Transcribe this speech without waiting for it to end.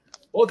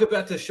Welcome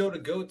back to Show to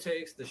Go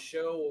Takes, the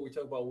show where we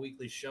talk about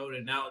weekly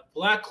Shonen. Now,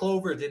 Black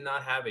Clover did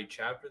not have a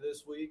chapter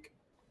this week,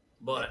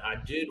 but I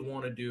did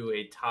want to do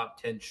a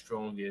top 10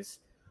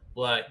 strongest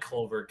Black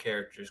Clover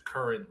characters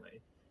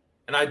currently.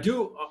 And I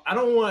don't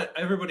want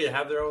everybody to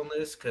have their own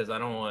list because I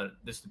don't want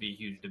this to be a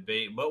huge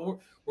debate, but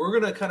we're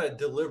going to kind of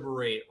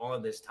deliberate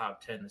on this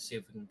top 10 to see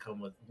if we can come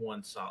with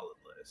one solid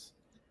list.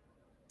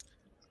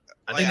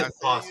 I think it's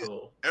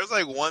possible. There's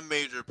like one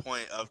major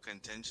point of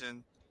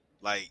contention.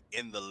 Like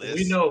in the list,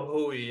 we know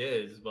who he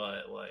is,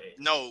 but like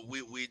no,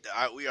 we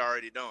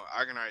already know.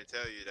 I can already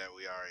tell you that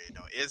we already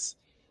know. It's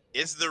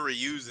the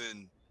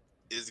reusing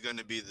is going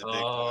to be the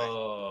big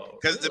point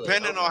because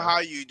depending on how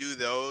you do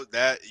though,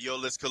 that your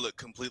list could look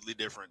completely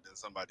different than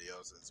somebody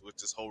else's, with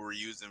this whole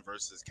reusing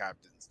versus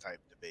captains type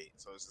debate.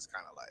 So it's just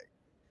kind of like,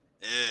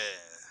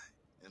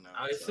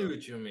 I see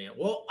what you mean.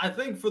 Well, I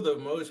think for the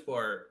most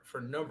part, for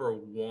number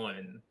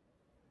one,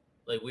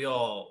 like we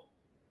all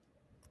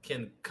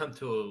can come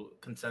to a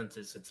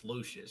consensus. It's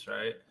Lucius,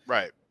 right?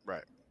 Right.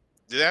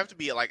 Do they have to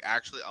be like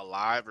actually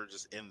alive or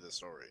just in the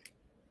story?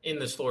 In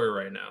the story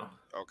right now.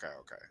 Okay.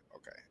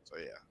 So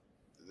yeah,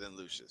 then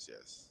Lucius,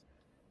 yes.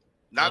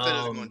 Not that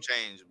it's going to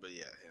change, but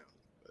yeah, him.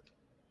 But.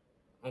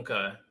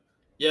 Okay.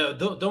 Yeah,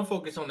 don't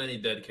focus on any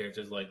dead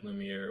characters like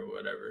Lumiere or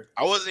whatever.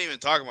 I wasn't even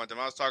talking about them.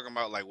 I was talking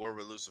about like where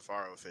would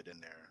Lucifero fit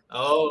in there.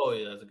 Oh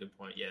yeah, that's a good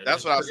point. Yeah,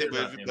 that's what I was saying.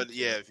 But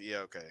yeah,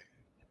 okay.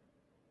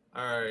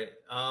 All right.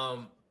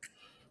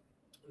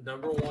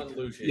 Number one,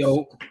 Lucius.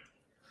 Yo,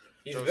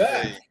 he's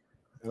back.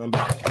 I'm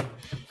back.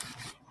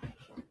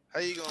 How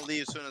you gonna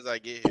leave as soon as I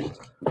get here?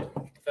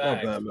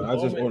 Fact. Not bad, man. I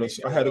just ordered.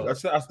 I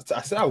said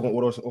I was gonna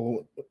order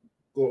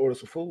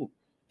some food.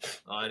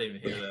 Oh, I didn't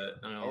even hear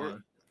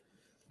that.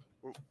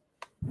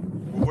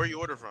 Where you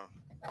order from?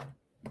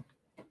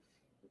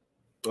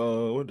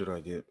 What did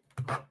I get?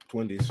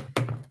 Wendy's.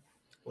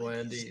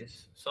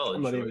 Solid.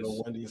 I'm not choice. even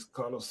a Wendy's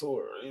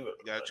connoisseur either.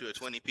 Got you a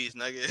 20-piece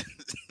nugget.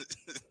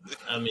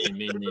 I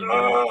mean,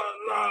 nah.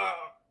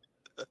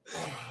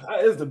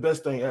 That is the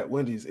best thing at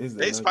Wendy's. Is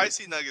they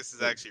spicy nuggets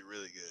is actually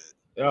really good.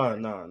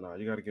 No.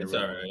 You got to get. It's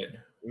all right.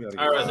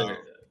 I'd rather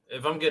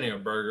if I'm getting a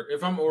burger,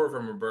 if I'm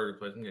ordering from a burger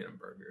place, I'm getting a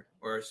burger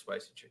or a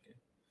spicy chicken.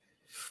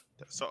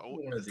 So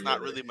it's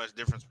not really much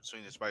difference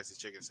between a spicy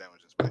chicken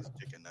sandwich and spicy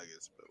chicken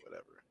nuggets, but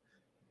whatever.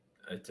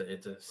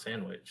 It's a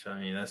sandwich. I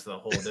mean, that's the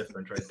whole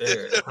difference right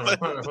there.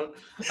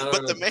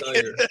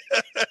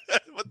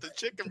 But the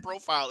chicken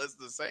profile is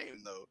the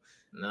same though.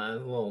 Nah,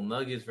 it's little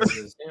nuggets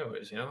versus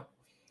sandwich, you know.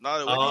 No,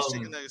 the Wendy's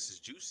chicken nuggets is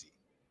juicy.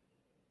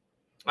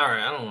 All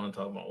right, I don't want to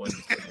talk about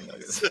Wendy's chicken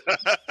nuggets.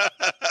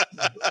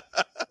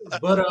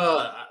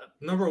 But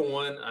number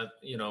one,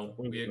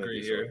 we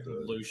agree here,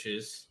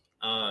 Lucius.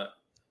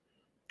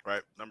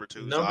 Right, number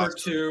two. Number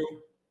two.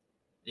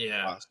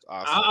 Yeah,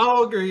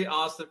 I'll agree.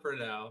 Austin for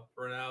now.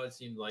 For now, it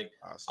seems like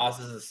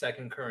Austin is the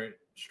second current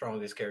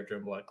strongest character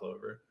in Black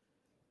Clover.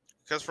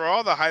 Because for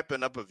all the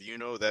hyping up of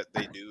that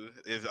they do,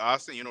 if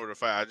Austin were to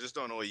fight, I just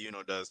don't know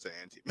what does to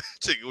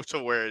anti-magic,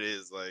 to where it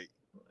is. Like,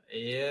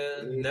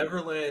 yeah,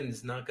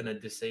 Neverland's not going to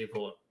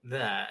disable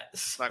that.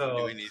 It's not going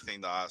to do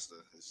anything to Austin.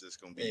 It's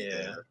just going to be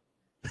there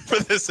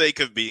for the sake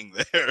of being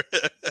there.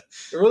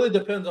 It really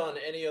depends on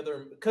any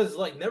other, because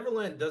like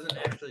Neverland doesn't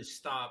actually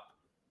stop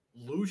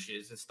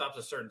Lucius. It stops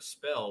a certain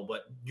spell,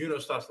 but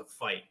stops the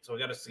fight. So we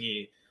got to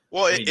see.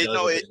 Well,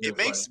 it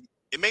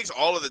makes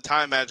all of the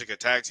time magic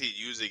attacks he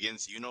used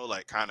against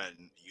like kind of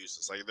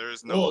useless. Like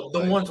there's no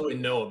the ones we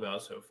know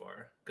about so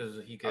far,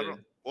 because he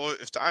could. Well,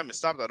 if time is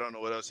stopped, I don't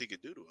know what else he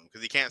could do to him,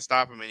 because he can't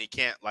stop him, and he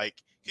can't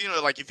like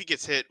if he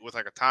gets hit with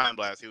like a time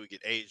blast, he would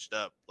get aged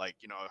up. Like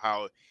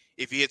how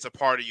if he hits a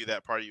part of you,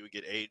 that part of you would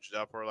get aged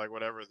up or like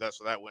whatever.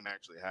 That wouldn't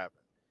actually happen.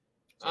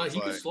 So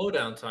he could slow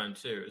down time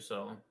too.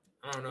 So.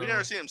 I don't know. We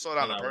never see him slow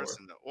down a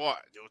person though. Well,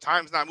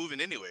 time's not moving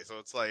anyway, so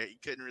it's like he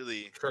couldn't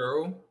really.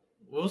 True.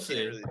 We'll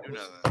see. Really do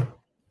nothing.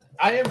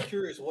 I am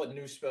curious what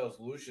new spells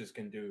Lucius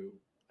can do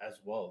as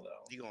well,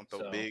 though. He's gonna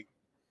throw big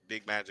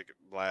magic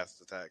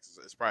blast attacks.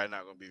 It's probably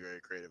not gonna be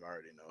very creative. I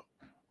already know.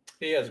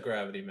 He has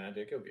gravity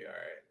magic. He'll be all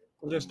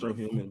right. Just throw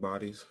human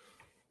bodies.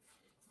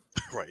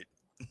 Right.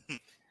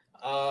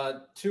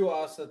 2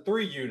 Asa,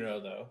 3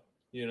 though.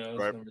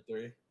 Right. Number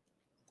 3.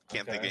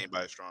 Can't think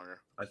anybody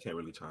stronger. I can't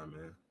really chime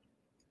in.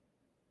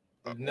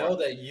 Know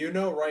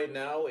that right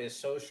now is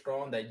so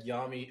strong that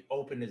Yami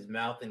opened his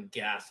mouth and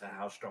gasped at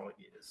how strong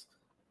he is.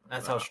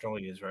 That's how strong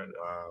he is right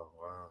now.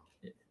 Wow.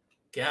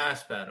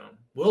 Gasp at him.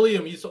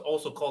 William used to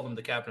also call him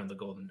the captain of the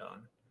Golden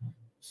Dawn.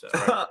 So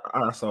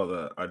I saw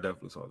that. I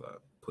definitely saw that.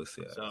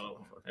 Pussy ass.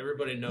 So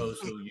everybody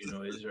knows who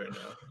is right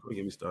now. Don't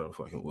get me started on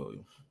fucking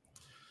William.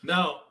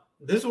 Now,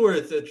 this is where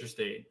it's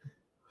interesting.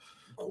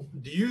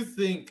 Do you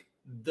think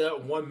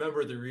that one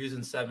member of the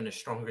Reason 7 is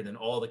stronger than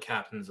all the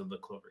captains of the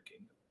Clover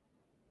Kingdom?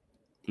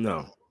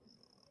 No.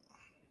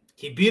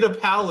 He beat a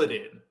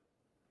paladin.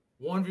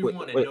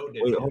 1v1 and no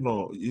damage. Wait, hold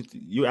on.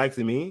 You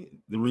asking me?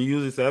 The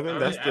Reusing 7?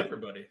 That's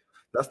everybody.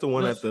 That's the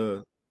one that's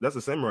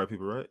the samurai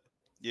people, right?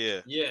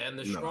 Yeah. Yeah, and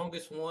the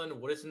strongest one,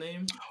 what is his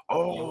name?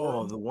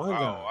 Oh, the one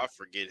guy. Oh, I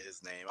forget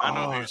his name. I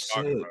know who you're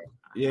talking about.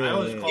 Yeah,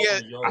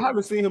 I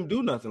haven't seen him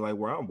do nothing like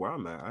where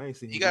I'm at. I ain't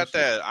seen him. He got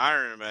that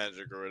iron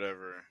magic or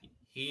whatever.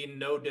 He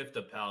no-diffed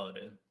a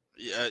paladin.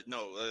 Yeah,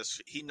 no,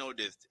 he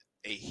no-diffed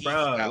a Heath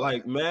Bruh, paladin.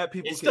 like mad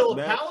people. It's still a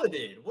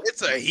paladin.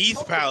 It's a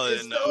Heath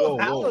paladin.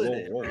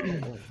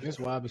 Whoa. That's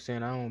why I be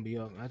saying I don't be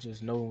up. I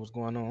just know what's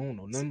going on. I don't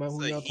know nothing about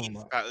who y'all talking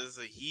about. It's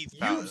a Heath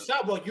paladin.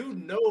 You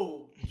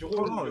know you're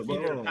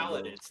defeated a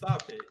paladin.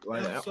 Stop it.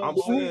 Like I'm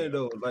saying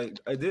though, like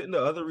didn't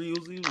the other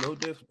Ryuzi no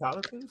diff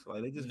paladins?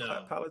 Like they just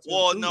clap paladins.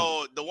 Well, too?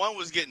 No, the one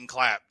was getting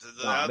clapped.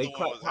 They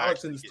clapped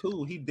paladins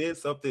too. He did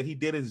something. He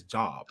did his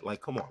job. Like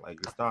come on, like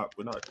stop.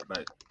 We're not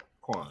like.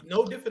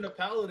 No different. A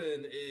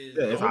paladin is.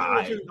 Yeah, it's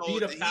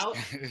beat a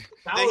paladin.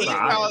 The Heath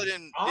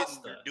paladin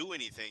didn't do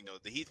anything though.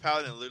 The Heath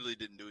paladin literally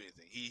didn't do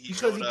anything. He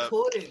showed up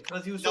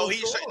because he was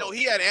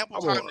he had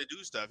ample time to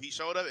do stuff. He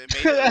showed up and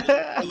made it.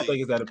 I don't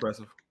think it's that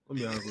impressive. Let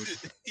me be honest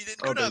with you. He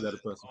didn't do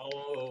nothing.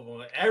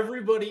 Oh,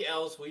 everybody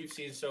else we've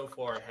seen so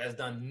far has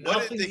done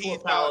nothing for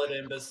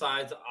paladin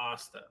besides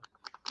Asta.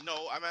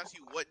 No, I'm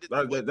asking you, what did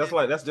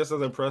that's just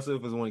as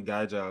impressive as when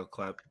Gaijao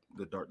clapped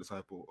the Dark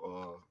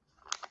Disciple.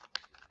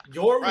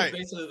 Yoru was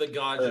basically the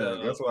god.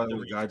 That's why the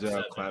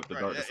Gaijao clapped the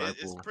Dark Disciple.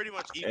 It's pretty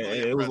much equally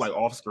and it was like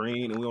off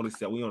screen, and we only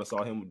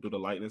saw him do the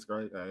lightning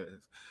strike. Thank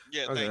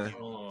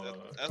you.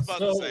 That's about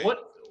to say.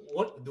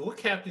 What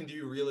captain do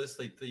you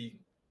realistically think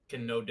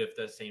can no diff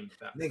that same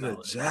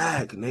nigga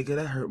Jack? Nigga,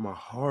 that hurt my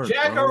heart.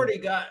 Jack bro. Already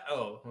got.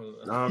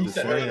 I'm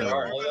just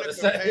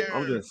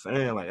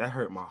saying, like that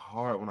hurt my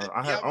heart when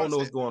I don't know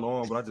what's going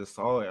on, but I just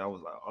saw it. I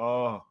was like,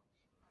 oh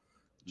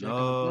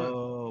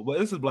no. But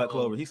this is Black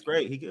Clover. He's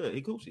great. He good.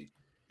 He Gucci.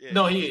 Yeah.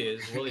 No, he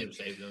is. William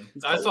saved him.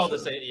 I saw the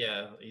same.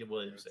 Yeah,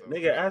 William saved him.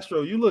 Nigga,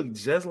 Astro, you look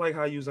just like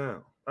how you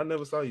sound. I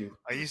never saw you.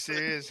 Are you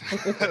serious?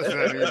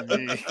 That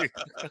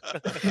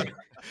is me.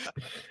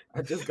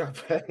 I just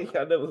got back.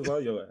 I never saw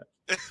your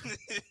ass.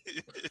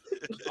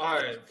 All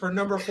right, for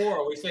number 4,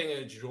 are we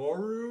saying a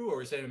Joru? Or are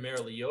we saying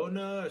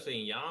Marileona? Or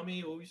saying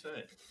Yami? What are we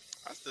saying?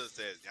 I still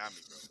say it's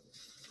Yami,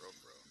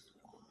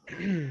 bro.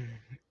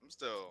 I'm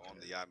still on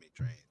the Yami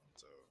train.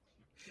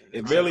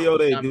 If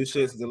Marileona ain't do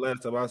shit since the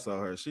last time I saw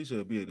her, she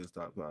should be in this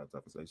top 5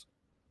 conversation.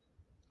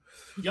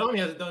 Yami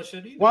hasn't done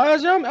shit either. Why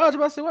is Yami? I was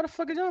about to say, why the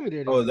fuck is Yami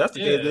there? Oh, that's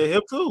the case. They're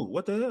him too.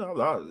 What the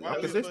hell? I'm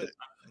consistent.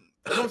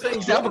 That's what I'm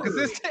saying. Y'all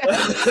consistent.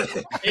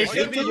 It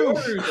should be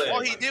Yoru.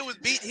 All he did was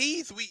beat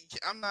Heath.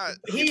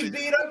 He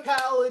beat a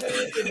paladin.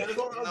 That's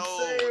what I'm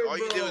saying, all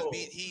you did was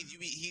beat Heath. You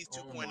beat Heath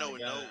 2.0. No,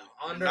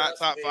 not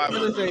top 5. I'm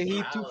gonna say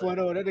Heath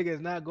 2.0. That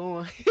nigga's not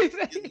going.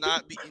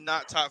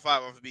 not top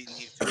 5 off beating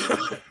Heath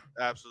 2.0.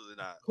 Absolutely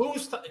not.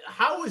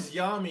 How is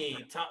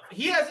Yami top?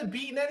 He hasn't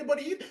beaten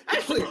anybody.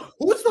 Actually,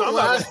 who's the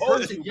last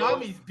person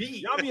Yami's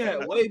beat? Yami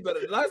had way better.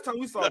 Last time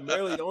we saw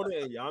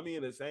Marileona and Yami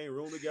in the same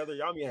room together,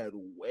 Yami had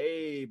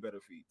way better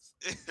feats.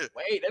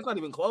 Wait, that's not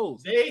even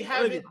close. They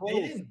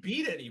didn't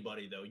beat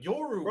anybody though.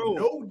 Yoru,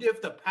 no diff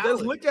to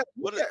paladin. What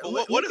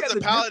has the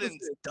paladin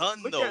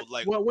done though?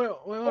 Like, hold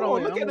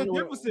on. Look at the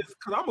differences.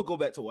 Because I'm gonna go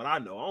back to what I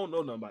know. I don't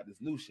know nothing about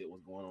this new shit.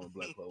 What's going on in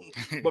Black Clover?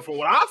 But from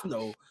what I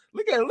know,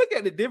 look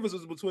at the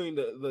differences between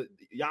the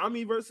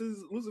Yami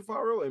versus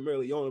Lucifaro and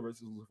Marileona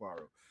versus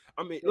Lucifaro.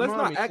 I mean, let's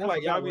not act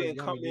like Yami and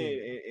come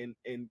in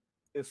and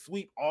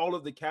sweep all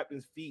of the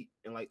captain's feet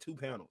in like 2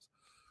 panels.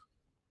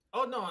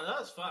 Oh no,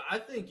 that's fine. I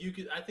think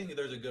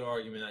there's a good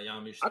argument that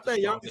Yami should. I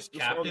think Yami's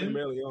captain than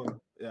Marileona.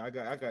 Yeah, I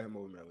got him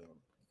over Marileona.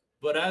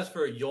 But as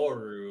for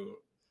Yoru,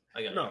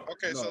 I got no.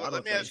 Okay, so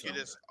let me ask you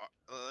this.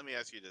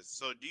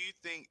 So, do you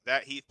think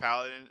that Heath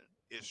Paladin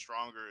is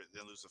stronger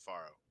than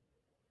Lucifaro?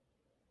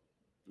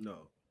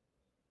 No.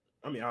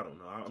 I mean, I don't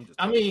know.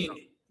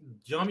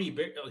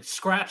 Yami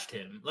scratched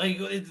him. Like,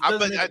 I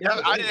didn't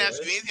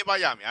ask you anything about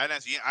Yami. I didn't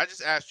ask you. I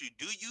just asked you,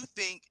 do you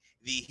think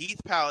the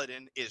Heath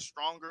Paladin is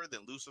stronger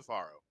than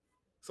Lucifaro?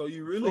 So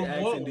you really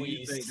asking, what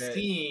we've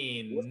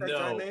seen?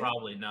 No,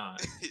 probably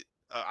not.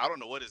 I don't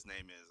know what his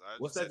name is.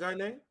 What's that guy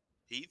name?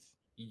 Heath?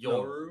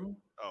 Yoru.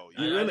 Oh,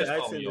 yeah. You really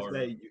asking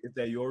if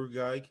that Yoru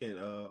guy can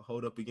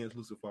hold up against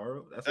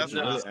Lucifaro? That's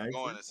what I'm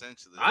going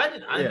essentially.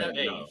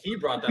 He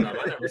brought that up.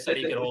 I never said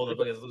he could hold up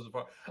against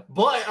Lucifaro.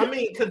 But I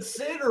mean,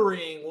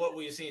 considering what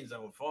we've seen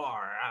so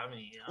far,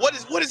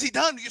 what has he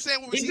done? You're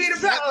saying he beat a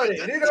paladin.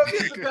 He didn't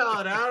beat the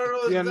paladin. I don't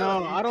know. Yeah,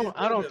 no,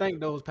 I don't think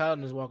those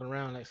paladins walking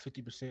around like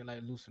 50%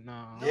 like Lucifaro.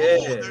 No,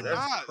 they're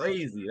not.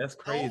 Crazy. That's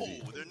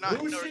crazy. No, they're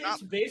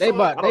not. They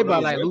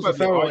bought like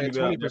Lucifaro at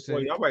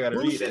 20%. Y'all gotta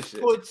read that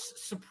shit. Puts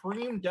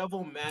Supreme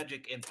Devil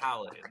magic in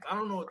paladins. I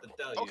don't know what to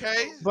tell you.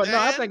 Okay, but no,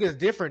 I think it's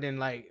different than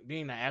like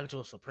being an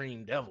actual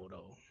Supreme Devil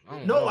though.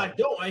 I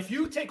don't. If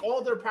you take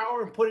all their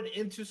power and put it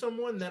into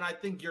someone, then I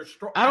think you're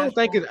strong. I don't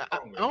think I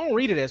don't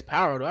read it as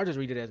power though. I just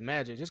read it as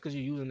magic. Just because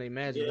you're using their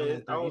magic. Yeah,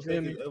 I don't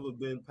think it's ever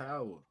been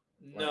power.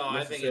 No,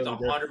 I think it's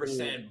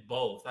 100%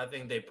 both. I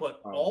think they put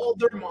all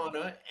their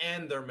mana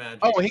and their magic.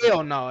 Oh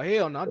hell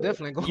no,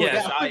 definitely go.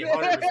 Yes, I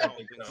 100%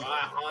 think so.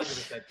 I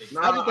 100% think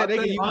so. I think that they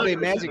can use their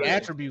magic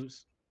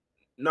attributes.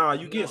 Nah,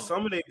 you get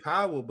some of their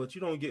power, but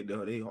you don't get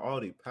all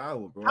their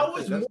power, bro. How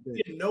is no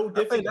different?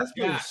 I think that's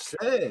being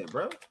said,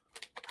 bro.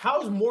 How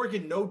is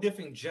Morgan no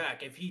different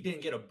Jack if he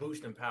didn't get a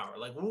boost in power?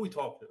 Like, what are we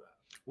talking about?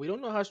 We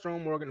don't know how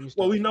strong Morgan is.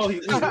 Well, we know he.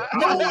 I'm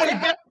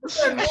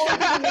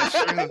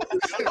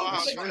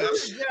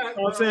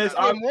saying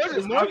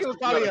Morgan was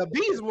probably a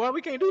beast, boy.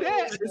 We can't do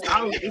that.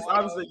 It's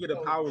obviously get a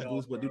power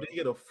boost, but do they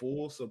get a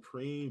full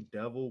Supreme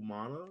Devil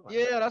Mana? Like,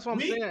 yeah, that's what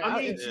I'm saying. I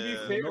mean, to be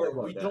fair,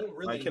 we don't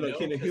really know.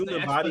 Can a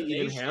human body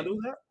even handle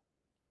that?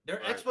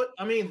 They're expert.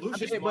 I mean,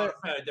 Lucius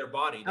modified their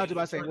body. I was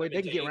about to say,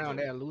 they can get around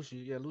that.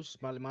 Lucius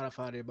probably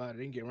modified their body.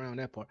 They can get around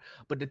that part.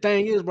 But the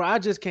thing is, bro, I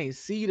just can't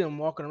see them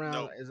walking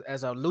around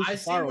as a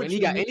Lucifaro, and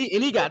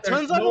he got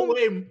tons of them.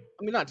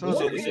 I mean, not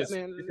tons of them,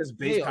 man. Because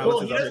base he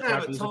doesn't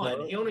have a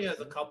ton. He only has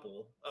a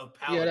couple of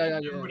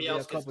paladins. Everybody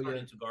else gets turned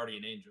into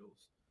guardian angels.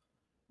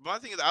 My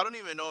thing is, I don't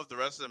even know if the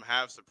rest of them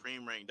have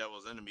Supreme rank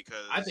devils in them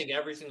because I think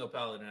every single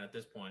paladin at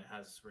this point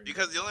has Supreme.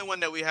 Because the only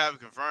one that we have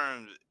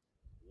confirmed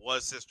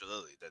was Sister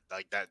Lily.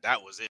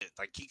 That was it.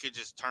 Like he could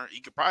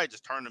probably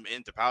just turn them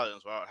into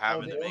paladins without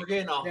having to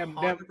make. Morgan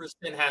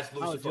 100% has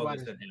Lucifer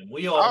in him.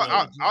 We all.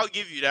 I'll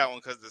give you that one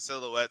because the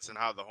silhouettes and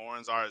how the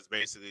horns are is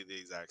basically the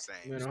exact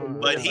same.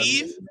 But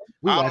Heath,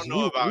 I don't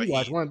know about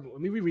Heath.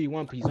 We read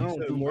One Piece. I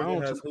don't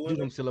do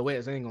them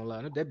silhouettes. I ain't gonna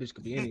lie. That bitch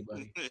could be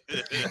anybody.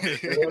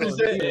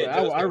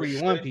 I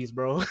read One Piece,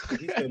 bro.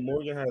 He said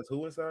Morgan has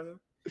who inside him?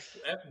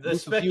 The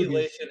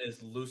speculation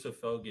is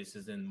Lucifogus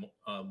is in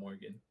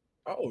Morgan.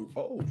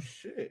 Oh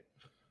shit!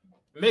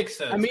 Makes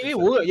sense. I mean, it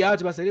would. Yeah, I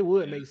was about to say it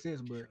would make sense,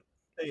 but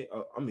hey,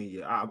 I mean,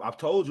 yeah, I've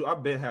told you,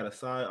 I've been had a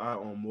side eye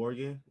on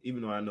Morgan,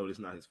 even though I know it's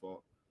not his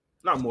fault.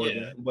 Not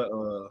Morgan, but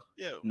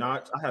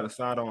Notch. I had a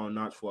side eye on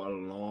Notch for a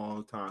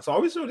long time. So are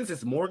we sure this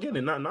is Morgan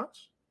and not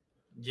Notch?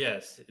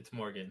 Yes, it's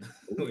Morgan.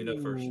 We know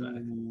first fact.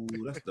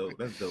 That's dope.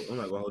 That's dope. I'm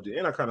not gonna hold you.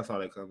 And I kind of saw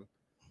that coming.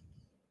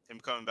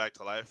 Him coming back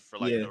to life for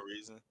no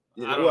reason.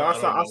 Yeah, I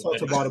saw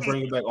Tabata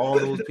bringing back all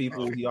those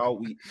people.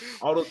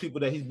 All those people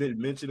that he's been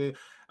mentioning.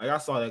 Like I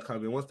saw that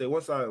coming. Once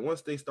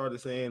they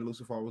started saying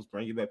Lucifer was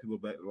bringing people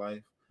back to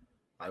life,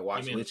 like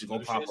watch Lich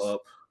gonna pop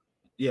up.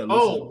 Yeah.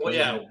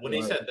 When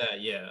he said that,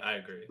 yeah, I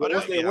agree. But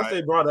once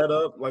they brought that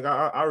up, like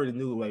I already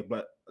knew, like,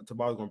 but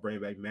Tabata's gonna bring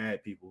back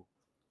mad people.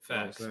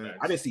 Facts.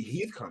 I didn't see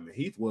Heath coming.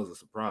 Heath was a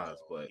surprise,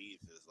 but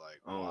Heath is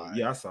like,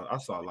 yeah, I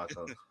saw like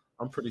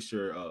I'm pretty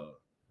sure.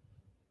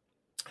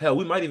 Hell,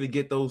 we might even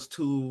get those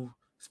two.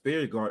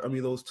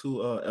 Those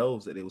two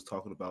elves that they was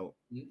talking about.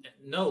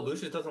 No,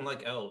 Lucius doesn't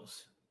like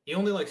elves. He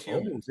only likes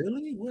humans. Oh,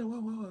 really?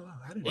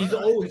 He's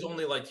always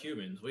only liked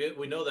humans.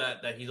 We know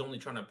that he's only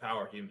trying to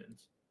power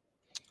humans.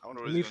 I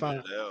wonder what he's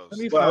going to do elves.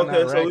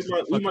 Okay,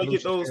 so we might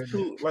get those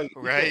two. Like,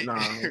 right?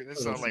 It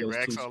sounds like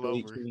Rex all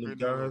over.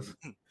 Guys.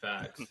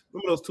 Facts.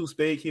 Remember those two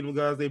Spade Kingdom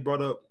guys they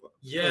brought up?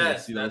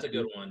 Yes, that's a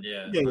good one.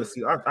 Yeah. Yeah, let's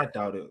see. I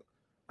doubt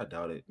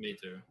it. Me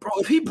too. Bro,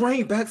 if he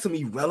bring back some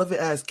irrelevant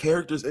ass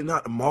characters and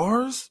not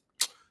Mars,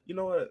 you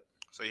know what?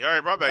 So he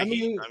already brought back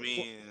Heath.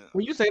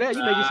 When you say that,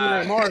 you make it seem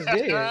like Mars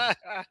dead.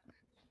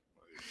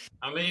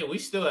 I mean, we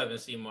still haven't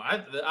seen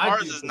Mars.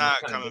 Mars is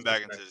not coming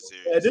back into the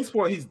series. At this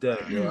point, he's dead,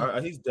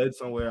 bro. He's dead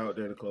somewhere out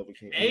there in the Clover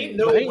Kingdom. Ain't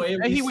no way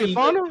we see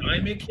the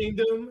Diamond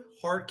Kingdom,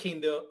 Heart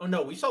Kingdom. Oh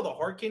no, we saw the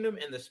Heart Kingdom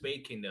and the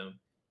Spade Kingdom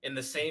in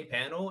the same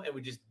panel, and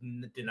we just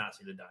did not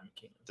see the Diamond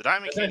Kingdom. The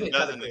Diamond Kingdom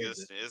doesn't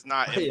exist. It's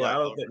not. I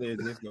don't think they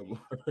exist no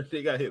more.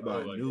 They got hit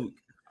by a nuke.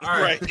 All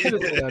right.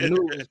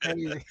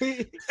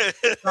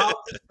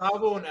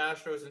 Sabo and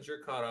Astro, since you're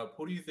caught up,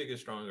 who do you think is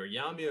stronger,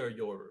 Yami or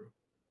Yoru?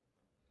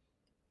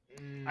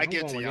 I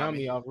get to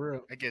Yami.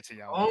 I get to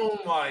Yami. Oh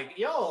my,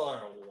 y'all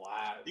are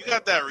wild. You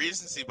got that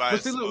recency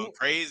bias going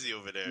crazy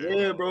over there.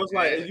 Yeah, bro. It's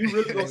like you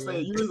really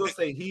gonna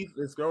say Heath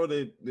is stronger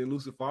than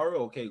Lucifaro?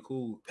 Okay,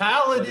 cool.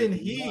 Paladin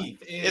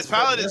Heath. It's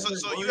Paladin.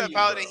 So you have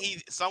Paladin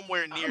Heath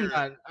somewhere near.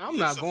 I'm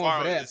not going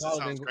for that.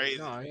 Sounds crazy.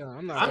 No,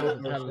 I'm not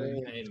going for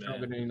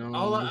Paladin.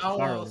 All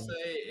I'll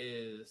say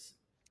is,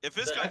 if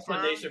it's the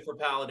explanation for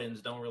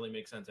Paladins don't really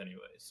make sense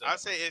anyway. So I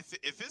say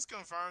if it's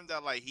confirmed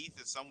that like Heath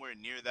is somewhere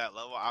near that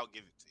level, I'll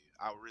give it to you.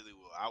 I really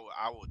will.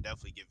 I will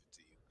definitely give it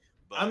to you.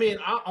 But I mean,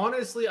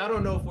 honestly, I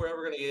don't know if we're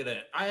ever gonna get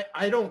it.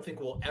 I don't think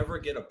we'll ever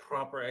get a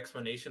proper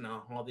explanation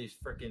on how these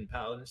freaking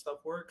Paladin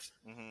stuff works.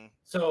 Mm-hmm.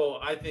 So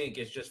I think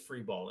it's just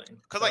free balling.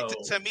 Because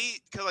to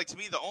me,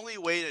 the only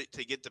way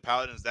to get the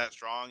Paladins that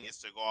strong is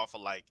to go off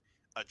of like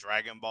a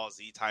Dragon Ball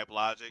Z type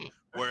logic,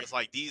 where it's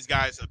like these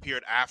guys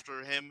appeared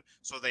after him,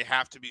 so they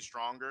have to be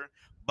stronger.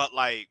 But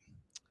like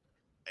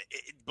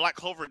Black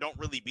Clover don't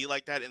really be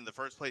like that in the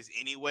first place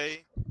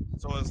anyway.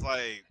 So it's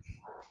like,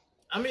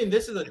 I mean,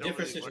 this is a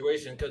different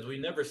situation because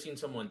we've never seen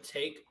someone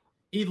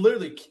he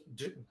literally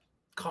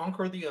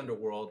conquered the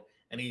underworld,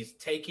 and he's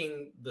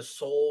taking the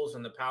souls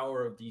and the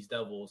power of these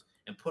devils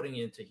and putting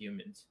it into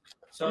humans.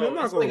 So I'm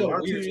not gonna lie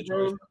to you,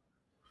 bro.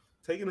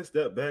 Taking a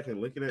step back and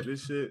looking at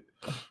this shit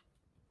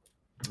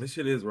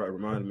is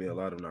reminding me a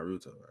lot of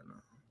Naruto right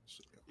now.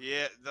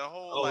 Yeah, the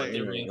whole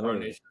the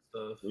reincarnation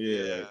stuff.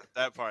 Yeah,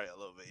 that part a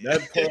little bit. Yeah.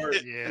 That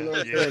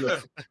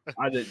part,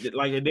 I did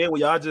like, and then when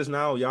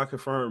y'all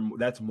confirm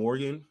that's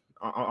Morgan.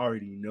 I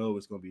already know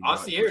it's gonna be.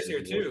 Osier's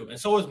here too, and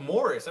so is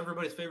Morris,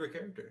 everybody's favorite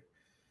character.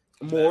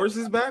 Morris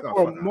is back.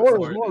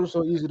 Morris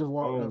so easy to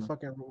walk,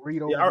 fucking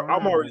read over. Yeah,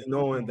 I'm already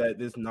knowing that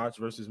this Notch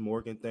versus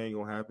Morgan thing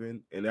gonna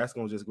happen, and that's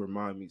gonna just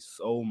remind me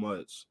so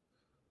much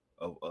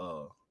of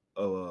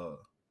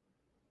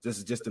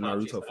just the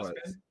Naruto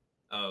fights.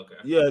 Oh, okay.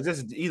 Yeah,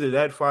 just either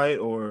that fight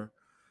or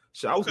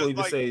I was going to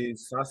even say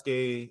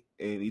Sasuke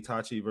and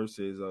Itachi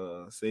versus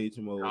Sage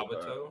Mode.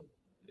 Kabuto.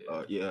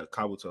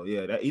 Kabuto.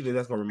 Yeah,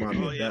 that's gonna remind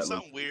me of that.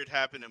 Something weird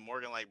happened and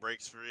Morgan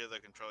breaks free of the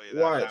control.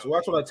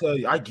 Watch what I tell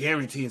you. I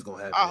guarantee it's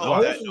gonna happen. I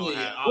hope that don't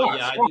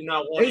happen. I do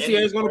not want ACA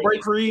is gonna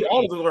break free.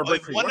 All of them are gonna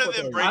break free. One of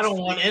them breaks I don't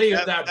want any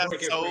of that.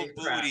 That's so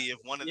booty. If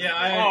one of them.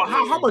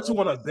 How much you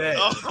want to bet?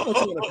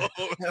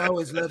 I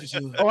always loved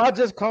you. Oh, I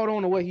just caught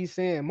on to what he's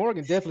saying.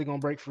 Morgan definitely gonna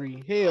break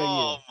free. Hell yeah.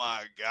 Oh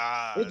my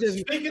god.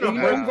 Speaking of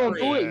breaking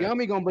free,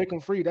 Yami gonna break him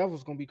free. That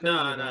was gonna be crazy.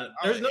 No.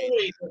 There's no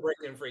way he's gonna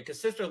break him free because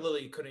Sister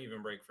Lily couldn't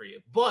even break free.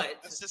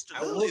 But Sister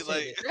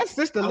Lily, that's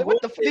Sister Lily.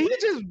 What the? Did you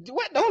just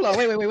what? Hold on,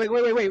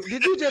 wait.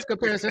 Did you just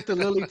compare Sister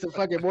Lily to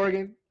fucking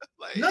Morgan?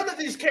 None of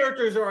these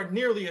characters are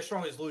nearly as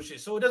strong as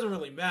Lucius, so it doesn't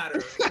really matter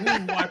who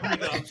I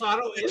bring up. So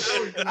I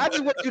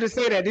just want you to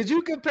say that. Did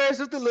you compare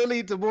Sister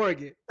Lily to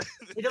Morgan?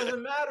 It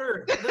doesn't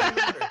matter.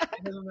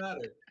 It doesn't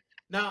matter.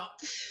 Now,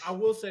 I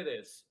will say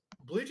this: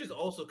 Bleach is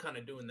also kind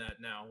of doing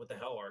that now with the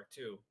Hell arc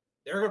too.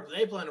 They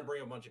plan to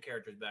bring a bunch of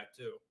characters back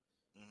too,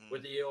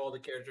 with all the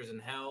characters in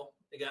Hell.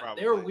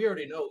 We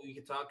already know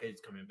Ikitake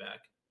is coming back.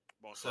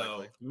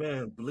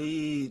 Man,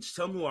 Bleach.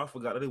 Tell me why I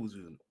forgot that it was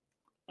even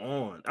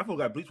on. I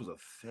forgot Bleach was a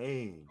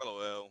thing.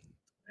 LOL.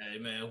 Hey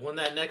man, when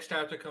that next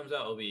chapter comes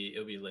out, it'll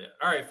be lit.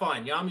 All right,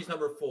 fine. Yami's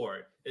number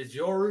 4. Is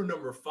Yoru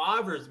number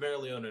 5 or is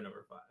Mereoleona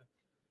number 5?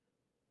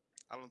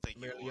 I don't think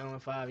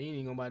Mereoleona 5. You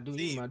ain't gonna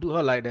do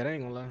her like that. I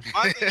ain't gonna lie.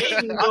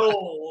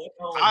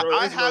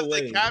 I have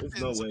the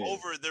captains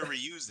over the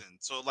Ryuzen.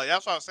 So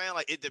that's what I'm saying.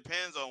 It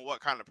depends on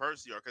what kind of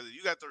person you are. Because if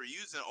you got the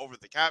Ryuzen over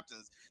the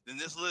captains, then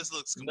this list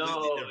looks completely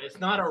different. No, it's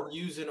not a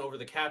Ryuzen over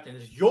the captain.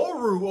 It's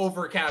Yoru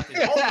over captain.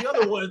 All the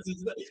other ones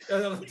is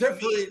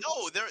different.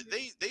 No,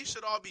 they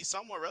should all be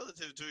somewhat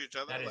relative to each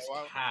other. That is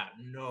cap.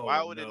 No.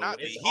 Why would it not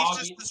be? He's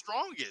just the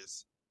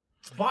strongest.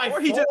 By far,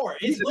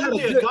 it's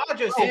literally a god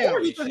just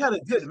he just had a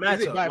good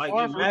matchup.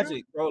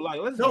 Magic, bro.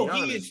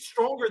 He is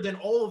stronger than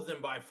all of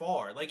them by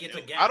far. It's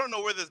a gap. I don't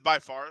know where this by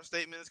far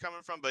statement is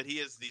coming from, but he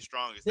is the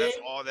strongest. That's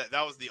all that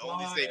was the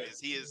only statement.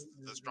 He is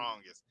the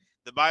strongest.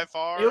 The by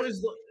far. It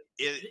was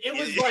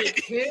like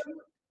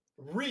him,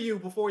 Ryu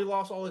before he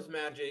lost all his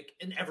magic,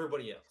 and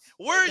everybody else.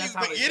 Where are you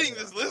getting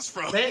this list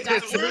from?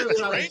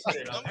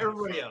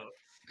 Everybody else.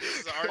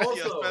 This is an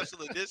RTL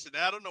special edition.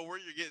 I don't know where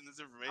you're getting this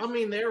information. I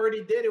mean, they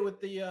already did it with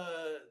the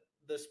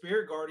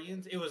Spirit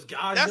Guardians. It was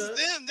Gaja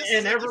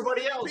and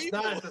everybody else.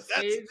 That's the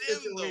same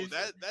situation.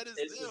 That is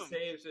it's the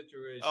same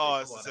situation. Oh,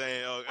 it's the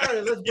same. Okay. All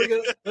right,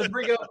 let's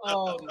bring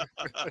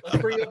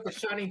up the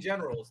Shining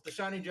Generals. The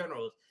Shining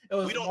Generals. It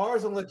was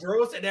Mars and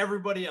Ladros and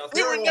everybody else.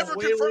 They were never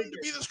confirmed to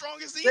be the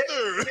strongest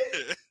either.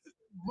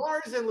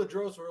 Mars and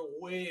Ladros were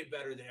way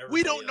better than everybody.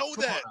 We don't know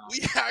that. We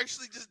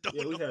actually just don't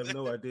know. We have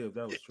no idea if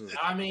that was true.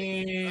 I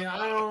mean,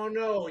 I don't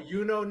know.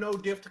 No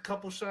diff to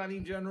couple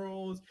Shining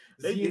Generals.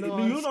 You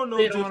don't know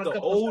diff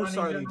the old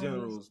Shining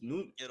Generals.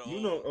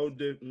 Old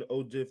diff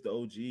the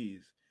OGs.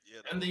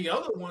 Yeah, and the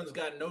other ones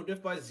got no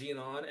diff by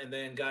Xenon and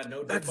then got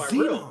no diff by Xenon.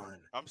 Real.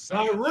 I'm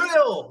sorry. By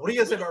Real. What do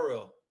you say about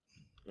Real?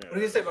 What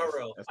do you say about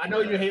Real? I know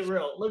you hate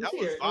Real. Let me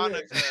hear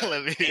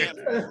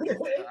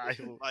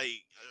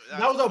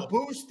that was a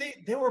boost.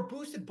 They were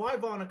boosted by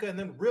Vonica, and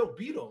then Real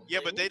beat them. Yeah,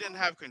 but they didn't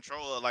have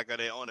control of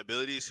their own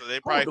abilities, so they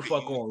probably the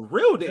fuck on.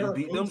 Real didn't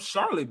beat them.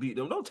 Charlotte beat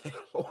them. Don't take.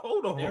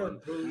 Hold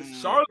on.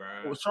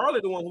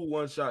 Charlotte the one who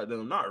one shot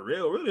them, not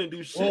Real. Real didn't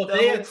do shit. Well,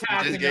 they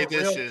attacked. Just gave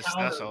the assist.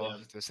 That's all.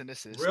 Just an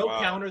assist. Real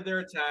countered their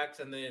attacks,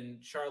 and then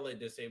Charlotte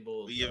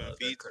disabled. We giving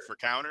feats for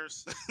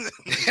counters.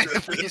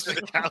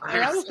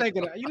 I was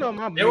thinking,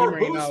 my they were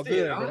brain all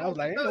good, but I was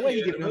like, ain't no way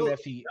you giving them that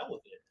feat.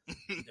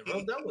 They're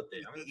real done with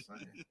it. I'm just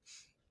saying.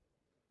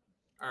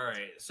 All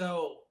right,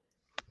 so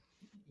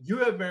you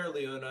have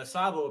Mereoleona.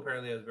 Sabo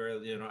apparently has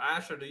Mereoleona.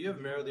 Asher, do you have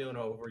Mereoleona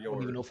over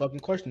yours? No fucking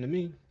question to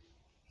me.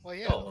 Well,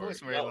 yeah, of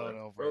course Mereoleona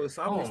over. Bro,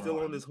 Sabo's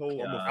still on this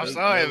whole. I'm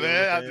sorry,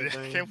 man.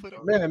 I can't put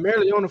it. Man,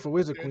 Mereoleona for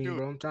Wizard Queen,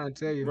 bro. I'm trying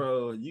to tell you,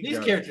 bro. These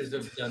characters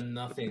have done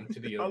nothing to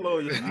be. Hello,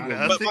 but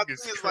my thing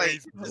is like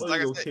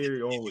I said,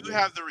 you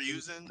have the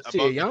Ryuzen.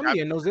 Shit,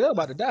 Yami and Nozel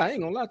about to die. I ain't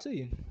gonna lie to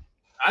you.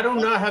 I do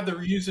not have the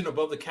Ryuzen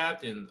above the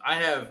captains. I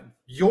have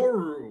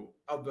Yoru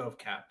above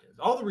captains.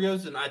 All the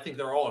Ryuzen, I think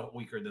they're all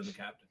weaker than the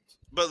captains.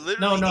 But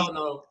literally,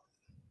 no.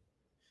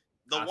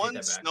 The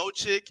one Snow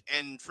Chick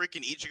and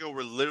freaking Ichigo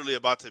were literally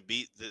about to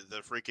beat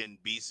the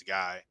freaking Beast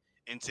guy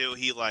until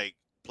he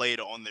played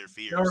on their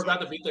fears. They were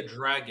about to beat the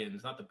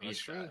dragons, not the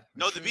Beast guy.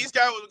 No, the Beast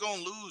guy was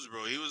going to lose,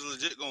 bro. He was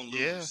legit going to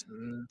lose.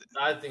 Yeah.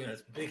 I think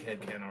that's big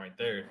head canon right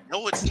there.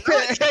 No, it's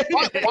not.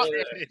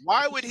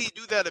 Why would he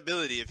do that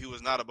ability if he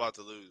was not about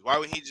to lose? Why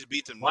would he just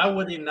beat him? Why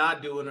would he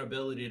not do an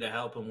ability to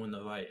help him win the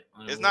fight?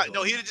 It's not.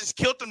 No, he'd have just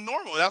killed him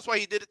normal. That's why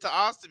he did it to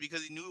Asta,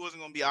 because he knew he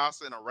wasn't going to be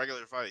Asta in a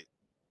regular fight.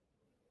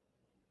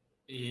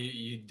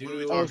 You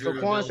do. Oh, so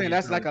Quan saying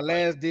that's like a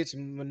last ditch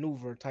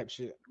maneuver type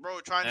shit. Bro,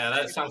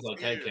 that sounds like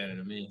headcanon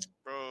to me.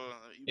 Bro,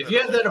 if you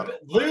had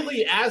that,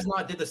 literally,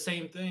 Asmod did the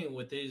same thing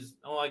with his.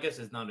 Oh, I guess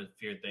it's not a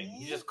fear thing.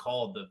 He just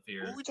called the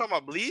fear. What are we talking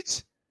about?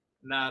 Bleach?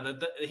 Nah,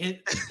 his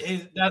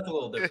that's a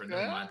little different.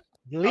 Never mind.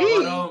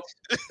 Bleach.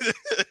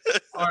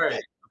 All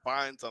right,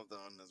 find something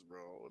on this,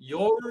 bro.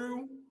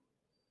 Yoru,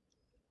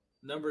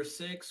 number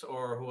 6,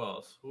 or who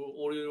else?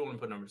 What do you want to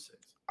put number 6?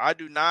 I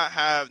do not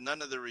have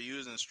none of the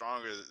Ryuzen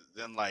stronger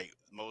than like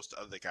most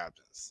of the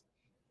captains.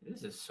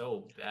 This is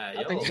so bad.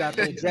 I think you got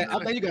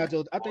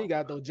to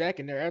throw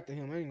Jack in there after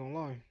him. I ain't gonna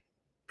lie.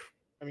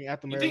 I mean,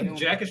 after you think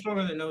Jack is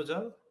stronger than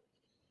Nozel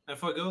and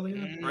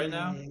Fuegoleon right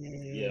now?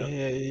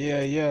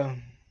 Yeah.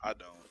 I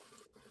don't.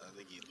 I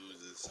think he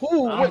loses.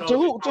 Who? I don't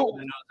know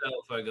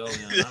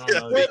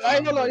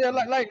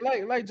like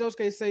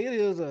Josuke say,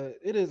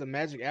 it is a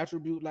magic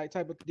attribute like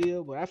type of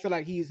deal. But I feel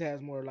like he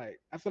has more like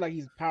I feel like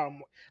he's power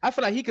more. I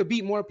feel like he could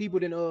beat more people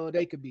than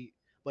they could beat.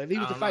 But if he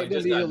was to fight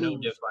them, he'll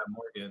lose. By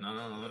Morgan.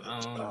 I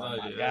don't know.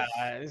 My God,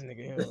 this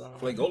nigga here.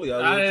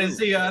 Fuegoleon. I didn't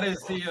see Fuegoleon.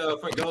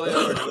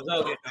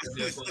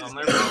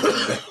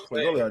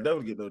 Fuegoleon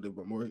definitely get no diff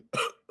by Morgan.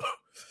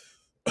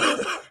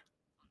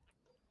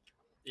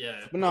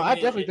 Yeah, but no, I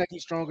definitely think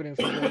he's stronger than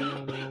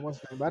Fuegoleon.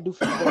 But I do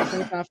feel at the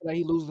same time feel like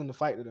he loses in the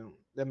fight to them.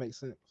 That makes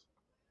sense.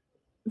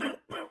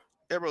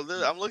 Yeah, bro.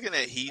 I'm looking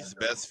at Heath's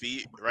best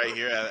feat right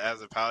here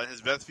as a paladin. His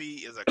best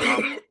feat is a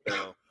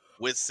combo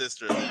with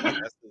Sister.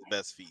 That's his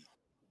best feat.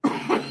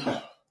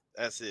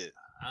 That's it.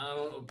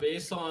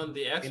 Based on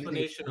the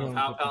explanation of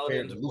how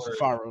paladins work,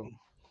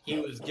 he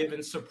was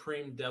given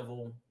Supreme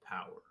Devil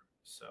power.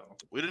 So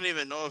we didn't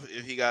even know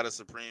if he got a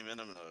Supreme in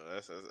him.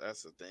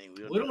 That's the thing.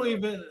 We don't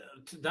even.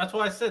 That's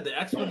why I said the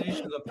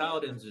explanation of the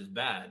paladins is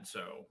bad.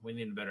 So we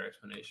need a better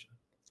explanation.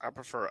 I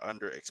prefer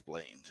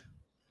under-explained.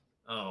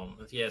 Oh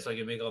yeah, so I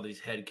can make all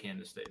these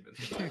headcanon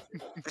statements.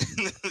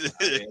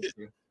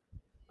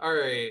 All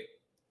right,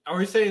 are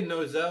we saying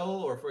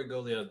Nozel or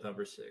Fuegoleon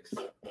number 6?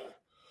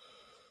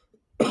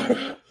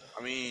 I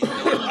mean,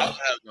 I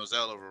have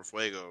Nozel over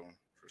Fuego.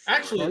 Sure.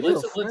 Actually,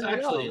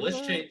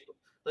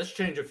 let's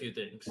change a few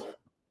things.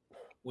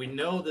 We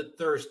know that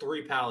there's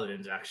 3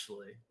 paladins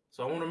actually,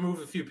 so I want to move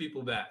a few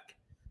people back.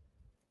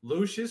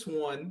 Lucius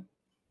 1,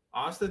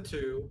 Asta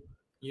 2,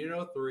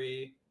 Yuno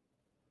 3.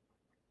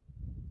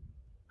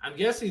 I'm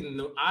guessing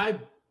I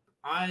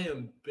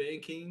am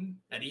banking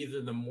that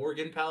either the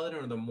Morgan paladin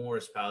or the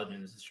Morris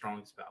paladin is the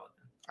strongest paladin.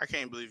 I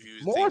can't believe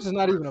you. Morris is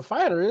not even a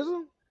fighter, is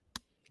he?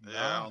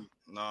 Yeah,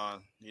 no,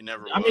 you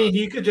never. I mean,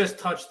 he could just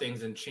touch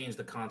things and change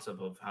the concept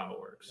of how it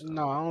works. So.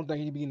 No, I don't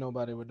think he'd beat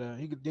nobody with that.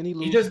 He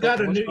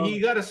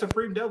got a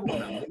Supreme Devil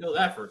now. We know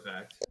that for a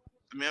fact.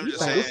 I mean, I'm just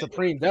saying, this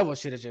Supreme Devil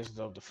shit is just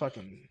the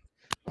fucking.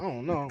 I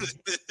don't know.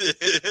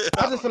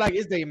 I just feel like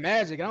it's their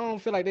magic. I don't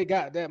feel like they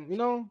got that. You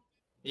know.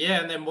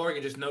 Yeah, and then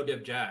Morgan just no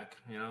dip Jack.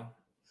 You know.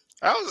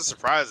 That was a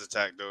surprise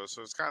attack though,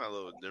 so it's kind of a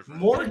little different.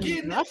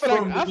 Morgan, I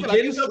feel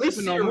like you're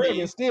sleeping on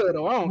Morgan still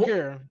though. I don't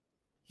care.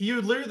 He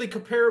was literally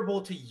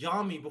comparable to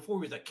Yami before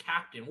he was a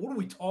captain. What are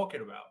we talking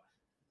about?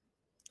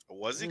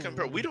 Was he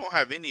compared? We don't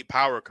have any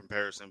power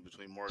comparison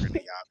between Morgan and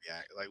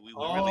Yami. Like we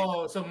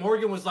really. So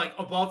Morgan was like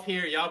above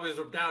here, Yami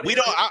was down. We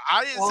don't.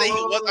 I didn't say he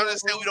was. I'm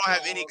just saying we don't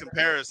have any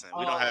comparison.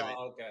 We don't have it.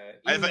 Okay.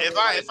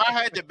 If I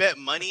had to bet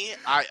money,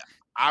 I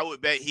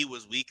would bet he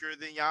was weaker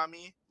than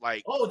Yami.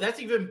 Like, that's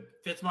even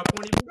fits my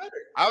point even better.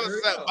 I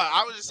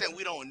was just saying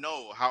we don't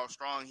know how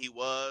strong he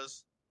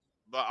was,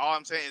 but all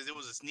I'm saying is it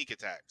was a sneak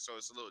attack, so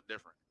it's a little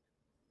different.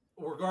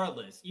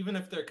 Regardless, even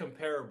if they're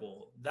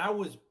comparable, that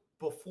was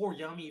before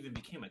Yami even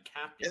became a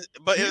captain.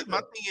 But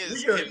my thing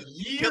is,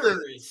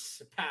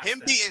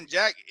 him beating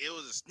Jack, it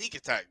was a sneak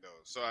attack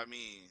though. So I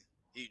mean,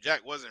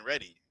 Jack wasn't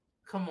ready.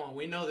 Come on,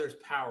 we know there's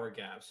power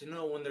gaps. You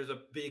know, when there's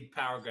a big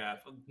power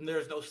gap,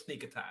 there's no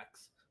sneak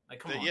attacks. Like,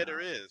 come on. Yeah, there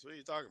is. What are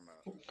you talking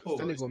about?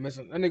 That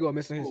nigga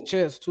missing his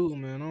chest too,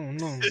 man. I don't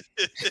know.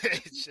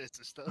 Chest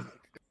and stuff.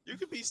 You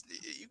could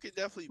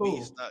definitely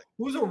be stuck.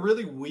 Who's a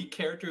really weak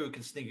character who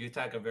can sneak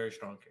attack a very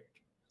strong character?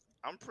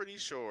 I'm pretty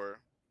sure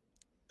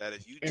that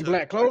if you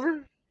Black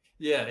Clover?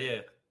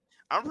 Yeah.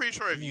 I'm pretty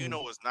sure if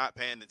Yuno was not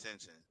paying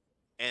attention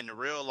and the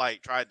real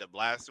tried to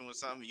blast him with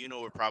something,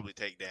 Yuno would probably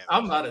take damage.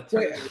 I'm not a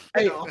wait.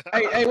 Is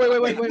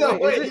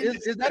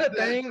that a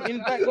thing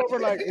in Black Clover?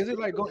 Like, is it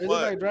like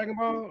Dragon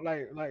Ball?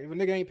 Like if a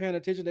nigga ain't paying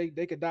attention,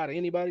 they could die to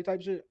anybody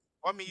type shit.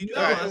 I mean,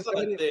 that's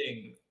not a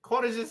thing.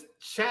 Quad is just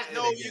chatting.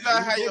 No, you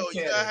gotta have your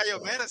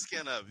mana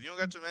skin up. You don't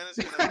got your mana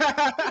skin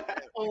up.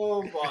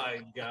 Oh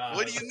my god!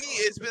 What do you mean?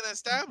 It's been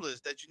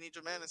established that you need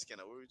your mana skin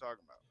up. What are we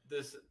talking about?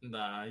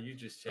 You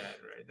just chat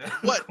right now.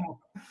 What?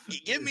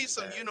 Give me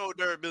some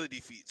durability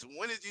feats.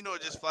 When is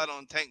just flat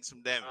on tank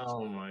some damage?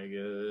 Oh my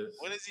goodness.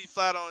 When is he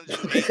flat on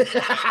just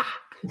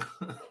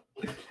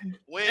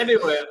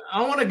Anyway,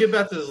 I want to get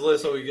back to this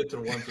list so we get to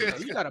the one thing.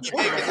 You got a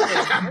point.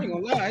 I ain't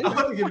gonna lie. I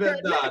want to get back.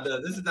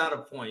 No, this is not a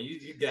point.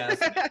 You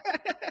guys.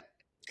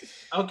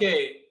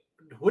 Okay,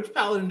 which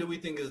paladin do we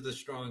think is the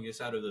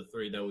strongest out of the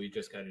 3 that we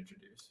just got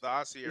introduced? The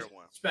Asier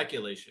one.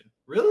 Speculation.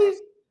 Really?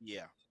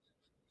 Yeah.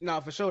 No,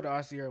 for sure the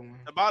Arcier one.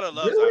 Tabata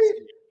loves Really?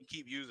 Arcier. He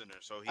keep using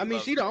her, so he. I mean,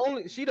 loves she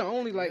her. the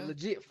only like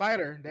legit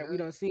fighter that we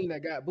done seen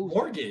that got boosted.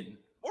 Morgan.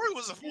 Morgan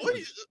was a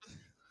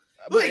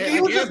But he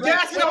was just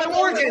gassing on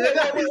Morgan. Wait.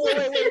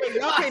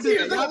 Y'all can't do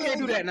that. Y'all can't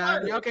do that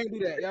now. Y'all can't do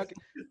that.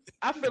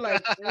 I feel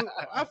like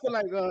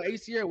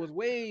ACR was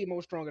way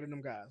more stronger than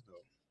them guys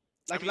though.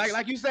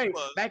 Like you say,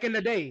 back in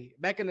the day,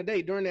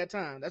 during that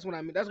time. That's what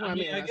I mean. That's what I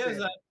mean.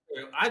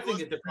 I think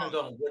it depends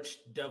on which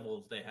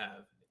devils they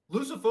have.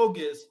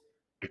 Lucifogus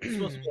is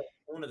supposed to be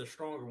one of the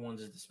stronger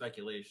ones. Is the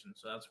speculation,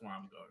 so that's where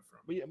I'm going from.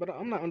 But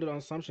I'm not under the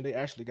assumption they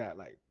actually got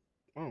like.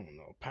 I don't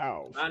know,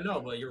 powerful. I know,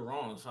 but you're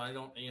wrong. So I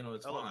don't,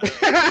 it's fine.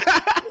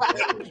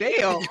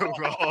 Damn, you're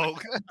wrong.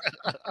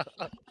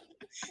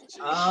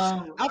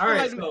 I feel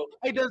like,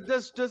 hey,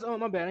 does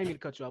my bad, I didn't mean to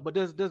cut you off, but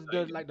does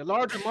like the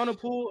larger mana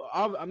pool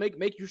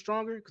make you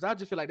stronger? Because I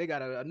just feel like they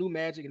got a new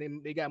magic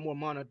and they got more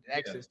mana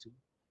access to.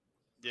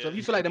 Yeah. So if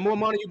you feel like the more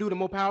mana you do, the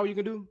more power you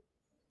can do.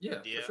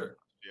 Yeah, for sure.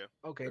 Yeah.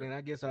 Okay, then I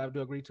guess I have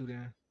to agree to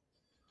then.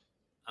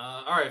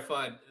 All right,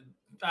 fine.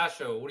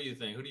 Asho, what do you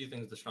think? Who do you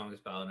think is the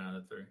strongest paladin out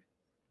of the three?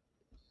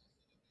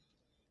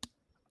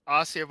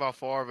 I'll say about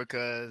far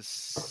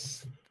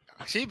because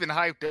she's been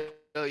hyped up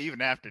even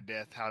after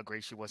death, how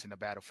great she was in the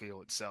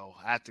battlefield. So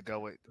I have to go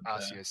with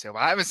Asuka herself.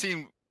 I haven't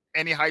seen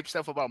any hype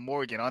stuff about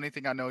Morgan. Only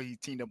thing I know, he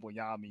teamed up with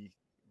Yami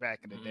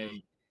back in the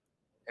day.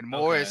 And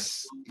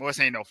Morris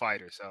ain't no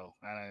fighter, so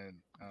I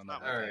don't know.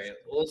 All right,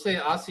 we'll say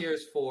Asuka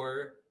is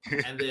 4,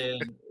 and then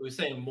we're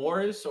saying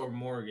Morris or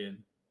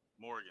Morgan.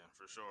 Morgan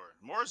for sure.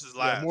 Morris is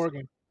last.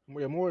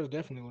 Yeah, Morris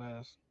definitely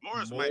last.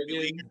 Morris might be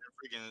weaker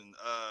than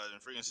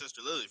freaking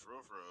Sister Lily for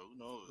real. Who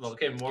knows?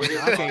 Okay, Morgan.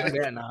 I can't do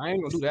that now. I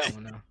ain't gonna do that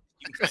one now.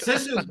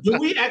 Sister, do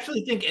we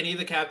actually think any of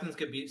the captains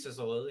could beat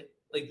Sister Lily?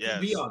 Like, to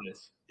be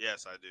honest.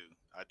 Yes, I do.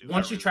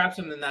 Once she traps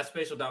them in that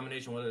spatial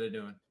domination, what are they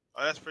doing?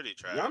 Oh, that's pretty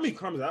trash. Yami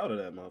comes out of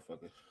that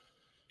motherfucker.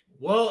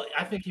 Well,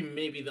 I think he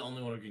may be the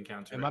only one who can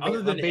counter.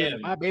 Other than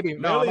him, my baby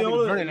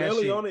burning that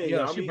shit.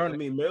 Yeah, she burning. I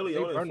mean,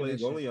 Meliona and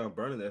Fuego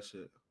burning that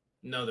shit.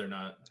 No, they're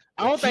not.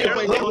 I don't think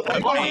Fuego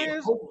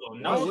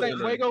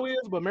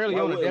is, but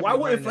Meliona. Why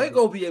wouldn't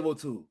Fuego be able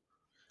to?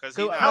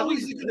 Have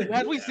we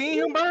seen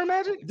him burn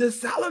magic? The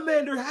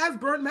salamander has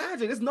burned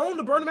magic. It's known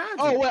to burn magic.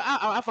 Oh well,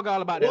 I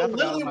forgot about that. Well,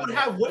 Lily would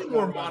have way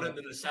more mana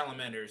than the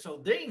salamander,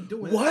 so they ain't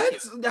doing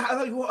what?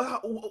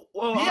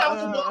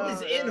 Beelzebub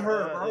is in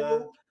her,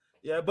 bro.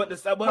 Yeah, but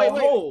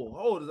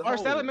hold. Are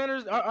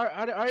salamanders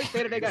are they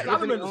stated they got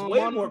salamanders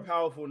way more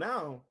powerful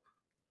now?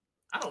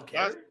 I don't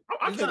care.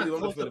 I can't be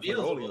honest with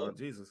the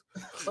Jesus.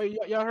 Wait,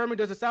 y'all heard me?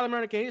 Does the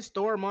salamander can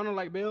store mana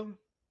like Bill?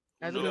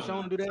 Has it been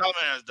shown to do that?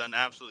 Salamander has done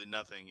absolutely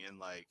nothing in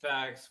like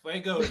facts.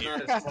 Fuego is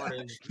not as smart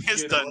as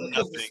it's done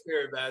nothing.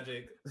 Spirit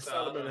magic. It's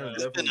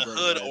been a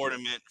hood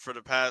ornament for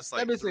the past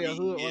like 3 years.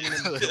 I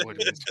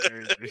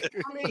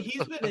mean,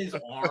 he's been his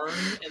arm,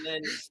 and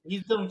then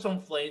he's done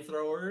some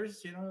flamethrowers.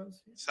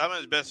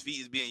 Salamander's best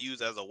feat is being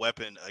used as a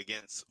weapon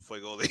against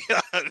Fuego when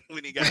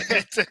he got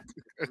the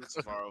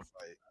Safaro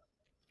fight.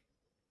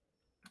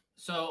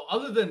 So,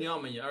 other than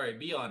Yami, all right,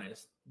 be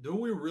honest. Do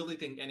we really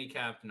think any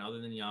captain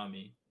other than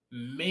Yami,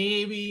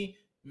 maybe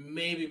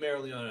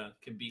Meliona,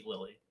 can beat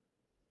Lily?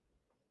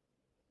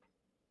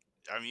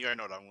 I mean, you already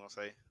know what I'm going to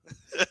say.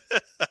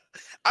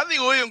 I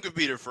think William could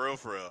beat her for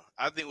real.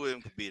 I think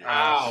William could beat her.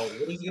 Wow,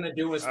 what is he going to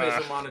do with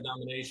spatial mana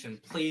domination?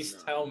 Please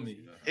tell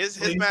me. His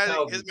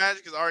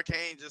magic is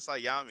arcane, just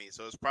like Yami,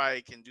 so it's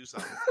probably can do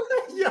something.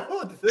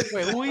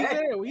 Wait, who he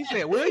said? He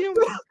said William?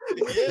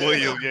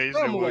 William, yeah, he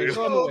said William.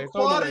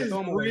 Claude is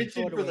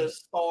reaching for the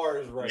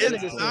stars right now.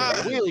 It's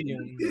not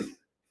William.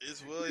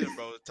 It's William,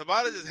 bro.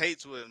 Tabata just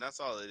hates William. That's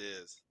all it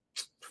is.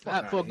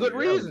 For good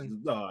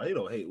reason. No, he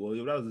don't hate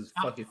William. That was his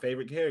fucking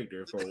favorite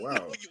character for a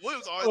while.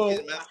 William's always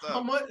getting messed up.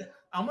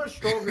 How much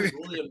stronger is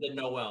William than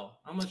Noelle?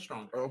 How much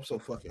stronger? Oh, I'm so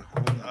fucking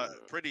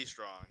pretty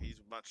strong.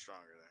 He's much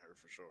stronger than her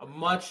for sure.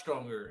 Much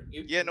stronger.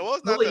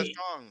 Noelle's not that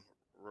strong.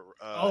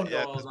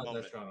 Noelle's not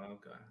that strong.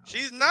 Okay.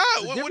 She's not.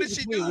 What did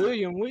she do?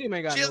 William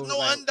ain't got. She has no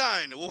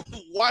undying.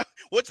 Why?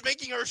 What's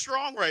making her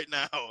strong right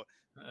now?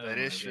 That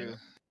is true.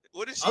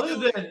 What is she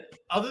doing?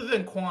 Other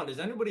than Quan, does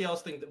anybody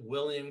else think that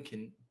William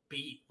can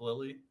beat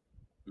Lily?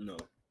 No.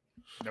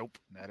 Nope,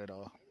 not at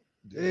all.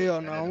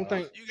 Hell no, I don't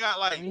think you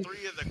got like 3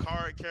 of the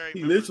card carrying.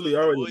 He literally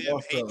already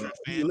lost to her.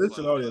 He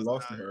literally already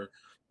lost to her.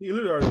 He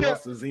literally already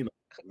lost to Xena.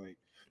 Like,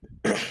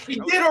 he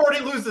did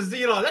already lose to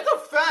Xenon. That's a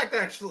fact,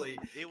 actually.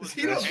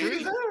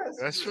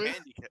 That's true.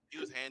 He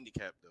was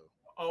handicapped though.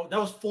 Oh, that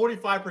was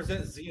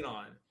 45%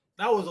 Xenon.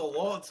 That was a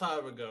long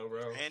time ago,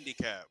 bro.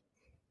 Handicap.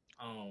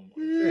 Oh my God.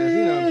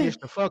 He done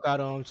pissed the fuck out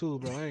of him too,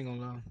 bro. I ain't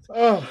gonna lie.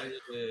 Oh.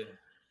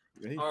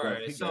 Yeah, all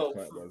right. So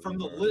from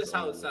the list,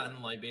 how it's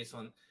sounding like based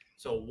on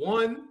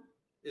 1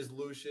 is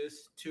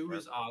Lucius, 2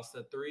 is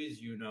Asta, 3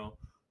 is Yuno,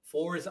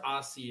 4 is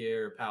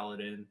Asier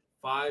Paladin,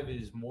 5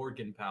 is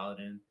Morgan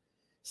Paladin,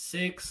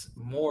 6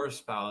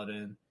 Morris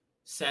Paladin,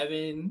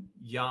 7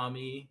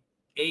 Yami,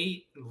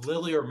 8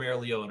 Lily or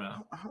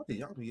Meliona. How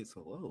did Yami get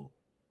so low?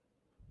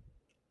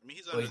 I mean,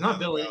 he's not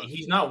building.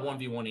 He's not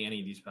 1v1ing any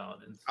of these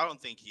paladins. I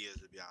don't think he is,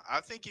 to be honest. I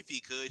think if he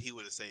could, he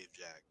would have saved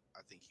Jack.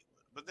 I think he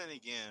would. But then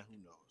again, who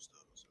knows?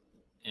 So.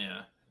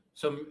 Yeah.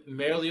 So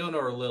Marileona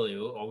or Lily?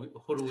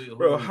 Who do we?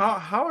 Bro,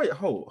 how are you?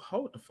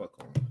 Hold the fuck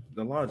on.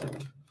 The logic.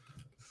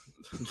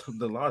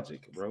 The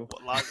logic, bro.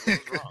 What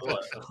logic?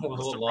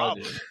 What's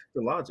wrong?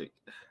 The logic.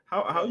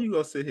 How you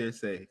gonna sit here and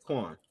say,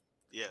 Quan?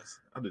 Yes.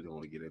 I didn't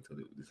want to get into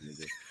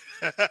this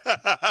nigga.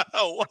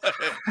 What?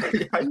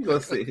 How you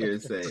gonna sit here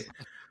and say,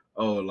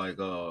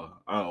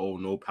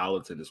 no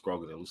Paladin is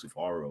stronger than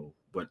Lucifaro,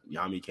 but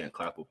Yami can't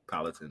clap a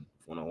Paladin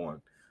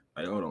 1-on-1.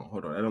 Like,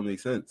 hold on. That don't make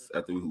sense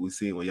after we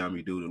seen what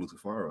Yami do to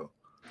Lucifaro.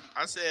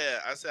 I said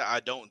I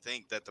don't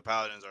think that the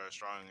Paladins are as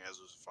strong as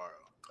Lucifaro.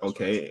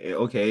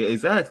 Okay,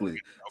 exactly.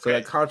 Okay. So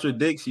that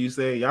contradicts you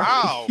saying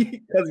Yami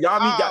because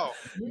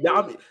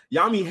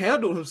Yami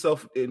handled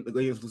himself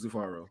against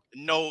Lucifaro.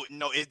 No,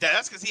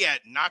 that's because he had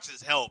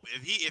Notch's help.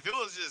 If it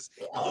was just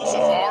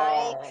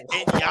Lucifaro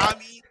and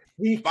Yami,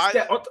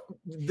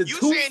 the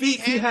 2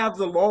 feet he has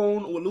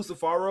alone with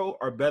Lucifaro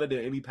are better than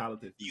any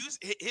Paladin.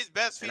 His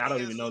best feat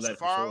against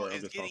Lucifaro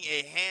is getting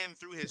a hand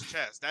through his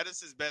chest. That is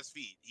his best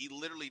feat. He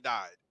literally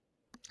died.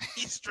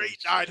 He straight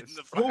died in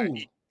the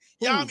fight.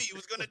 Yami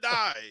was gonna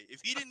die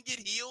if he didn't get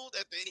healed.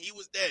 At the end, he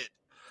was dead.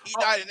 He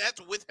died, and that's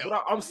with help.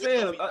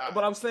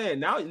 But I'm saying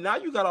now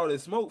you got all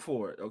this smoke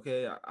for it.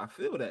 Okay, I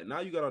feel that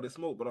now you got all this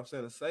smoke. But I'm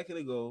saying a second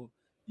ago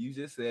you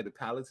just said the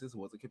Paladins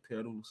wasn't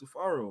compared to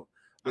Lucifaro.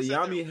 But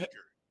Yami,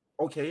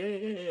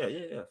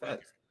 yeah,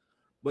 facts.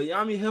 But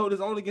Yami held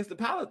his own against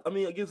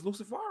against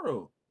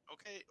Lucifaro.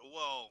 Okay,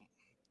 well,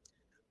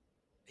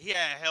 he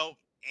had help,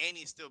 and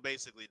he still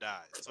basically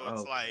died. So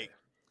it's like.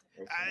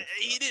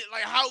 He did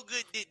how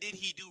good did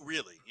he do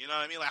really? You know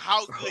what I mean? Like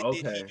how good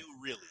did he do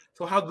really?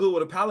 So how good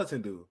would a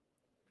Paladin do?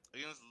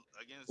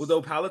 Against would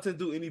the Paladin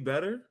do any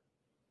better?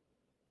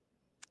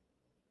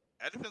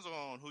 That depends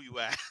on who you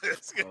ask.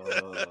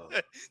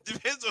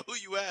 Depends on who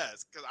you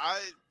ask. Because I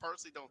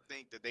personally don't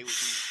think that they would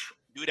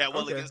do that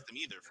well against them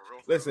either. For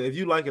real. Listen, if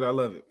you like it, I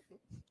love it.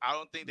 I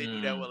don't think they do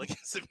that well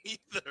against them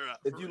either.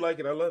 If you like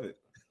it, I love it.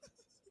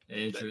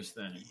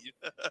 Interesting.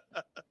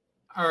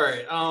 All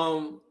right.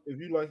 If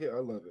you like it, I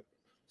love it.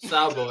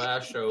 Sabo,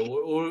 Astro,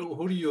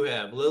 who do you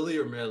have, Lily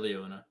or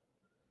Marileona?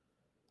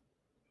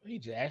 You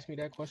just asked me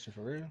that question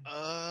for real.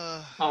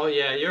 Oh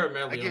yeah, you're a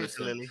Marileona. I give it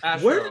to Lily.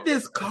 Where did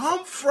this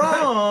come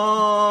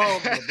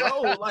from,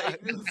 bro?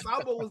 Like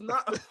Sabo was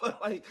not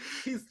like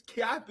he's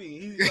capping.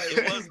 He's like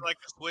it was like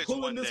a switch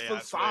pulling this day,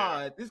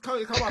 facade. This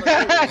come out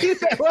of He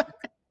said what?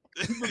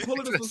 He's been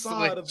pulling this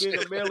facade of being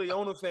a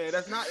Marileona fan.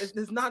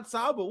 It's not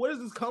Sabo. Where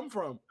does this come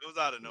from? It was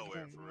out of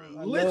nowhere, for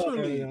real.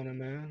 Literally, Marileona,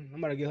 man. I'm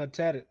gonna get her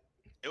tatted.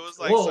 It was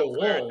like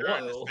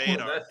during the fade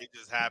art. It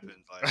just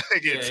happened. Like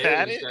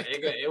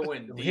it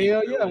went deep.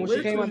 Hell yeah, when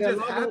she came out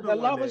that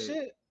lava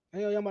shit.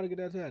 Hell yeah, I'm about to get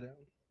that tatted.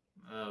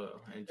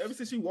 Ever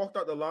since she walked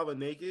out the lava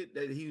naked,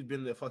 that he's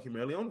been the fucking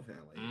Marileona fan.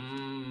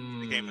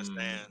 Like, became a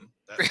stan.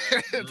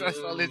 That's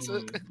all it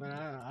took.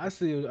 Man, I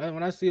see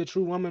when I see a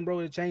true woman, bro,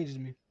 it changes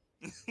me.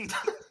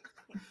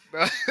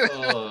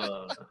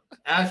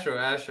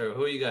 Astro,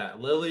 who you got,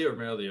 Lily or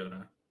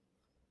Marileona?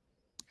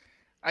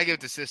 I give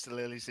it to Sister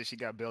Lily since she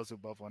got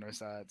Beelzebub on her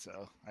side,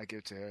 so I give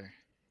it to her.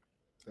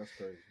 That's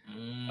crazy.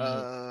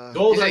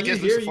 Gold, I guess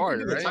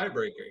Lucifari, right?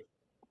 Tiebreaker.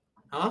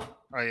 Huh?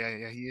 Oh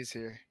yeah, he is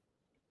here.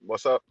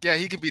 What's up? Yeah,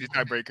 he could be the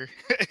tiebreaker.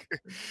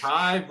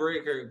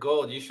 Tiebreaker,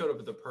 Gold. You showed up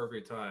at the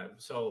perfect time.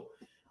 So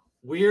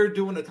we're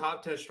doing the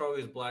top 10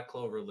 strongest Black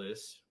Clover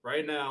list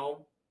right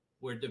now.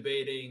 We're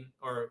debating,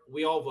 or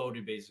we all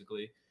voted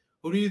basically.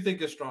 Who do you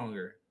think is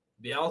stronger,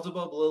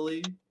 Beelzebub,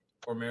 Lily,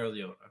 or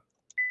Marileona?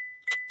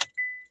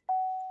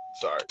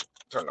 Sorry,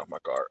 turn off my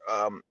car.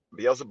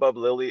 Beelzebub,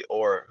 Lily,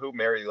 or who?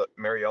 Mariola?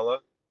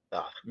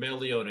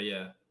 Marileona,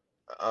 yeah.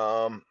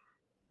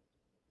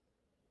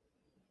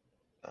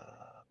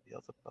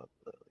 Beelzebub,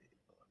 Lily.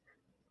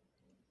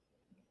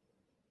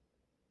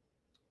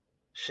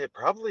 Shit,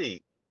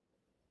 probably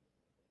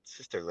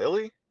Sister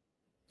Lily.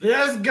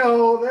 Let's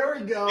go. There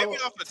we go. Maybe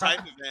off the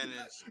type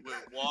advantage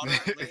with water.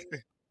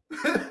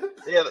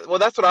 Yeah, well,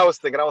 that's what I was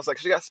thinking. I was like,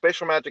 she got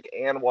spatial magic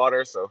and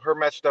water, so her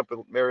matched up with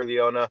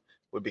Marileona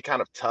would be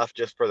kind of tough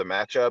just for the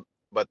matchup.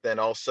 But then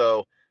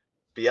also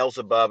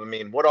Beelzebub, I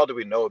mean, what all do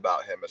we know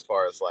about him as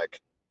far as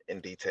like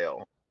in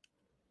detail?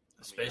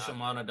 Spatial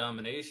mana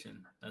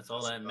domination. That's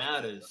all that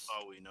matters. That's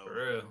all we know. For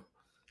real.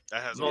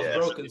 That has most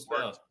broken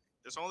spell.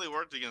 It's only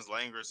worked against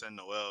Langris and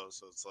Noel,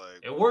 so it's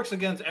like it works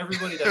against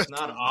everybody that's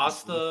not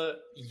Asta,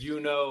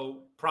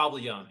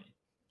 probably Yami.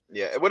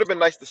 Yeah, it would have been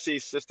nice to see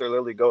Sister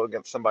Lily go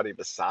against somebody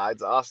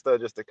besides Asta,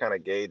 just to kind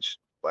of gauge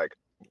like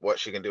what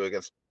she can do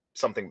against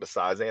something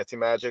besides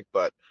anti-magic.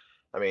 But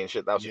I mean,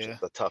 shit, that was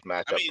just a tough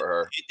matchup for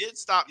her. It did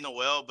stop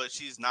Noel, but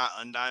she's not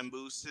Undyne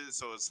boosted,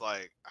 so it's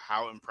like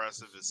how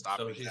impressive is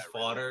stopping that? So she's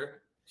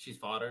fodder. She's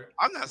fodder.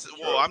 I'm not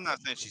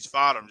saying she's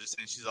fodder. I'm just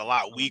saying she's a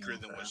lot weaker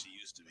than what she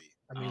used to be.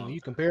 I mean, when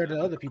you compare it to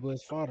other people,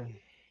 it's fodder.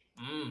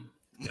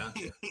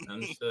 Gotcha.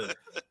 Understood.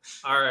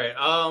 All right.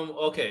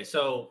 Okay.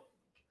 So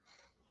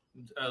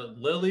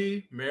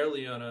Lily,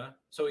 Mereoleona.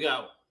 So we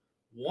got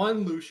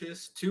 1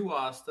 Lucius, 2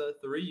 Asta,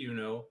 3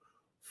 Yuno,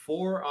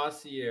 4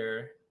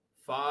 Asier,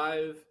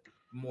 5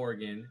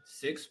 Morgan,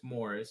 6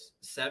 Morris,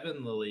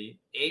 7 Lily,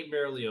 8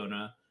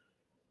 Mereoleona,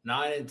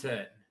 9 and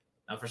 10.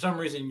 Now, for some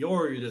reason,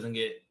 Yoru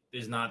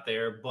is not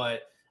there,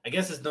 but I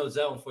guess it's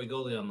Nozel and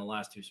Fuegoleon on the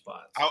last 2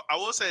 spots. I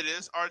will say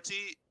this, RT,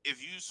 if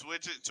you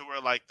switch it to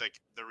where like the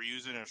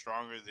Ryuzen are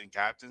stronger than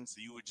captains,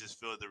 you would just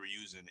fill the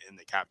Ryuzen in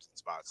the captain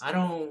spots. I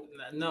don't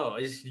know.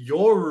 It's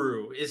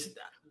Yoru.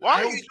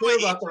 Why are you doing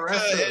about the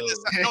rest of them?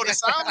 No, the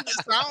sound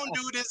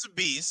dude is a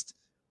beast.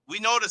 We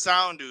know the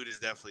sound dude is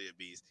definitely a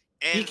beast.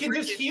 And he can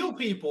just heal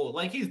people.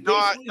 Like he's no.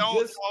 And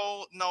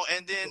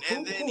then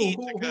who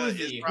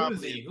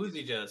is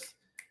he just?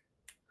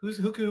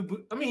 Who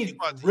could? I mean, he's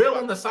real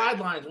on the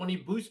sidelines when he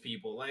boosts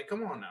people. Like,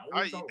 come on now.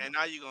 And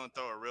now you're gonna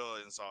throw a real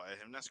insult at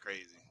him? That's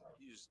crazy.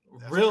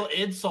 Real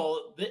crazy.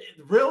 Insult. The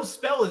real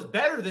spell is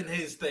better than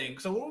his thing.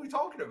 So what are we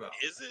talking about?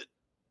 Is it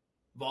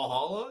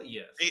Valhalla?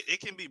 Yes.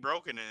 It can be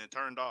broken and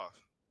turned off.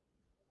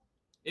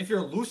 If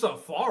you're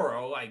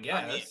Lucifaro, I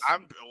guess. I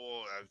mean,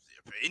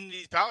 any of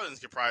these paladins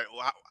could probably.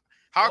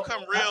 How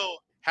come real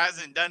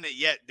hasn't done it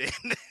yet? Then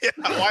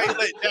why you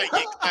let Jack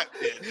get clapped?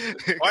 Then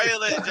why you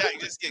let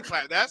Jack just get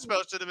clapped? That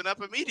spell should have been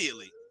up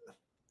immediately.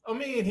 I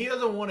mean, he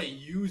doesn't want to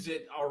use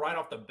it right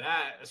off the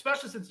bat,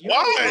 especially since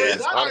why?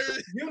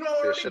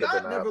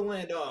 got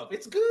Neverland up.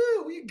 It's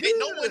good. We good.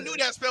 No one knew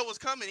that spell was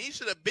coming. He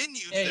should have been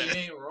used. Hey, you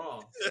ain't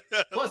wrong.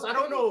 Plus, I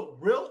don't know.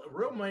 Real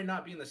might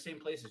not be in the same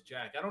place as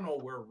Jack. I don't know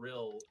where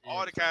Real is.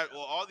 All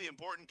the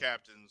important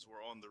captains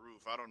were on the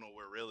roof. I don't know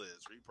where Real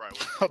is. He probably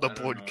all the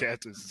important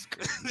captains.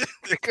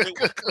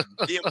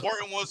 The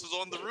important ones was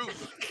on the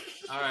roof.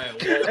 All right.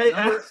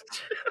 Well,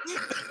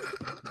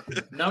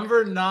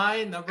 number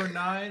nine. Are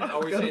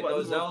we saying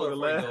Nozel or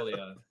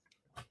Fuegoleon?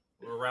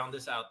 We'll round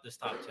this out. This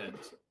top 10.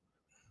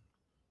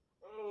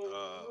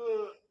 I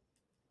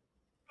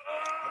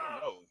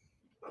don't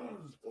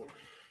know.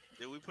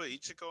 Did we put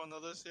Ichiko on the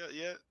list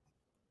yet?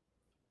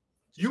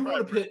 You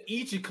want to put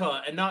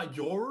Ichika and not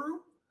Yoru?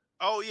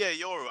 Oh yeah,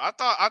 Yoru. I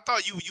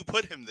thought you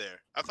put him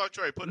there. I thought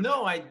you already put him. No,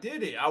 there. I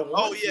did it. Him.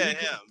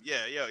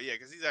 Yeah,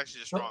 because he's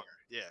actually stronger.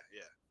 Yeah.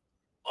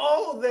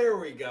 Oh, there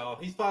we go.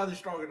 He's probably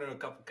stronger than a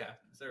couple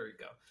captains. There we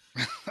go.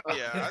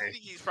 Yeah, I think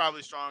he's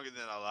probably stronger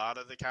than a lot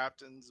of the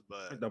captains,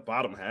 but the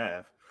bottom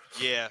half.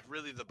 Yeah,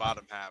 really the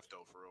bottom half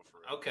though, for real.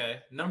 Okay,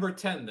 number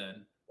 10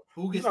 then.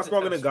 Who gets? He's not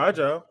stronger than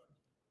Gaja.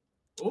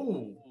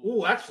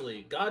 Ooh,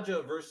 actually,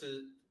 Gaja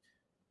versus.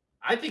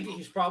 I think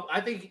he's probably. I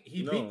think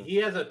he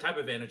has a type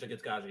advantage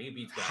against Gaja. He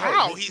beats Gaja.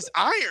 How? He's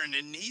iron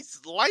and he's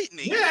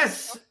lightning.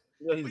 Yes.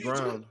 Yeah, he's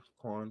ground.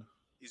 Corn.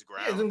 He's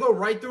ground. Yeah, he's gonna go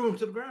right through him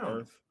to the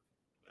ground.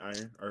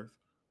 Earth.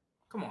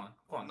 Come on.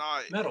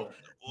 Nah, metal.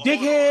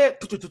 Dickhead.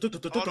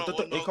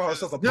 They call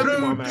themselves a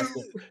Pokemon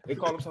master. They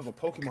call themselves a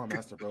Pokemon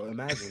master, bro.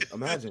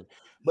 Imagine.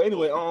 But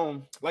anyway,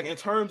 like in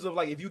terms of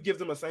like if you give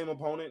them the same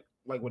opponent,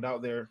 like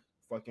without their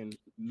fucking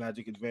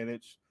magic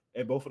advantage,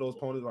 and both of those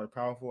opponents are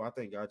powerful, I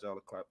think Gaja will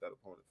clap that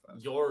opponent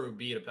fast. Yoru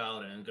beat a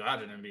paladin.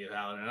 Gaja didn't beat a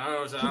paladin.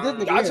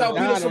 Gaja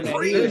beat a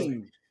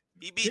Supreme.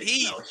 He beat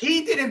Eve.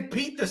 He didn't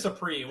beat the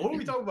Supreme. What are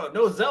we talking about?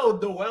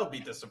 Noel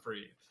beat the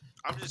Supreme.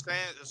 I'm just saying.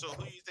 So,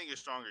 who do you think is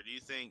stronger? Do you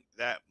think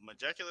that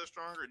Majecula is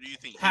stronger? Or do you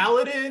think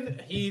Paladin?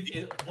 He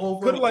is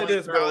over. Put it like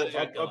this, bro.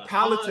 A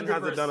Paladin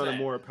hasn't done a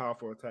more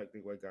powerful attack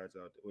than what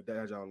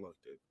Gaja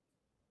looked at.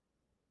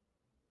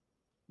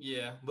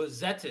 Yeah, but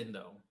Zetin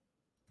though,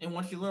 and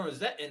once you learn what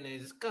Zetin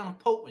is, it's kind of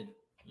potent.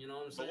 You know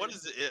what I'm saying? But what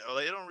is it?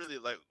 They don't really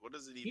like. What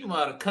does it even? You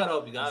might have cut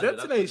up. You guys.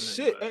 Zetin ain't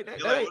shit. What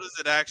does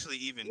it actually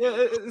even? Yeah,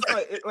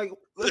 it's like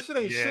that shit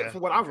ain't shit for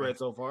what I've read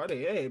so far.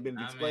 They ain't been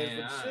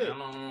explained for shit.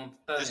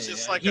 It's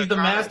just like he's the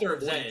master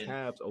of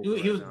Zetin.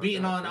 He was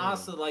beating on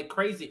Asa like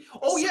crazy.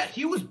 Oh yeah,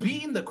 he was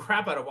beating the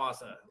crap out of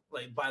Asa.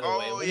 Like by the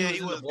way, oh yeah,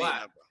 he was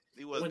black.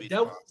 He was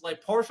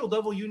like partial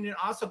Devil Union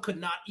also could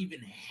not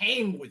even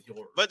hang with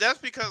Yoru. But that's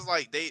because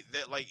like they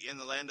like in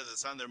the Land of the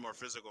Sun they're more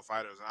physical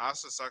fighters. And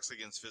Asa sucks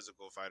against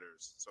physical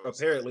fighters. So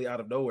apparently out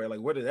of nowhere,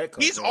 like where did that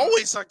come from? He's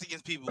always sucked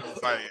against people who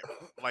fight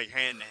like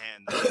hand to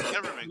hand. He's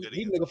never been good.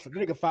 Nigga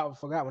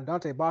forgot when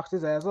Dante boxed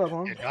his ass up,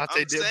 huh? Yeah,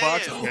 Dante did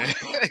box him, man.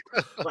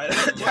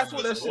 That's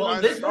what that shit.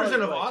 Well, this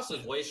version of Asa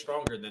is way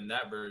stronger than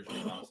that version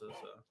of Asa. So.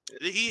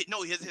 His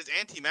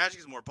anti-magic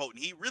is more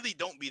potent. He really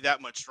don't be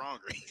that much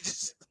stronger. He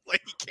just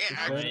like he can't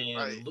actually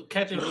fight.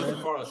 Catching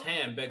Lucifaro's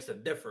hand begs to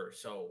differ.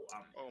 So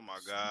oh my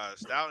gosh,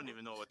 I don't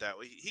even know what that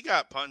was. He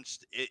got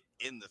punched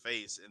in the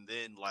face and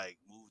then like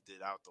moved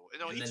it out the way.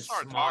 No, he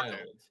started talking.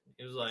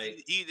 It was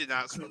like he did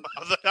not smile.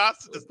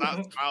 Asa does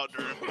not smile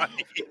during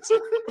fights.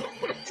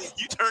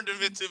 You turned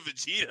him into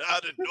Vegeta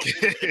out of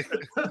nowhere.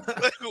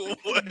 Like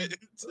what?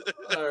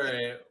 All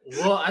right.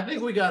 Well, I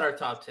think we got our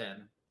top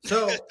 10.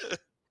 So.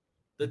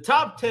 The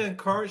top 10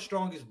 current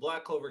strongest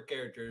Black Clover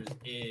characters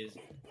is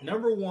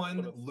number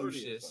 1,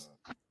 Lucius,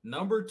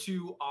 number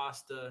 2,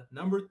 Asta,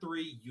 number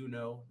 3,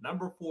 Yuno,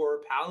 number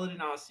 4, Paladin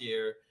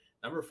Asier,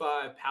 number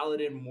 5,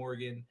 Paladin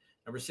Morgan,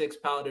 number 6,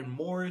 Paladin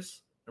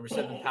Morris, number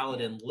 7,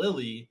 Paladin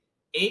Lily,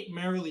 8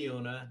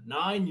 Mereoleona,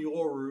 9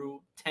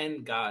 Yoru,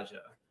 10 Gaja.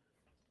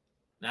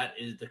 That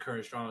is the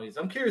current strongest.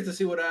 I'm curious to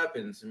see what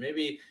happens.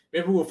 Maybe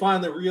we'll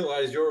finally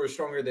realize Yoru is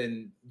stronger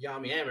than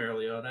Yami and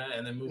Mereoleona,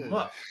 and then move them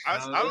up. I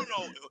don't know.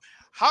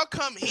 How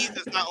come Heath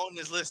is not on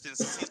this list and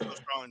he's so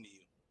strong to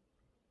you?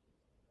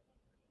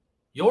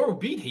 Yoru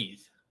beat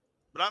Heath.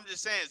 But I'm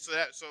just saying,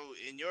 so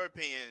in your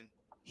opinion,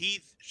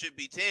 Heath should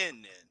be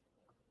 10 then.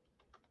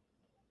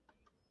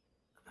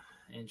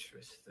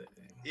 Interesting.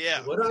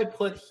 Yeah. Would I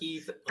put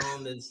Heath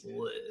on this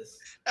list?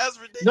 That's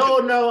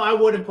ridiculous. No, I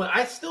wouldn't put.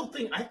 I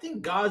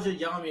think Gaja,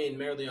 Yami, and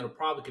Mereoleona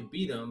probably could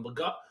beat him, but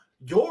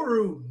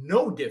Yoru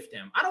no diffed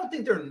him. I don't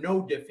think they're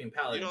no diffing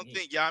Paladin. You don't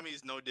think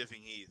Yami's no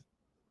diffing Heath?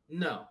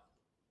 No.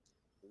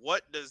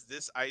 What does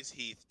this Ice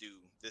Heath do?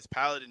 This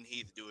Paladin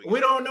Heath do again? We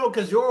don't know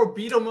because Yoru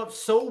beat him up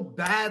so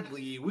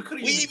badly. We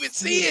couldn't even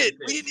see it.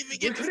 We didn't even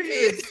get to see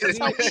it. That's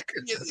how weak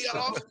he is. He got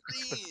off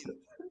screen.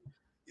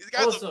 These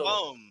guys are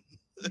bum.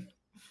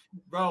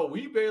 Bro,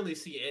 we barely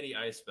see any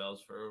ice spells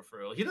for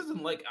real. He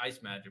doesn't like ice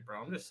magic,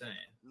 bro. I'm just saying.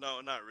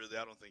 No, not really.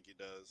 I don't think he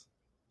does.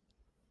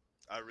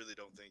 I really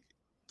don't think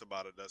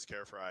Tabata does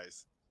care for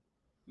ice.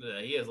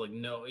 Yeah, he has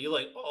he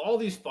like all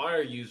these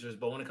fire users,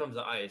 but when it comes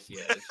to ice,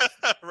 yeah,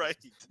 it's right.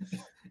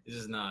 This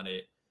is not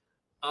it.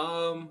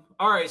 All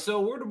right,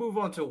 so we're to move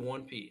on to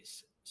One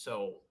Piece.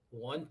 So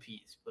One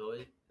Piece,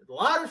 boy, a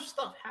lot of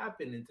stuff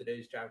happened in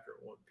today's chapter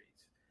of One Piece.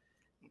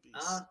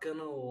 Not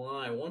gonna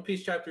lie, One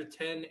Piece chapter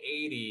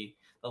 1080,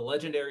 the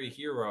legendary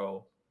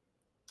hero.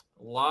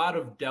 A lot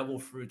of devil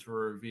fruits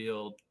were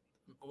revealed.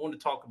 I want to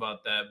talk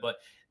about that, but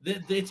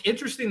it's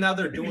interesting now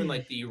they're doing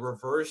like the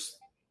reverse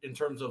in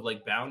terms of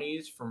like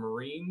bounties for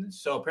Marine.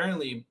 So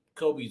apparently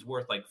Kobe's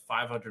worth like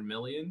 500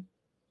 million.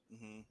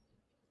 Mm-hmm.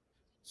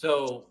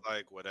 So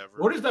like whatever.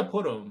 Where does that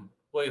put him?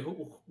 Wait,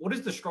 what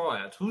is the Straw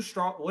Hats?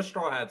 What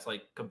Straw Hats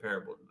like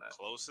comparable to that?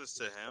 Closest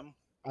to him?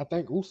 I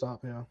think Usopp,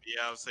 yeah.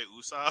 Yeah, I would say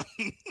Usopp.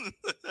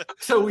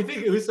 So we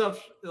think Usopp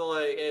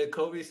like at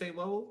Kobe same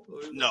level?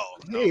 No.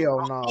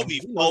 Hell no. Kobe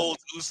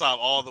folds Usopp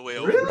all the way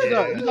over. Really?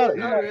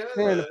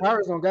 The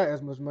Pirates don't got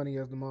as much money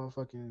as the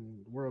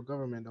motherfucking world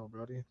government though,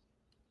 brother.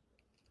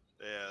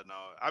 Yeah, no.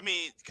 I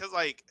mean, cause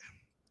like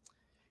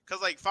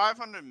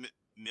 500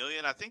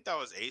 million. I think that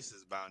was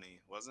Ace's bounty,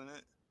 wasn't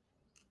it?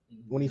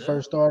 When he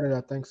first started,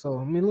 I think so.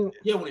 I mean, look.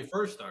 Yeah, when he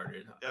first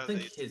started, yeah, I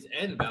think his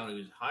end bounty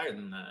was higher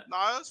than that. No,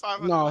 it was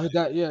 500. No,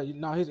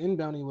 his end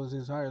bounty was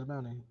his highest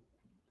bounty.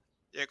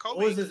 Yeah, Kobe.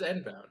 What was his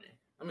end bounty?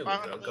 I mean,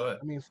 look, go ahead.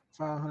 I mean,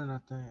 500. I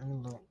think. I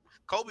mean, look.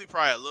 Kobe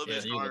probably a little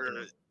bit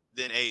smarter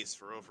than Ace,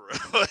 for real.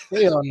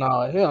 Hell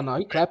no.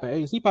 He clapping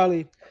Ace. He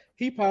probably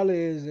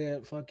is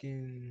at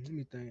fucking. Let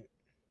me think.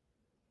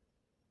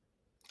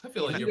 I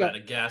feel like you're about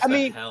to gas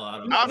the hell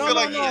out of me. I feel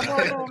like no.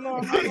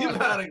 You're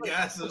about to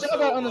gas him. Y'all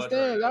gotta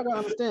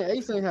understand.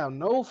 Ace ain't have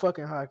no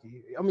fucking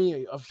hockey. I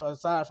mean,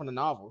 aside from the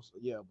novels,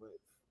 yeah, but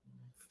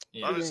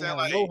I understand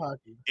like no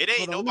hockey. It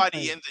ain't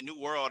nobody in the new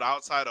world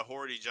outside of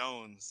Horty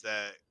Jones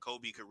that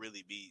Kobe could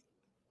really beat.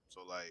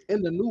 So like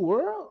in the new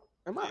world,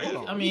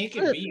 I mean, he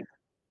can beat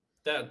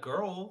that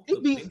girl.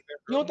 You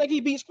don't think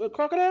he beats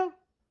Crocodile?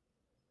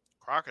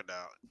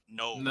 Crocodile?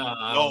 No,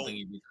 I don't think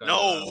he beats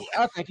Crocodile. No,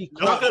 I think he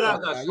Crocodile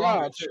got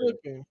stronger too.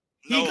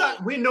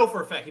 We know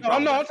for a fact.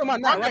 I'm talking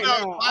about now, right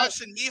now.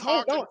 Flashing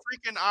Mihawk and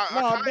freaking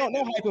don't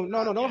hype him.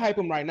 No, don't hype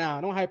him right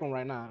now. Don't hype him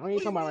right now. I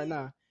ain't talking about right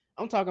now.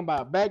 I'm talking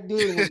about back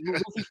then when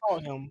Luffy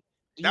fought him.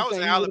 That was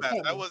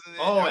Alabasta. That wasn't.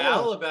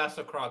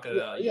 Alabasta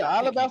Crocodile. Yeah,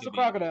 Alabasta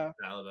Crocodile.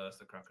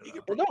 Alabasta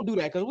Crocodile. But don't do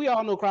that because we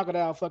all know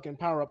Crocodile fucking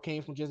power up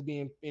came from just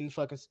being in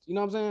fucking. You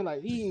know what I'm saying?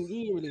 Like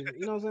he really.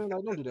 You know what I'm saying?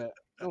 Like don't do that.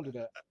 Don't do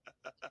that.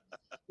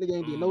 Nigga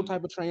ain't be no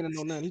type of trainer,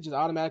 no nothing. He just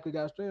automatically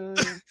got straight.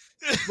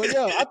 But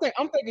yeah,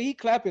 I'm thinking he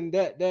clapping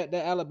that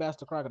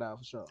Alabasta Crocodile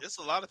for sure. There's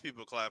a lot of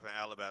people clapping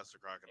Alabasta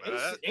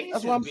Crocodile.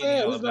 That's what I'm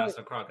saying.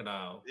 Alabasta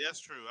Crocodile. Yeah, that's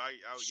true.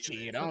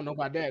 Shit, I don't know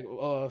about that.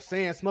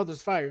 Sand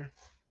smothers fire.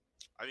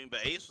 I mean,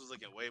 but Ace was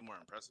looking way more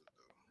impressive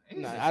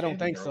though. Nah, I don't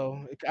think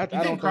so. I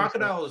don't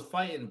Crocodile was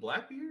fighting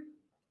Blackbeard?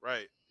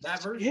 Right.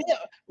 That version? Yeah.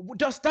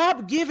 Just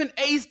stop giving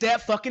Ace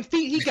that fucking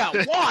feet. He got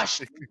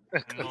washed.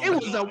 It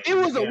was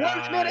a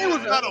wash, man. It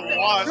was not a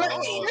wash. It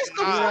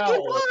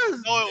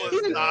was. No, it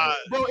was not.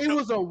 Bro, it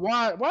was a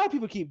wash. Why do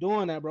people keep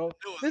doing that, bro?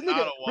 This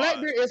nigga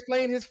Blackbeard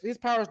explained his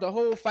powers the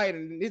whole fight,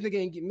 and this nigga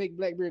ain't make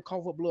Blackbeard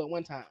cough up blood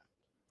one time.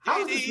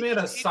 How is this man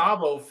a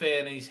Sabo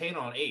fan and he's hating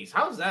on Ace?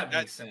 How does that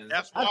make sense?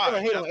 That's why. I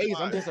never hate on Ace.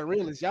 I'm just a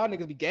realist. Y'all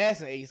niggas be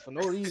gassing Ace for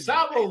no reason.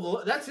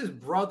 Sabo, that's his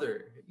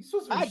brother.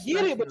 I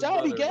get it, but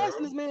y'all be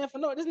gassing this man for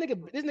no. This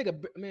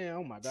nigga, man.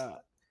 Oh my god,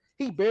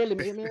 he barely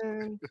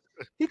man.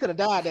 He could have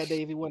died that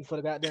day if he wasn't for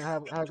the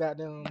goddamn how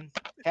goddamn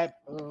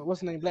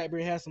what's the name?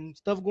 Blackbeard had some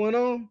stuff going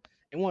on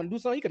and wanted to do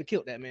something. He could have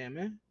killed that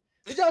man.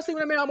 Did y'all see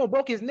when that man almost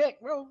broke his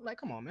neck, bro? Like,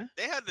 come on, man.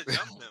 They had to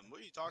jump him. What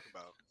are you talking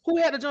about? Who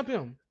had to jump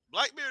him?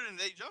 Blackbeard, and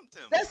they jumped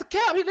him. That's the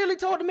cap. He literally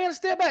told the man to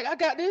step back. I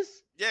got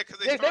this. Yeah, because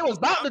they was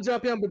about to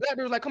jump him, but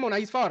Blackbeard was like, "Come on, now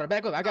he's farther.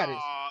 Back up. I got this."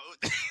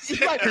 He's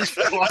like, y'all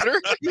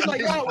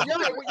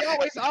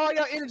waste all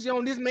y'all energy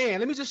on this man.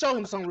 Let me just show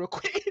him something real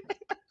quick.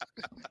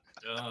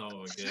 Oh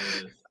my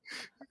goodness.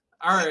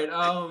 All right.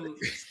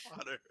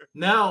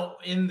 Now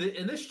in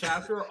this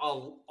chapter, a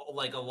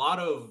lot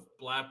of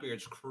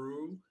Blackbeard's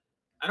crew.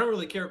 I don't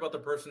really care about the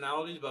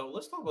personalities, but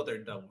let's talk about their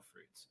double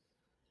fruits.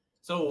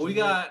 So we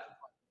got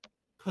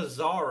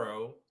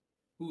Pizarro,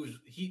 who's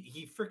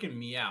he freaking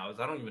meows.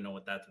 I don't even know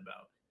what that's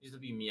about. He used to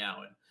be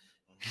meowing.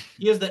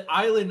 He has the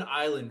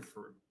island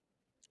fruit.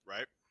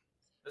 Right.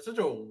 That's such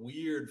a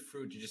weird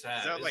fruit to just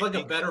have. It's like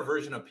a better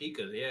version of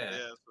Pika's. Yeah. Yeah,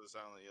 that's what it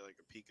sounds like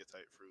a Pika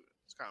type fruit.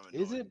 It's kind of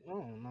annoying. Is it?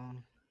 Oh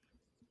no.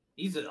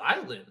 He's an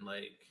island,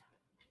 like.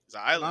 It's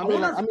an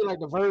island. I mean, like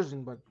the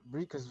version, but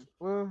because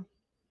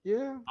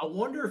yeah. I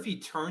wonder if he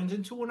turns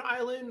into an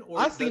island or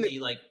does he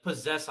like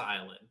possess an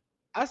island.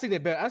 I see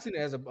that better. I see it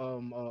as a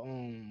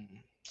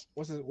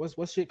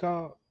what's shit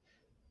called?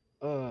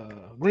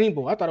 Green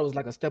Bull. I thought it was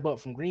like a step up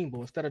from Green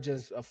Bull. Instead of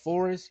just a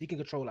forest, he can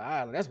control the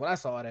island. That's what I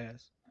saw it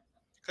as.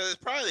 Because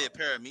it's probably a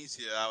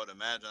paramecia, I would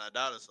imagine. I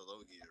doubt it's a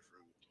Logia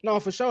fruit. No,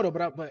 for sure though.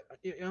 But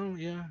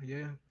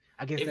yeah.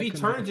 I guess if he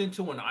turns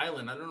into an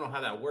island, I don't know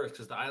how that works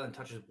because the island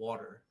touches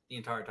water the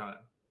entire time.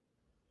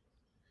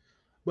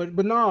 But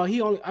no,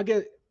 he only. I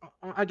guess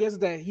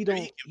that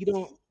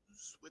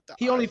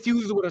he only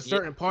fuses with a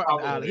certain part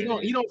of the island.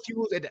 He don't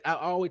fuse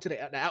all the way to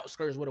the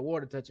outskirts where the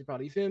water touches.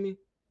 You feel me?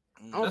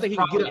 I don't think he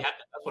can get up.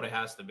 That's what it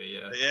has to be.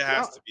 Yeah, it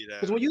has to be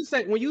that. Because when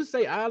you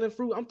say island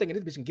fruit, I'm thinking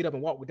this bitch can get up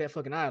and walk with that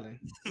fucking island.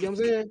 You know what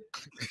I'm saying?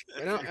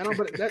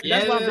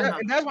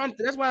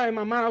 That's why in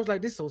my mind I was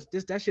like,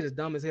 that shit is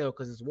dumb as hell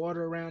because it's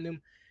water around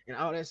him and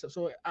all that stuff.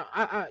 So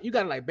you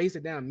gotta like base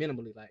it down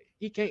minimally. Like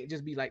he can't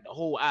just be like the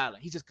whole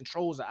island. He just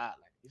controls the island.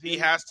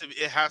 It has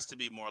to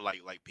be more like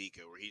Pika,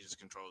 where he just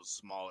controls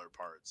smaller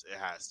parts. It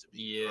has to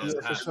be. Yeah,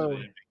 it has to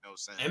make no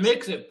sense. It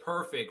makes it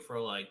perfect for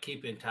like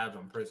keeping tabs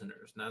on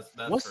prisoners. That's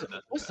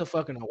what's the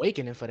fucking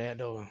awakening for that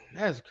though?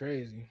 That's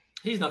crazy.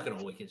 He's not gonna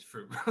awaken his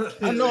fruit.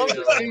 I know. I'm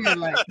just saying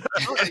like,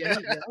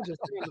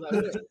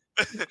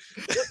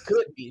 it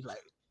could be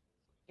like.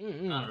 I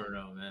don't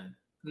know, man.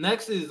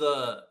 Next is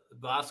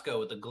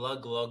Bosco with the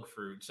glug glug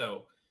fruit.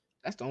 So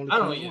that's the only. I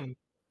don't know.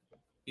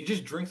 He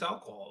just drinks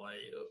alcohol, like.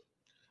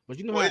 But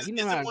you know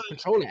how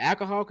controlling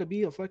alcohol could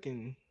be a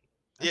fucking.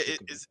 Yeah,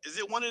 is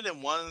it one of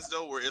them ones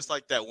though where it's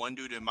like that one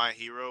dude in My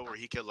Hero where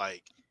he could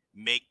like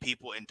make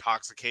people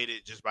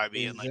intoxicated just by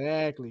being like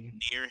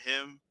near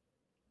him?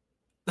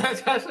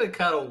 That's actually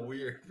kind of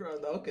weird, bro.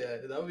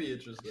 Okay, that would be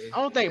interesting.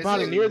 I don't think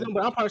probably near them,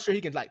 but I'm probably sure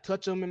he can like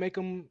touch them and make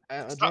them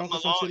drunk or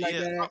some shit like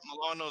that. Something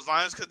along those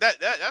lines, because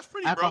that's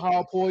pretty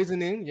alcohol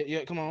poisoning.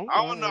 Yeah, come on.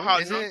 I don't know how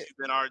drunk you've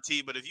been,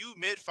 RT, but if you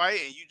mid fight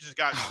and you just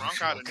got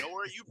drunk out of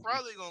nowhere, you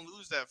probably gonna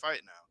lose that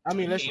fight now. I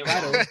mean, let's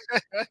try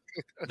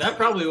that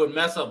probably would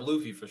mess up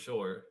Luffy for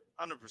sure.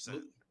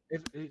 100%.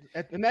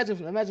 Imagine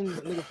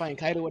nigga fighting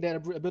Kaido with that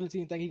ability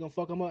and think he gonna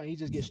fuck him up and he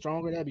just get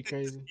stronger. That'd be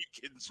crazy.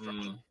 You getting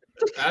stronger.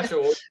 Asher,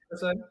 what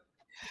was you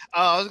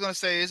I was gonna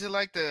say, is it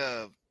like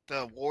the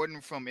warden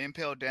from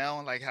Impel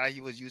Down, like how he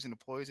was using the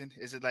poison?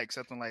 Is it like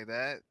something like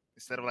that?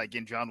 Instead of like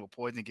getting drowned with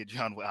poison, get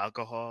drowned with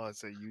alcohol,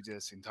 so you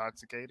just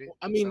intoxicated?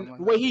 I mean,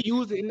 the way he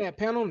used it in that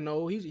panel,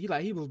 no,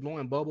 he was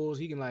blowing bubbles.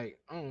 He can like,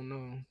 I don't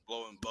know,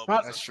 blowing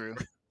bubbles. That's true.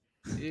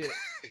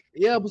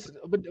 Yeah,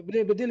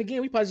 but then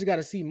again, we probably just got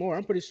to see more.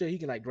 I'm pretty sure he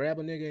can like grab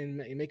a nigga and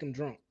make him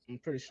drunk. I'm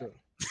pretty sure.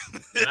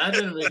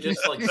 Imagine me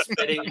just like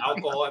spitting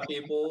alcohol at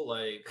people,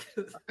 like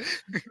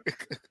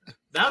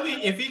that'd be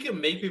if he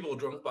can make people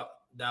drunk. But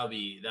that'd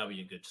be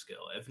a good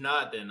skill. If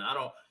not, then I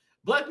don't.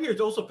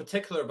 Blackbeard's also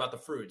particular about the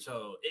fruit,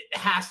 so it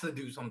has to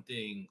do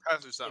something. Has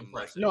to do something.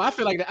 No, I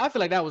feel like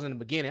that was in the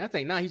beginning. I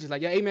think now he's just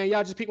like, yeah, hey man,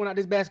 y'all just pick one out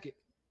this basket.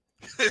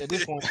 At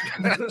this point,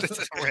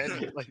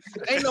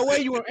 ain't no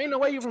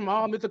way you from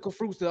all mythical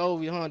fruits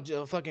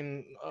to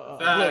fucking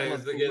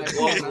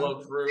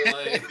blood fruit.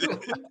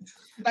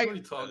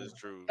 Like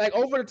true. Like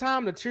over the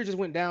time, the tier just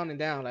went down and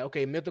down. Like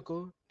okay,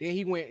 mythical. Then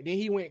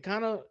he went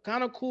kind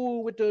of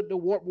cool with the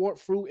warp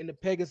fruit and the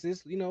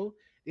Pegasus. You know,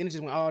 then it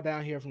just went all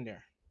down here from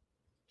there.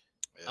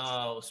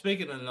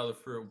 Speaking of another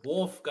fruit,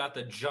 Wolf got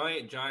the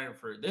giant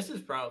fruit. This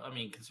is probably, I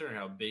mean, considering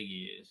how big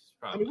he is,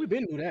 probably. I mean, we've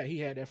been knew that he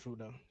had that fruit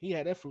though. He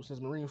had that fruit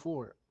since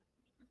Marineford.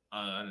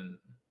 I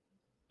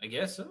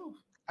guess so.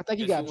 I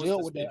think he got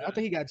jailed with that. I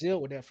think he got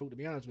jailed with that fruit. To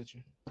be honest with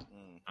you.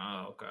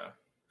 Oh, okay.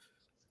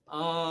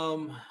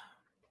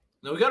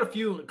 Now we got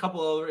a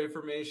couple other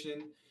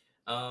information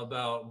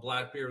about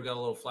Blackbeard. We got a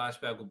little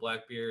flashback with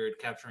Blackbeard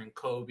capturing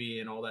Kobe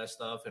and all that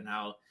stuff, and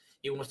how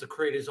he wants to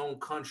create his own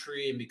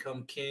country and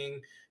become king.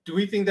 Do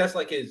we think that's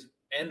like his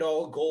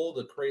end-all goal,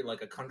 to create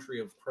like a country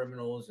of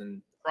criminals and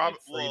probably?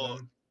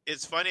 Well,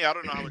 it's funny. I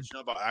don't know how much you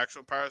know about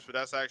actual pirates, but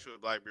that's actually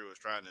what Blackbeard was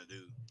trying to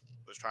do.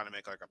 Was trying to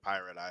make like a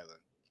pirate island.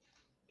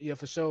 Yeah,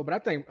 for sure. But I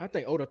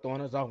think Oda throwing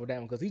us off with that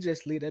one because he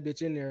just slid that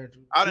bitch in there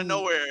out of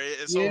nowhere.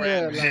 It's so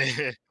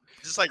random.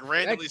 Just like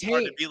randomly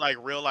started to be like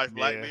real life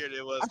Blackbeard.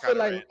 It was.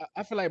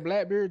 I feel like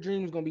Blackbeard's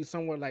dream is gonna be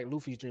somewhat like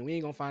Luffy's dream. We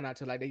ain't gonna find out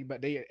till like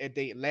they at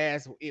they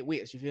last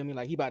wits. You feel me?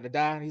 Like he about to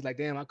die. He's like,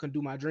 damn, I couldn't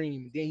do my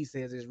dream. Then he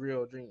says his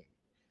real dream.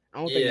 I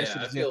don't think that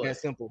shit is just that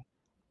simple.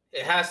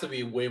 It has to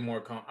be way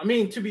more. I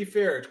mean, to be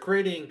fair, it's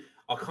creating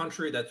a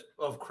country that's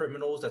of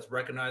criminals that's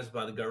recognized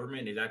by the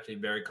government is actually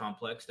very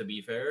complex. To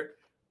be fair,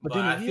 but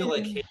I feel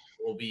like his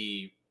will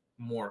be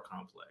more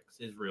complex.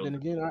 Is real. Then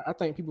again, I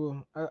think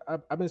people.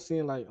 I've been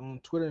seeing like on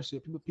Twitter and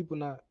shit.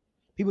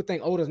 People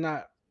think Oda's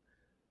not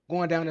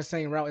going down the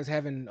same route as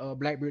having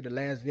Blackbeard the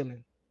last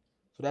villain.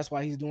 So that's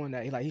why he's doing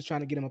that. He's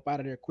trying to get him up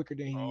out of there quicker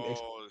than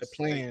the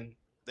plan.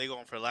 They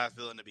going for the last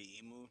villain to be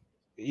Emu.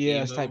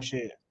 Yeah, type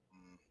shit.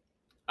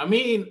 I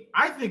mean,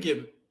 I think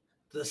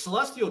the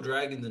Celestial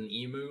Dragons and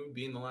Emu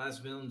being the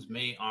last villains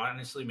may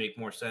honestly make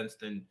more sense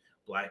than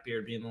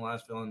Blackbeard being the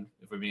last villain,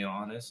 if we're being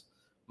honest.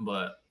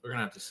 But we're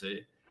gonna have to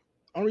see.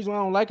 Only reason why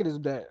I don't like it is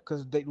that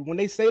because when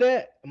they say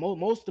that,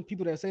 most of the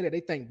people that say that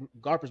they think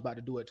Garp is about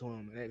to do it to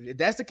him. And if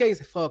that's the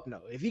case, fuck no.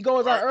 If he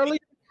goes out early,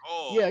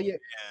 yeah.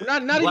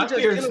 Not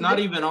Blackbeard's not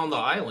even on the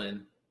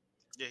island.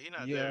 Yeah, he's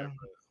not there.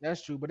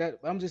 That's true. But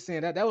I'm just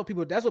saying that's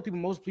what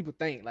most people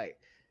think. Like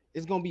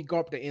it's gonna be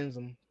Garp that ends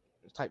him,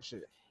 type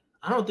shit.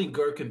 I don't think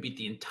Garp can beat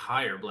the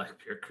entire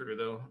Blackbeard crew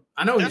though.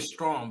 I know he's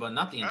strong, but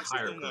not the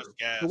entire crew.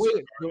 The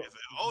way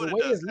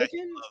it's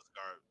looking,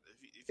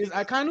 is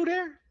Akainu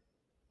there?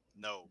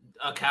 No.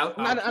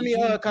 My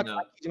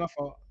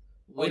fault.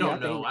 We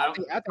don't know. I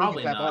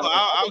probably not.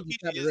 I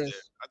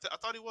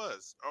thought he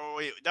was. Oh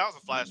wait, that was a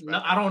flashback.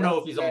 No, I don't know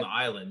if he's on the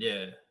island.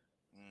 Yeah.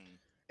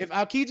 If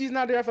Aokiji's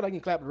not there, I feel like he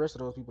can clap the rest of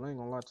those people. I ain't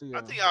gonna lie to you.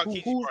 I think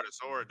Aokiji's part of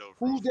Sword though.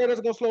 Who's there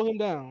that's gonna slow him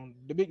down?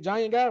 The big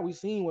giant guy? We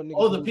seen what nigga.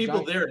 Oh, the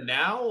people there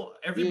now?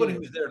 Everybody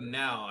who's there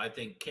now, I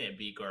think, can't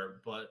beat Garp,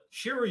 but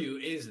Shiryu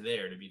is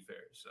there to be fair.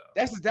 So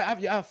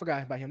I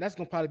forgot about him. That's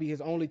gonna probably be his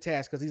only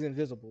task because he's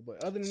invisible.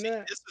 But other than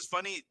that, this is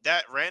funny.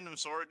 That random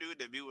sword dude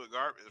that be with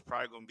Garp is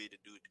probably gonna be the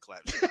dude to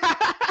clap.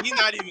 He's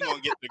not even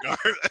gonna get the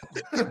Garp.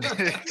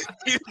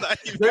 He's not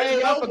even.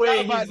 There's no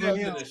way he's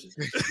losing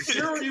this.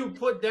 Shiryu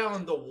put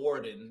down the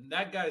warden.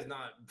 That guy's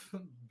not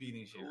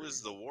beating shit. Who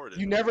is the warden?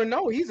 You never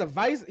know. He's a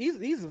vice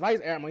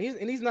admiral.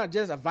 He's not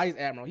just a vice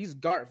admiral. He's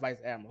Garp vice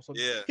admiral. So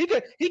yeah, he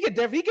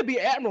could be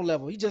admiral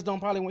level. He just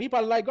don't probably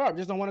like Garp.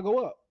 Just don't want to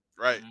go up.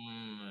 Right.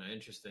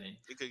 Interesting.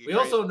 We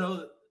also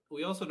know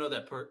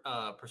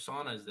that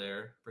Persona is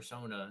there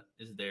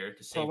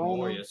to save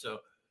Moria.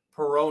 So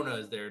Perona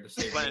is there to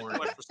save Moria.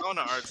 When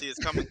Persona RT is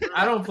coming through.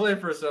 I don't play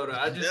Persona.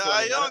 I just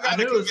I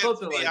knew it was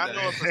something like that. I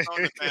know a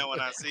Persona fan when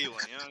I see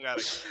one. You don't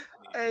gotta.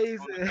 Hey,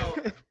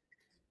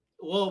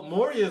 well,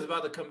 Moria is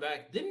about to come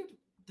back. Didn't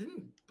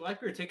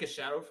Blackbeard take a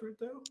shadow fruit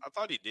though? I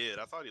thought he did.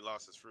 I thought he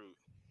lost his fruit.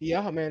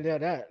 Yeah, man,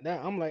 that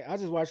I'm like, I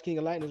just watched King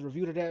of Lightning's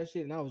review to that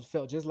shit, and I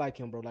felt just like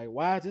him, bro. Like,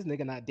 why is this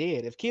nigga not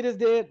dead? If Kid is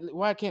dead,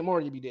 why can't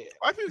Moria be dead?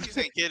 Why people keep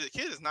saying Kid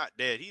is not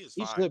dead? He is.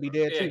 He fine, should be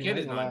dead too. Kid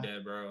is not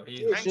dead, bro.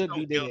 He should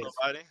be dead.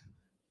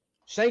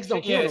 Shanks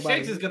don't kill nobody.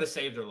 Shanks is gonna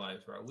save their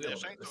lives, bro.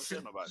 Shanks don't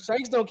kill nobody.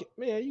 Shanks don't.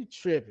 Man, you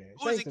tripping?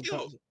 Who is he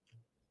killed?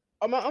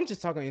 I'm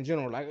just talking in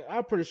general. Like,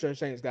 I'm pretty sure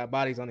Shanks got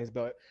bodies on his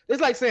belt.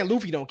 It's like saying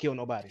Luffy don't kill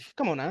nobody.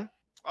 Come on now.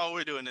 Oh,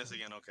 we're doing this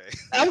again. Okay.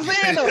 I'm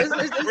saying though,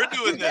 we're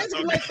doing this.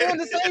 Okay. Like doing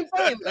the same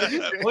thing.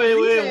 Like,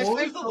 wait.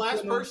 What was the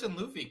last person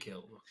Luffy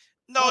killed?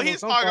 No,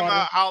 he's talking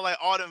about how like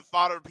all them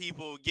fodder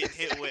people get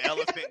hit with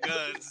elephant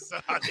guns.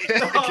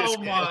 Oh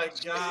my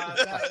god!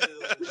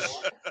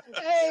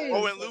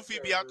 Or when Luffy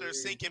be out there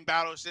sinking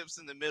battleships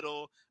in the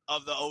middle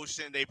of the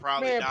ocean, they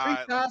probably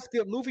died.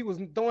 Skip, Luffy was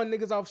throwing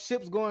niggas off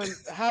ships, going,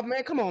 "How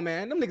man? Come on,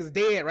 man! Them niggas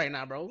dead right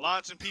now, bro."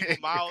 Launching people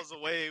miles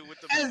away with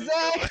the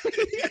exactly.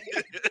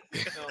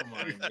 Oh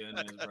my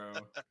goodness,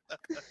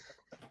 bro!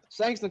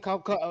 Shanks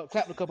clapped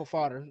a couple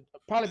fodder,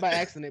 probably by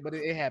accident, but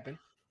it happened.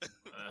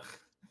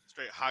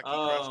 Straight hockey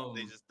crush,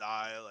 they just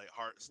die, like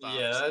heart stops.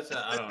 Yeah,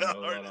 I don't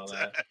know about all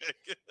that.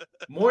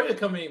 Moria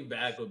coming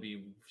back would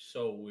be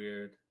so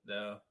weird,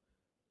 though.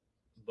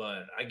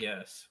 But I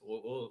guess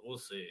we'll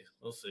see.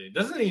 We'll see.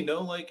 Doesn't he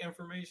know like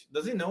information?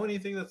 Does he know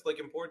anything that's like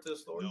important to the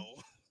story?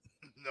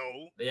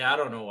 No. Yeah, I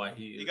don't know why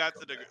he got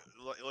to the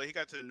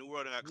New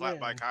World and got clapped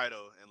by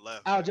Kaido and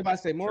left. I was just about to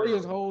say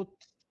Moria's whole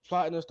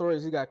plot in the story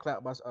is he got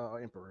clapped by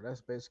Emperor.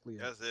 That's basically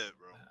it. That's it,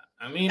 bro.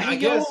 I mean, I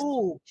guess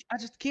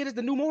Kid is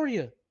the new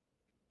Moria.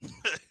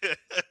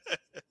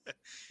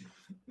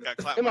 Got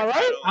clapped. Am I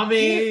right? I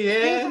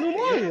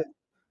mean,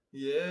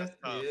 yeah.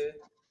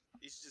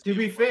 To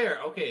be fair,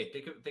 okay,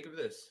 think of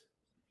this.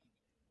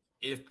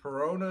 If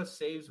Perona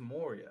saves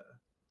Moria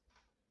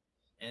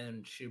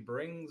and she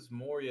brings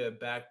Moria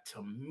back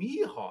to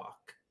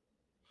Mihawk,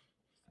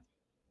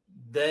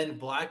 then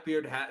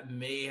Blackbeard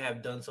may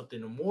have done something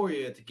to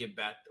Moria to get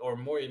back, or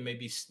Moria may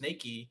be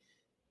snaky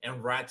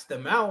and rats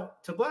them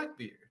out to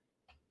Blackbeard.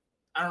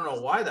 I don't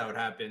know why that would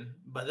happen,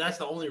 but that's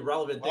the only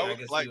relevant thing I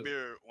guess.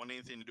 Blackbeard want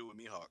anything to do with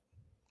Mihawk?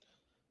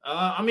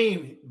 I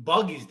mean,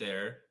 Buggy's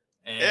there,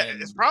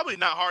 and it's probably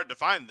not hard to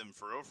find them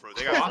for real.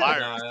 They got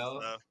flyers.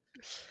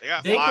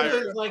 They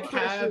could like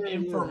have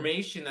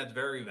information that's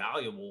very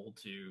valuable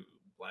to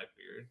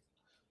Blackbeard.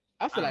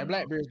 I feel like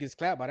Blackbeard gets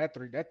clapped by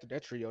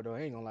that trio though.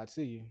 I ain't gonna lie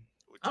to you.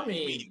 I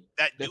mean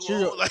that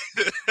duo. Like,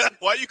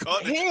 why you call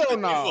it? Hell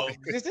no!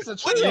 This is a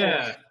trio.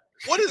 Yeah.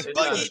 What does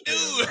Buggy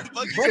do?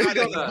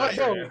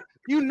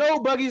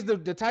 Buggy's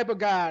the type of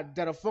guy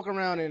that'll fuck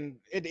around and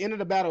at the end of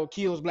the battle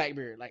kills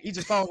Blackbeard. Like he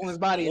just falls on his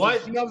body. What?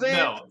 Just, you know what I'm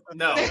saying?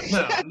 No.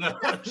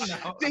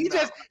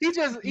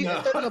 He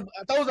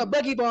throws a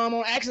Buggy bomb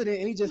on accident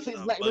and he just hits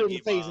Blackbeard in the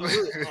face.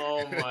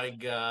 Oh my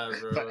god,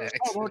 bro!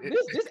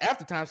 This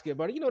after time skip,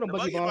 buddy. You know them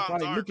Buggy bombs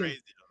probably nuking.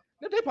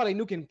 They probably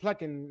nuking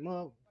plucking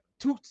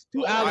two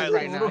islands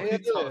right now.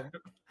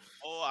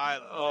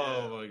 Island.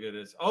 Oh my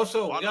goodness!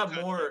 Also, we got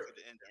more.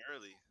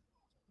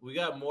 We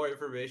got more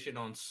information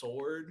on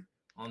Sword.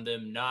 On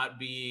them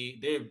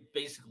they're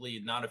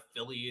basically not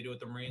affiliated with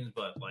the Marines,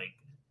 but like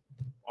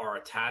are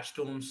attached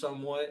to them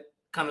somewhat.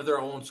 Kind of their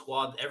own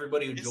squad.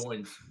 Everybody who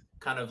joins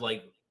kind of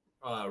like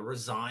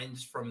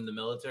resigns from the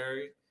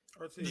military.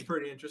 Which is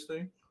pretty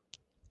interesting.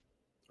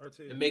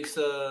 It makes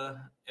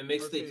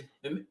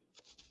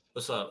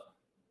what's up?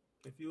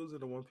 If you was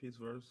in a One Piece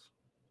verse,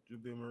 would you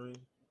be a Marine?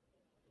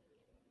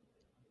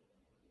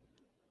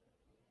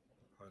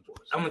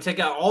 I'm gonna take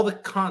out all the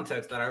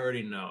context that I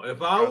already know.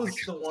 If I was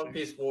the One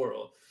Piece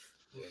world,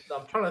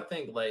 I'm trying to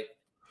think. Like,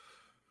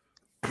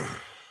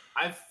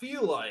 I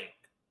feel like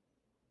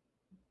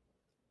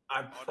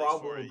I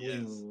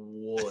probably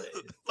would.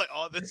 Like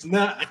all this.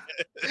 Now,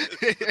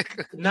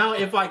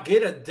 if I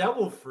get a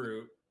devil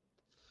fruit,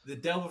 the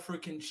devil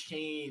fruit can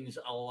change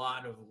a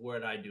lot of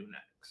what I do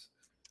next.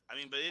 I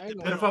mean, but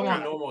if I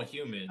want normal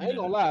human, I ain't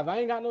gonna lie. If I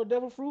ain't got no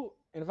devil fruit,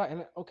 and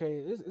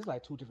it's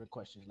like two different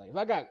questions. Like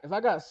if I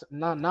got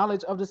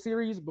knowledge of the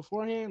series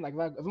beforehand, like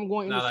if I'm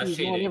going into the series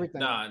knowing everything.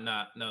 No,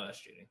 that's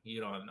cheating. You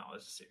don't have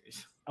knowledge of the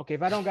series. Okay,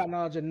 if I don't got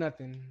knowledge of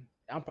nothing,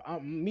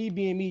 I'm me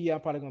being me. Yeah,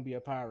 I'm probably gonna be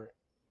a pirate.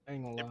 I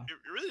ain't gonna lie.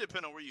 It really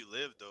depends on where you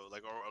live, though, or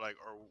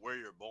where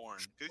you're born.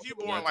 Because you're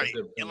born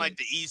in like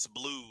the East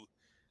Blue,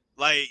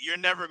 like you're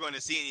never going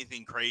to see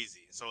anything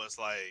crazy. So it's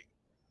like.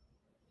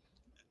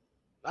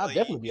 I'll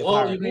definitely be a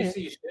pirate. You may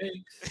see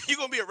Shanks. You're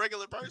gonna be a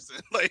regular person.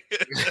 Like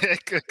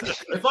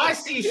if I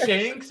see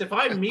Shanks, if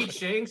I meet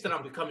Shanks, then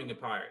I'm becoming a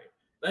pirate.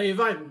 Like if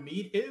I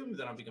meet him,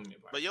 then I'm becoming a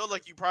pirate. But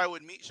like you probably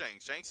would meet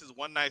Shanks. Shanks is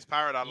one nice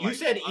pirate. You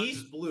said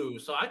East Blue,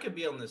 so I could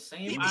be on the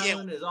same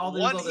island as all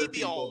these other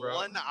people, bro.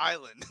 One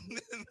island.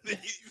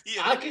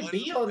 I could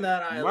be on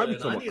that island. You might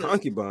become a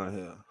concubine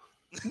here.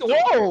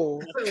 Whoa!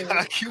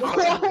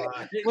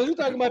 Was you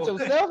talking about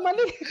yourself, my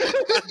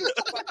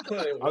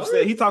nigga? I'm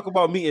saying he talking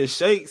about me and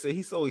Shanks, and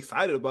he's so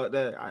excited about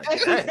that.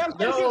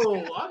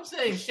 No, I'm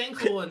saying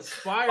Shanks will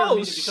inspire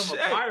me to become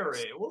a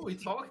pirate. What are we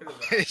talking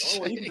about?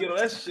 Oh, you can get on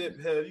that shit,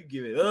 hell, you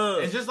give it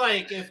up. It's just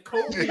like if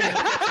Kobe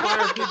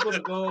inspired people to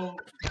go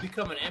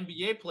become an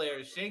NBA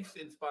player, Shanks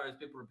inspires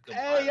people to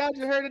become. Hey, y'all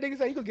just heard the nigga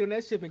say you gonna get on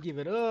that ship and give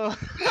it up.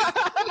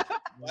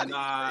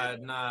 Nah.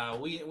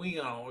 We're gonna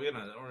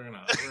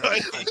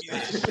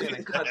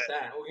cut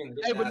that. We're gonna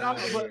get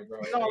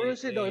no, real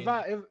shit though.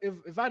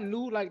 If I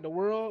knew like the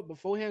world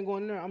beforehand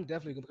going there, I'm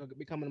definitely gonna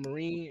becoming a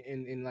Marine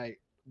and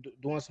like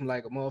doing some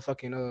like a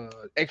motherfucking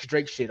X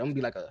Drake shit. I'm gonna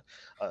be like a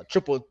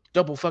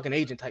double fucking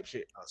agent type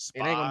shit.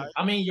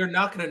 I mean, you're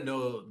not gonna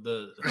know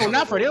the. No,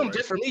 not for them,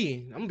 just for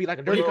me. I'm gonna be like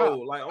a dirty cop.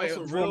 Like on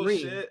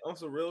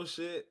some real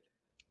shit.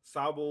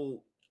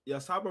 Sabo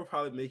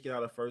probably make it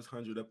out of the first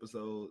 100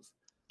 episodes.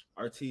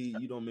 RT,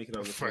 you don't make it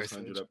out of the first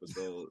 100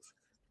 episodes.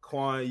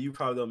 Quan, you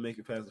probably don't make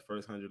it past the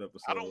first 100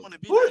 episodes. I don't want to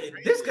be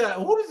this guy.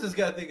 Who does this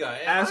guy think I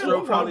am? Astro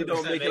probably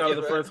don't make it out of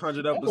the first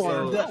 100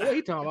 episodes. What are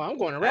you talking about? I'm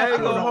going to rap.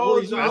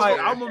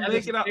 I'm gonna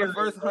make it out the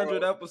first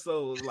 100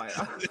 episodes. Like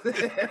I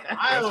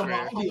am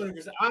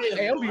 100%. I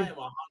am 100%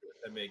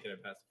 making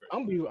it past the first.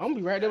 I'm gonna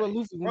be right there with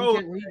Lucy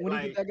when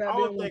he get that guy. I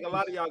don't think a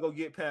lot of y'all gonna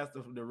get past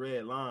the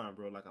red line,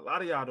 bro. Like a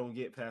lot of y'all don't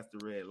get past the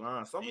red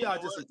line. Some of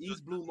y'all just some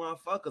East Blue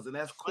motherfuckers, and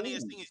that's cool.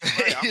 I'm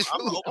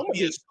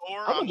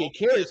gonna get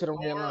carried to the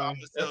red line.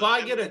 If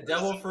I get a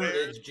devil fruit,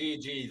 it's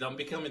GG's. I'm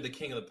becoming the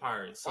king of the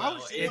pirates. So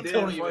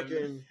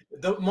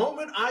the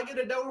moment I get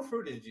a devil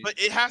fruit, it's GG. But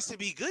it has to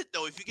be good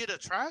though. If you get a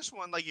trash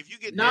one, like if you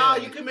get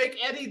you can make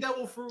any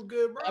devil fruit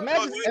good, bro.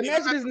 Imagine this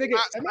nigga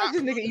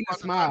eating a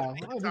smile.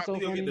 That would be so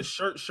funny. Get the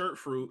shirt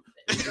fruit.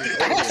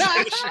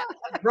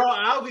 Bro,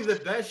 I'll be the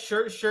best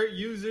shirt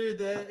user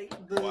that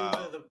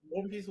the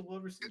One Piece will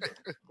ever see.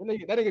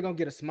 That nigga gonna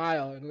get a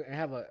smile and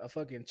have a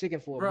fucking chicken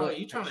for a bro. butt.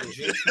 You trying to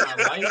jinx my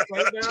life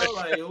right now?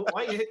 Like,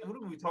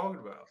 what are we talking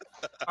about?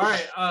 All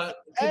right,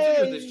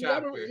 continue this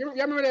chapter. Y'all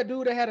remember that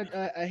dude that had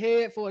a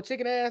head for a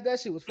chicken ass? That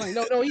shit was funny.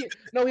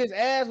 No, his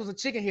ass was a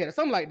chicken head or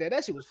something like that.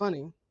 That shit was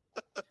funny.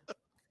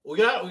 We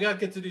got to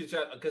continue the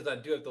chapter because I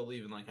do have to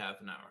leave in like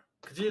half an hour.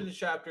 Continue the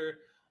chapter.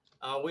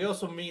 We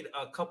also meet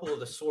a couple of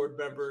the sword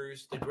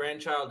members, the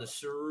grandchild of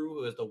Suru,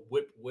 who has the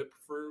whip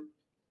fruit.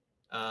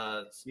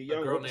 A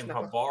girl named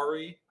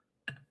Habari.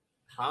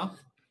 Huh?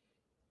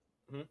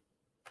 Mm-hmm.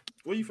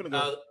 Where you finna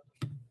go?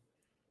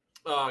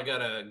 I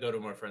gotta go to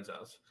my friend's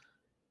house.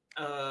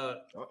 A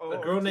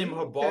girl named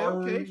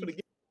Habari. Okay, finna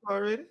get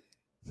already?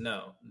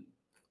 No.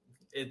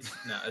 It's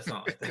not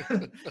like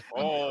that.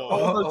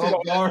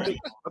 Habari. I thought you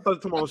were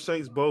talking about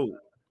Shank's boat.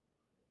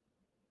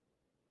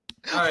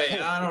 All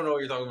right, I don't know what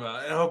you're talking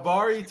about. And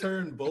Hibari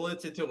turned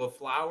bullets into a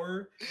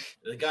flower.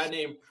 The guy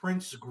named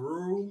Prince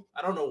Gru.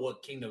 I don't know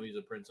what kingdom he's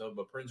a prince of,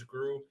 but Prince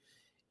Gru.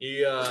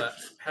 He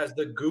has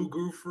the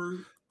goo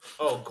fruit.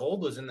 Oh,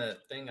 gold was in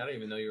that thing. I didn't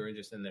even know you were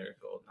just in there.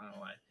 Gold. I don't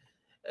know why.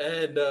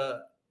 And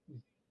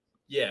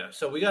yeah,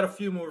 so we got a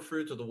few more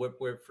fruits of the whip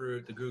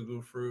fruit, the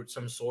goo fruit,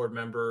 some sword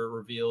member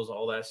reveals,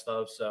 all that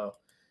stuff. So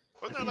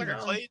wasn't there like a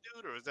clay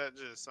dude, or is that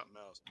just something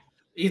else?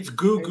 It's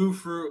goo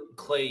fruit,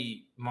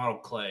 clay model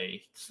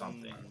clay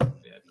something.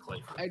 Yeah,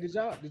 clay fruit. Hey, did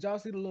y'all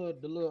see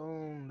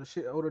the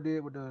shit Oda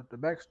did with the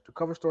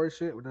cover story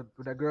shit with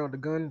that girl with the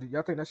gun? Did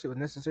y'all think that shit was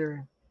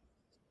necessary?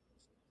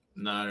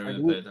 No, I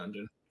didn't really pay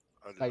attention.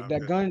 Like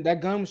that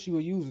gun she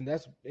was using,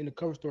 that's in the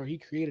cover story. He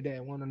created that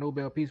and won the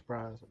Nobel Peace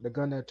Prize. The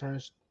gun that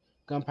turns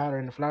gunpowder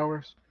into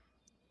flowers.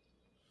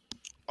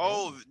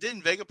 Oh,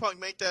 didn't Vegapunk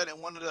make that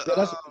in one of the?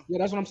 That's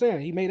what I'm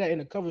saying. He made that in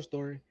the cover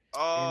story.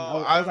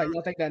 Oh, I was like,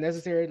 y'all think that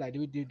necessary? Like,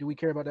 do we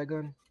care about that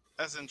gun?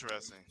 That's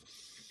interesting.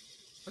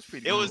 That's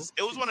pretty. It was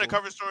one of the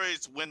cover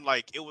stories when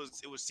like it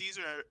was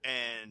Caesar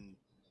and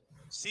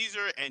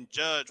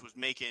Judge was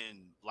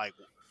making like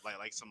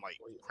some like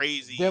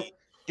crazy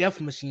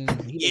death machine.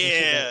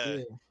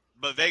 Yeah.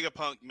 But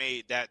Vegapunk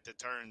made that to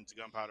turn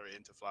gunpowder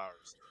into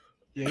flowers.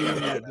 Yeah, he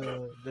made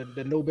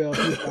the Nobel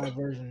Peace Prize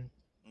version.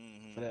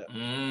 Mm-hmm. For that.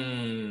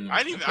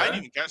 I didn't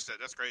even catch that.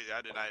 That's crazy.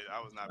 I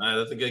was not.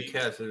 That's a good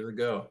catch. There we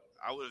go.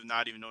 I would have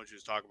not even known what you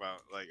was talking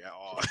about, like at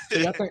all.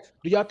 Do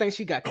y'all think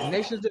she got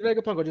connections to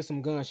Vegapunk or just some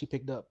guns she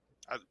picked up?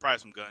 Probably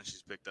some guns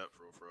she's picked up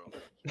for real.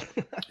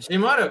 She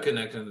might have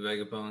connections to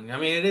Vegapunk. I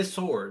mean, it is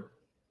Sword,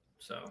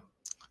 so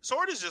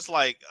Sword is just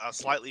like a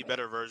slightly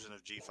better version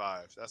of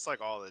G5. That's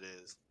like all it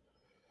is.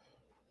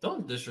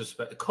 Don't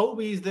disrespect.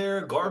 Kobe's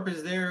there. Garp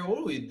is there. What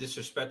are we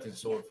disrespecting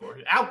Sword for?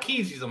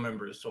 Aokiji's a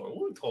member of Sword.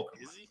 What are we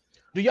talking about? Is he?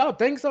 Do y'all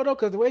think so though?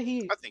 Because the way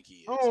I think he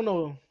is. I don't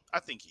know. I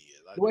think he is.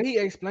 The way he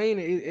explained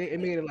it, it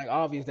made it like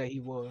obvious that he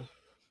was.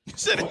 You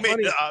said it made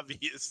it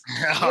obvious.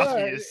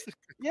 Obvious.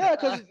 Yeah,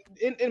 because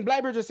in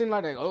Blackbeard just seemed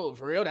like, oh,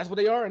 for real, that's what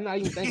they are, and not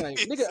even thinking like,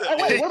 nigga, oh,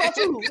 wait, what about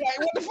you? Like,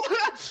 what the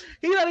fuck?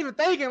 He's not even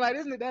thinking like,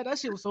 isn't it that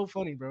shit was so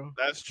funny, bro?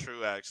 That's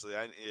true, actually.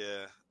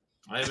 Yeah.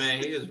 Hey man,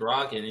 he is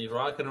rocking. He's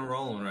rocking and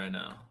rolling right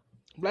now.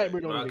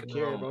 Blackbeard don't even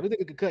care, bro. This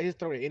nigga could cut his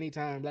throat at any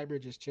time.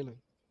 Blackbeard just chilling.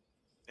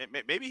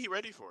 Maybe he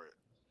ready for it.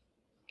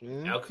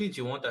 Yeah.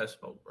 Aokiji want that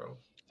smoke, bro.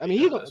 I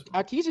mean,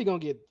 Aokiji gonna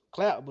get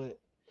clapped, but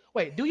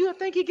wait, do you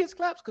think he gets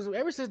claps? Because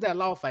ever since that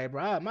law fight,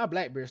 bro, my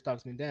Blackbeard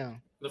stalks me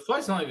down. The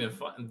fight's not even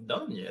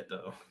done yet,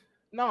 though.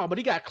 No, but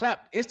he got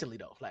clapped instantly,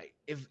 though. Like,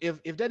 if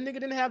that nigga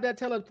didn't have that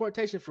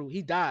teleportation fruit,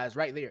 he dies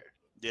right there.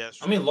 Yes.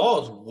 I mean,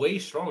 Law is way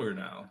stronger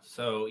now.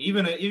 So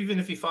even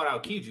if he fought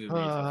Aokiji,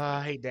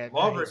 I hate that.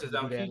 Law versus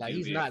Aokiji. Like,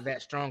 he's not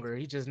that stronger.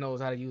 He just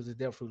knows how to use his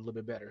death fruit a little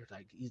bit better.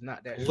 Like, he's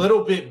not that.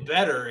 Little bit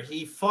better.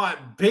 He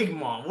fought Big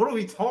Mom. What are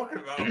we talking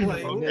about?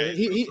 Like, okay.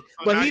 He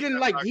didn't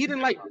like. He's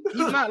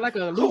not like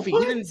a Luffy.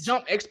 He didn't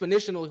jump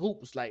exponential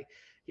hoops. Like,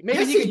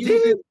 maybe he can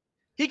use it.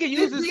 He can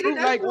use his fruit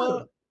like.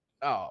 Oh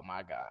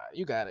my god,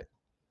 you got it.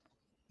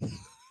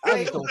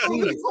 I just don't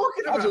see it.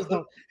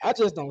 I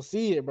just don't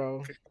see it,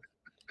 bro.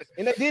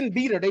 And they didn't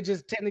beat her. They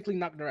just technically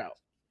knocked her out.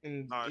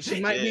 And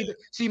she might be.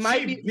 She's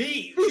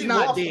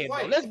not dead,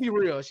 bro. Let's be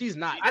real. She's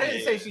not. I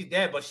didn't say she's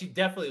dead, but she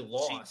definitely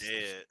lost. She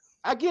did.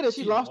 I get it.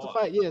 She lost the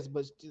fight, yes,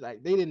 but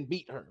like they didn't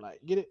beat her.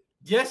 Like, get it?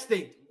 Yes,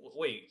 they.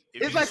 Wait.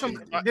 It's like some.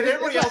 Did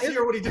everybody else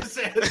hear what he just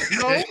said?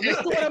 No. Listen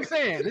to what I'm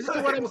saying. Listen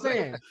to what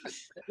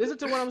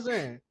I'm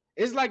saying.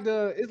 It's like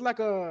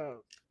a.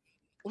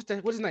 What's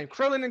his name?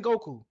 Krillin and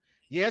Goku.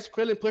 Yes,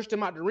 Krillin pushed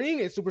him out the ring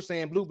in Super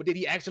Saiyan Blue, but did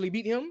he actually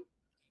beat him?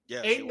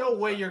 Yes, ain't no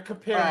way you're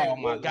comparing. Oh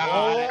my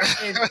god!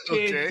 And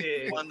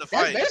okay. Won the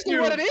That's fight. basically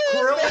what it is.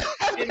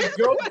 Krillin and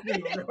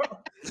Goku, bro.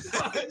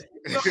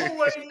 No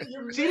way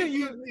you're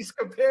using these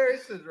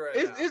comparisons right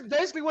now. It's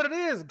basically what it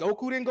is.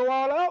 Goku didn't go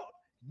all out.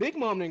 Big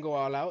Mom didn't go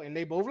all out, and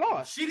they both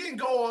lost. She didn't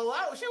go all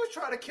out. She was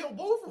trying to kill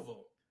both of them.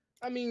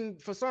 I mean,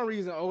 for some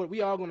reason,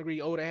 we all gonna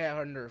agree Oda had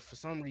her nerf for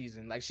some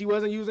reason. Like, she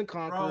wasn't using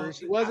Conqueror. Bro,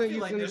 she wasn't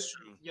using. Like that's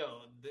true. Yo,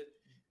 no.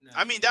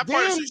 I mean, that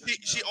part is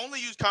she only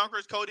used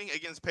Conqueror's coding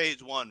against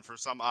Page 1 for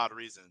some odd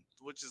reason,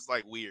 which is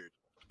like weird.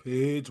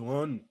 Page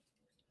 1.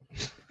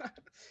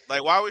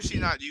 Like, why would she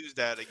not use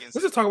that against?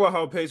 Let's just talk about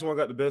how Page 1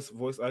 got the best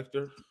voice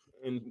actor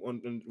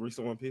in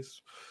recent One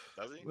Piece.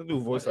 Does he? The new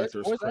voice actor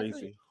is crazy.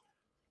 Actor? You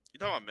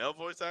talking about male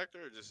voice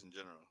actor or just in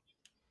general?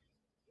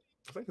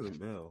 I think it's a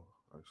male,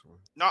 actually.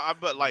 No,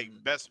 but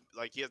like best,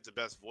 like he has the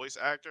best voice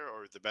actor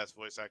or the best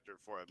voice actor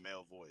for a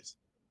male voice.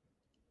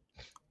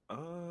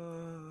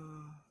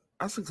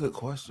 That's a good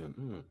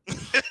question.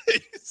 That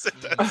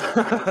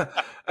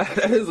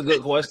is a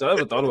good question. I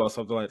never thought about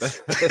something like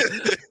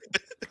that.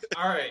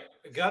 All right,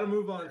 got to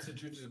move on to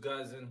Jujutsu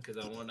Kaisen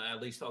because I want to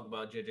at least talk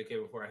about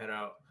JJK before I head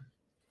out.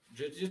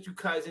 Jujutsu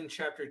Kaisen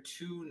Chapter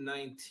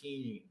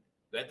 219.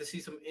 We got to see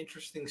some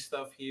interesting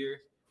stuff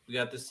here. We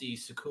got to see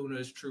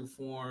Sukuna's true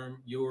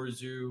form,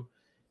 Yorizawa.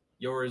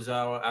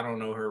 I don't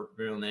know her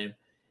real name.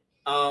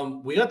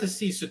 We got to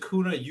see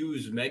Sukuna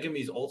use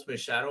Megumi's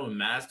ultimate shadow and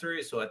master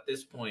it. So at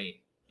this point,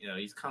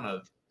 he's kind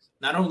of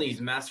not only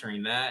he's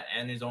mastering that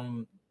and his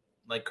own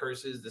like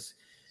curses. This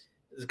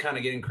is kind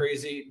of getting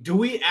crazy. Do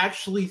we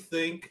actually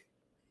think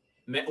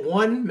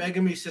one,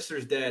 Megumi's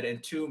sister's dead,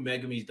 and two,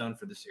 Megumi's done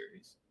for the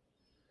series?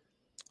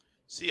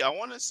 See, I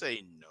want to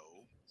say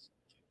no,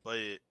 but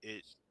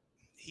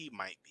he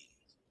might be,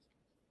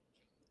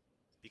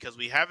 because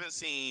we haven't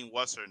seen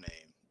what's her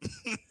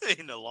name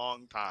in a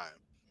long time.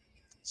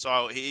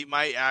 So he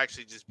might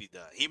actually just be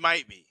done. He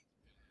might be.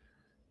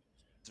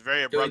 It's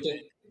very abrupt.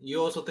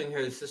 You also think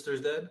his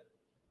sister's dead?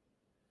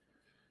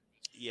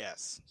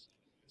 Yes.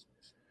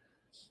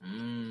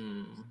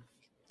 Yes.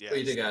 What do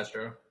you think,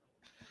 Astro?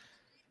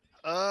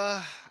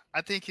 I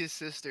think his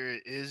sister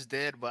is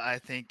dead, but I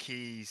think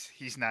he's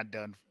not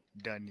done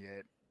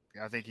yet.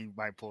 I think he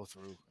might pull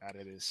through out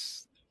of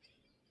this.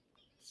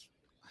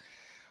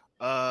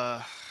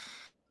 It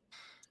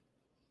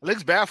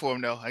looks bad for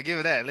him though. I give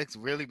it that. It looks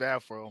really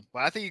bad for him.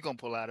 But I think he's gonna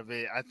pull out of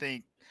it. I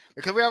think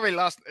because we already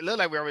lost. It looked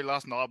like we already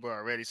lost Nobra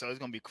already, so it's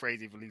gonna be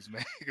crazy if we lose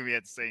Megumi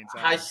at the same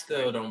time. I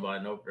still don't buy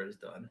Nobra's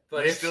done.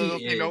 But if still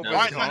she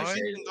Nobra's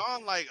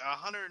gone like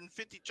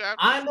 150 chapters.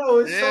 I know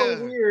it's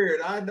so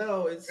weird. I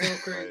know it's so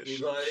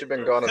crazy. She's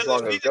been gone as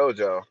long as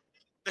Gojo.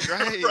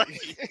 Right.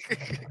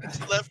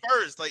 She left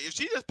first. Like if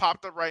she just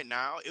popped up right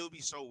now, it would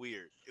be so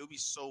weird. It would be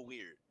so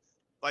weird.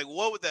 Like,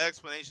 what would the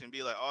explanation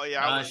be? Like, oh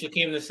yeah, she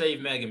came to save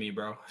Megumi,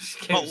 bro.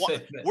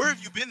 Where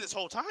have you been this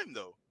whole time,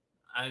 though?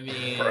 I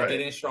mean,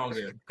 getting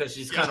stronger because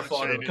she's kind of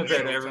falling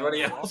compared to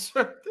everybody else.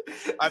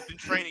 I've been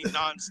training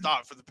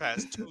nonstop for the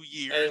past 2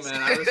 years. Hey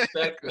man, I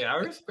respect it.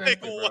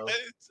 Like, what?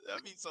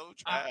 I mean, so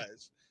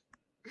trash.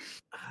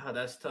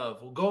 That's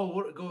tough. Well, go.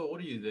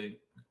 What do you think?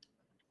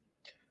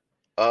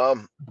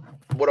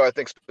 What do I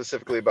think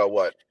specifically about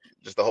what?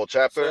 Just the whole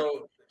chapter?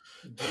 So,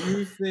 do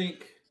you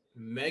think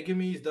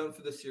Megumi's done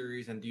for the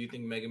series, and do you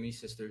think Megumi's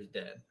sister's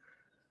dead?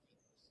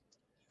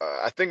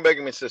 I think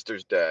Megumi's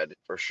sister's dead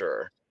for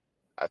sure.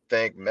 I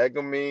think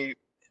Megumi,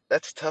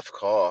 that's a tough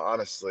call,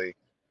 honestly.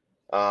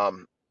 I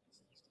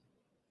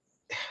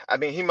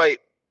mean, he might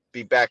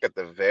be back at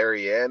the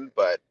very end,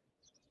 but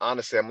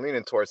honestly, I'm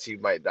leaning towards he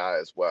might die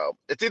as well.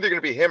 It's either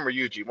going to be him or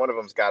Yuji. One of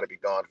them's got to be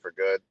gone for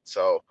good.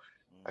 So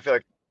I feel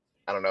like,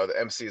 I don't know, the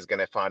MC is going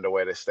to find a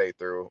way to stay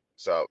through.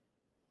 So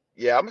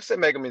yeah, I'm going to say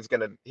Megumi's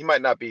he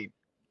might not be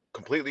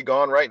completely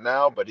gone right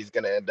now, but he's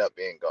going to end up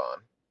being gone.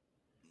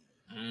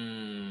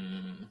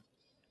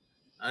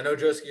 I know,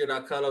 Josuke, you're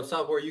not cut up.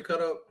 Sophomore, you cut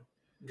up?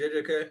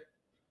 JJK?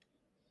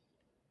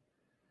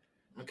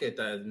 Okay,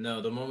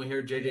 no, the moment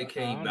here,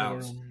 JJK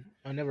bounced.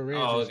 I never read.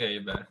 Oh, okay,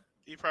 you're back.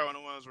 He probably one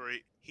of the ones where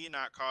he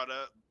not caught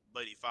up,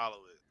 but he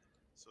followed it.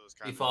 So it's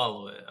kind of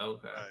follow it.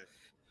 Okay. Right.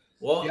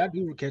 Well, yeah, I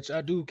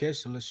do catch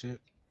some of shit.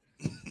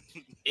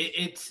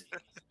 It's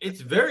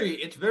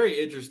very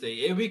interesting.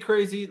 It'd be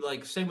crazy.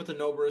 Like same with the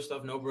Nobara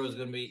stuff. Nobara's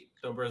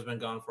been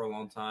gone for a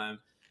long time.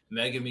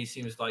 Megumi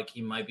seems like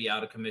he might be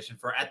out of commission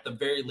for at the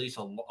very least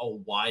a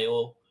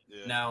while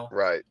now.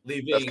 Right.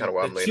 Leaving that's kind of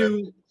why I'm the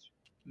leaning. two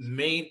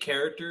main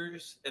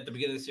characters at the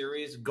beginning of the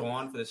series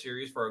gone for the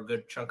series for a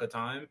good chunk of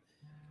time,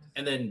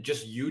 and then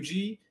just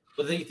Yuji.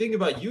 But the thing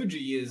about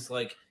Yuji is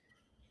like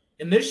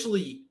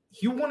initially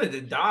he wanted to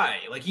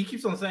die. Like he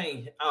keeps on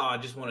saying, "Oh, I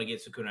just want to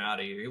get Sukuna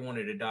out of here." He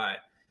wanted to die.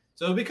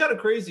 So it'd be kind of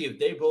crazy if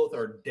they both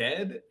are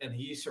dead and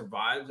he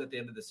survives at the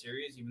end of the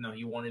series, even though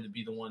he wanted to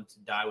be the one to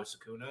die with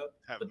Sukuna.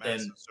 Have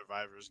massive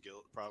survivor's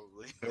guilt,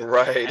 probably.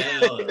 Right.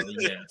 Hell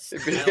yes.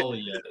 Hell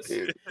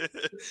yes.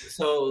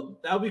 So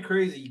that would be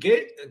crazy.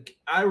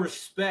 I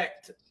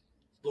respect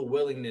the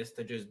willingness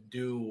to just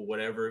do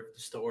whatever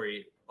the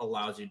story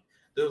allows you,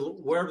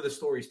 wherever the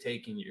story's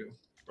taking you.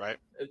 Right.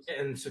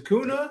 And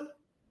Sukuna,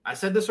 I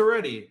said this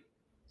already,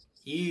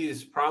 he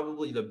is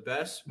probably the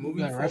best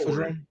moving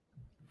forward.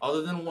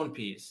 Other than One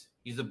Piece,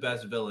 he's the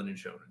best villain in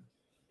Shonen.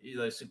 He's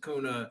like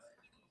Sukuna.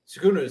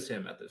 Sukuna is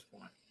him at this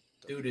point.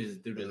 Dude is.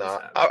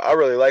 I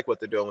really like what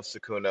they're doing with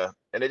Sukuna,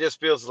 and it just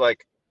feels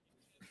like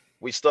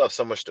we still have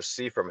so much to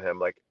see from him.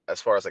 Like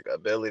as far as like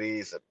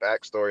abilities, and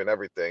backstory, and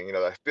everything. You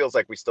know, it feels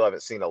like we still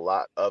haven't seen a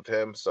lot of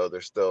him. So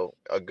there's still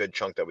a good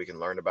chunk that we can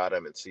learn about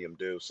him and see him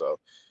do. So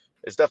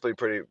it's definitely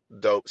pretty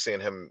dope seeing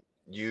him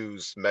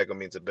use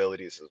Megumi's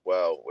abilities as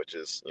well, which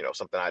is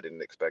something I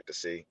didn't expect to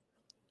see.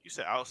 You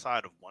said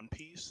outside of One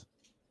Piece?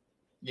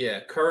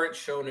 Yeah, current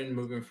Shonen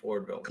moving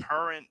forward villain.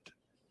 Current,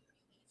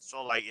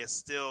 so like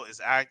it's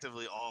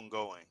actively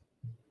ongoing.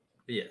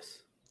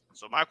 Yes.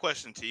 So my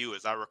question to you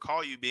is, I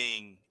recall you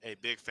being a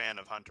big fan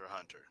of Hunter x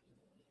Hunter.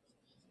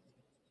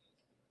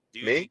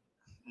 Me?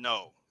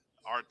 No,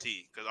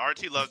 RT, because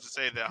RT loves to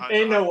say that Hunter.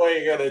 Ain't no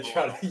way you're gonna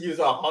try to use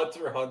a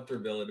Hunter x Hunter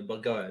villain,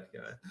 but go ahead.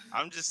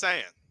 I'm just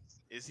saying,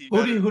 is he? Who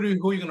are you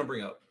gonna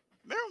bring up?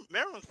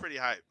 Merriman's pretty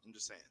hype. I'm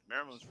just saying,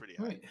 Merriman's pretty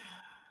hype.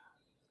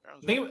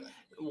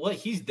 Right.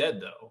 He's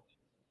dead though.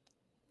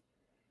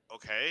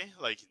 Okay,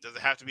 like does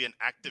it have to be an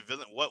active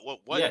villain? What?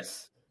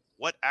 Yes.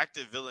 What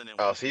active villain?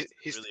 He's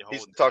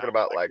talking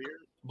about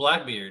Blackbeard?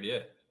 Blackbeard, yeah.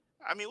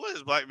 I mean, what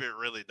has Blackbeard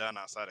really done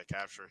outside of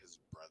capture his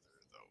brother,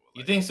 though? Like,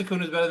 you think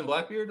Sukuna's better than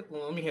Blackbeard?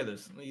 Well, let me hear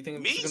this. You think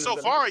me so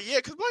far? Yeah,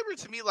 because Blackbeard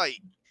to me, like,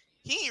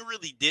 he ain't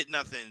really did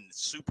nothing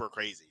super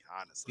crazy,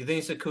 honestly. You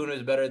think Sukuna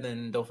is better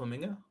than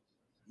Doflamingo?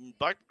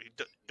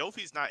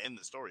 Dofi's not in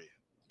the story,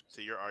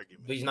 to your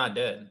argument. But he's not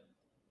dead.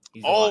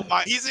 He's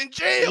alive. He's in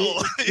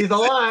jail. He's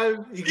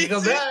alive. He can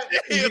go back.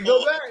 He can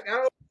go back.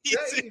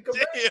 He's in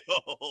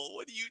jail.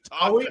 What are you talking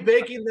about? Are we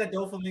baking that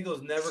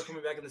Doflamingo's never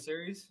coming back in the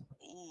series?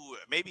 Ooh,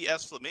 maybe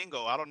S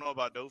Flamingo. I don't know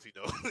about Dofi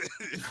though.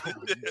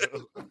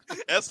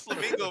 S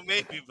Flamingo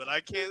maybe, but I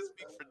can't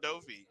speak for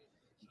Dofi.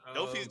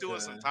 Dofi's doing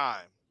some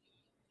time.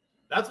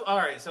 That's all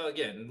right. So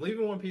again,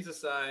 leaving One Piece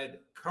aside,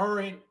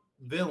 current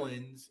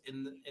villains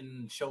in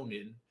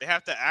Shonen, they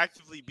have to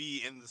actively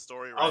be in the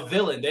story. Right? A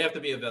villain. They have to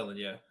be a villain.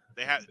 Yeah.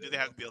 Do they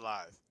have to be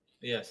alive?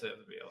 Yes, they have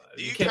to be alive.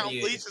 Do you count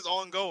Bleach as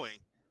ongoing?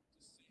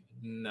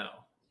 No.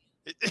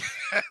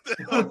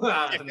 No.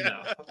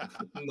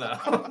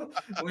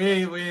 We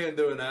ain't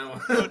doing that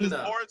one. So does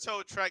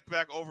Boruto trek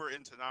back over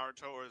into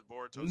Naruto, or is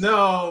Boruto?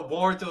 No,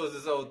 Boruto is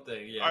his own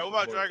thing. Yeah. All right.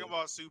 What about Dragon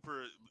Ball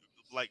Super,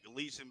 like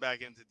leeching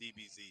back into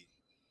DBZ?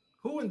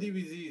 Who in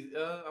DBZ?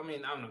 I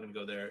mean, I'm not gonna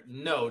go there.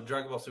 No,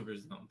 Dragon Ball Super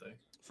is his own thing.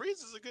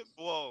 Frieza's a good.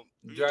 Well,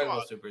 Dragon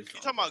Ball Super. You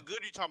talking about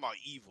good? Or you talking about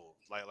evil?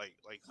 Like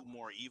who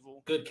more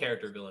evil? Good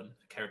character villain.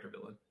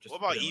 Just what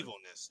about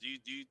evilness? Do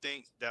you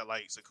think that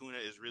like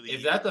Sukuna is really? If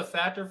evil? That's a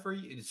factor for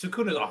you,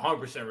 Sukuna is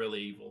 100%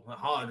 really evil.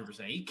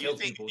 100%. He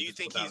kills people. Do you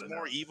think he's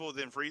more evil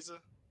than Frieza?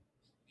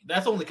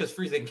 That's only because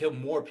Frieza can kill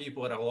more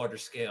people at a larger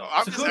scale.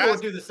 Sukuna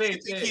would do the same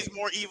thing. He's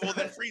more evil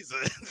than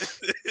Frieza.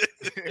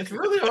 It's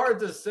really hard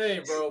to say,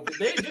 bro. But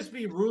they just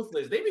be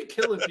ruthless. They be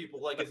killing people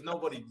like it's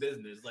nobody's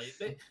business. Like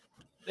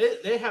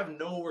they have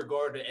no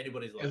regard to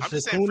anybody's life.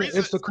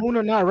 If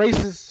Sukuna not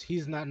racist,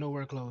 he's not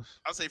nowhere close.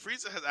 I'll say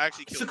Frieza has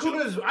actually killed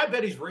Sukuna. I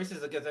bet he's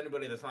racist against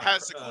anybody that's not.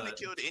 Has Sukuna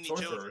killed any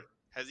children?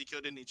 Has he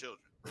killed any children?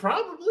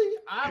 Probably.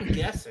 I'm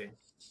guessing.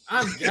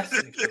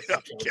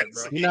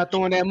 You're not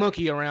throwing that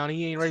monkey around.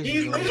 He ain't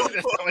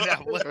racist.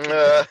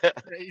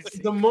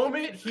 The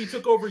moment he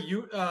took over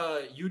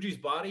Yuji's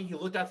body, he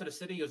looked out to the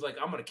city. He was like,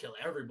 "I'm gonna kill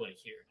everybody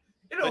here.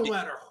 It don't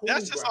matter who."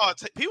 That's just all.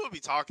 People be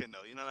talking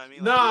though. You know what I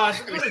mean? Like,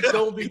 Sukuna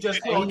don't be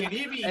just talking.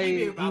 He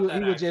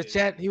was just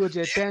chatting.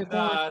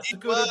 Nah,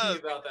 Sukuna be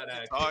about that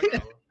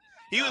action.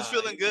 He was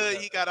feeling good.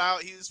 He got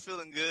out. He was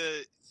feeling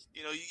good.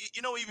 You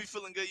know when you be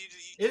feeling good.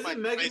 Isn't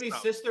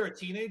Megumi's sister a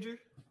teenager?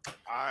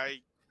 I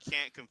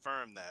can't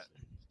confirm that.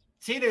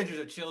 Teenagers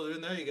are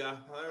children. There you go.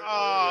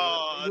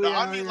 No,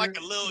 I mean like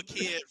a little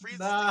kid.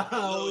 Frieza's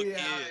a little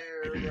kid.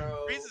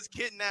 Frieza's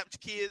kidnapped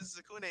kids.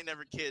 Sukuna ain't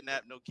never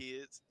kidnapped no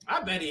kids.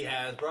 I bet he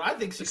has, bro. I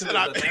think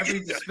Sukuna does every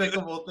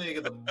despicable thing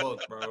in the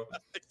book, bro.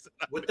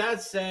 With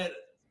that said,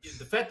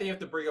 the fact that you have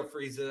to bring up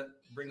Frieza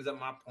brings up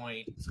my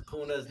point.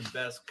 Sukuna is the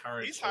best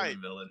current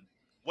villain.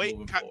 Wait,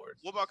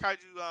 what about Kaiju?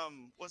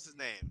 What's his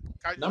name?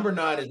 Kaiju number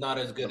 9 is not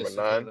as good as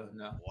Sukuna.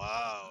 No.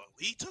 Wow,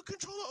 he took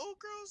control of old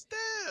girl's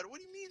dad. What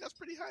do you mean? That's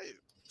pretty hype.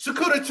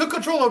 Sukuna took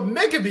control of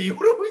Megumi.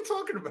 What are we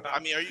talking about? I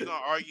mean, are you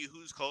gonna argue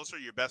who's closer,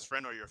 your best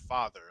friend or your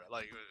father?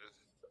 Like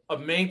a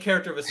main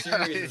character of a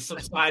series and some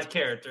side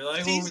character.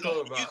 Like, what are we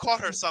talking about? You call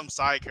her some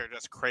side character.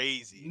 That's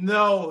crazy.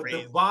 No,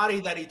 the body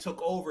that he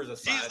took over is a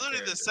side. She's literally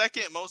character. The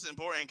second most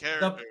important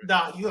character.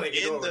 You like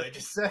ignore what I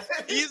just said.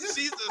 She's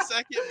the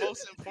second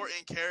most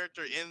important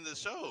character in the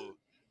show.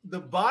 The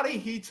body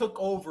he took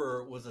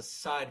over was a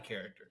side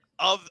character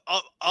of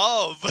the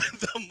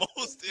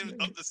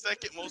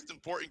second most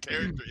important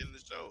character in the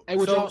show. Hey,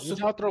 would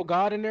y'all throw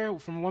God in there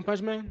from One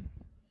Punch Man?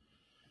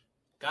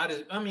 God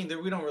is. I mean,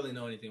 we don't really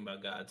know anything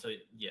about God, so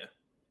yeah,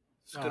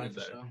 it's good and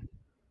better.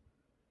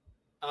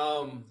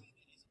 Sure.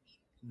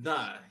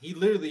 Nah, he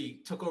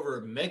literally took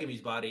over Megumi's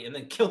body and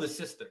then killed his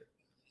sister.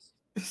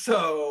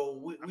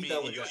 So we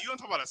dealt with that. You don't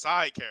talk about a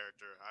side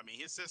character. I mean,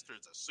 his sister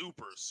is a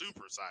super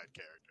side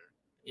character.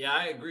 Yeah,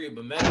 I agree,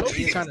 but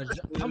Megumi is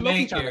the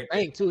main character.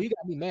 Thank too. He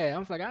got me mad.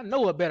 I'm like, I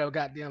know a better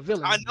goddamn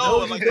villain. I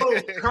know.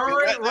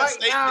 Current right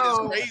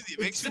now. Is crazy. It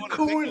makes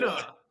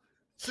Sukuna.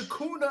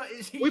 Sukuna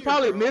is here. We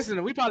probably missing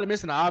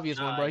the obvious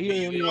one, bro. He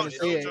didn't even want to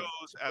say it.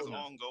 JoJo's as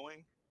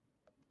ongoing.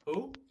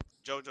 Who?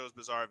 JoJo's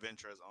Bizarre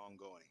Adventure is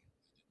ongoing.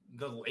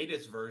 The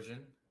latest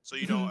version. So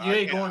you don't. You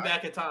ain't going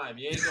back in time.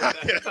 You ain't going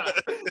back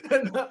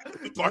in time.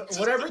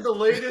 Whatever the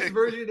latest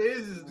version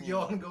is the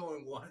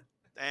ongoing one.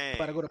 Dang.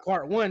 Gotta go to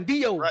part 1.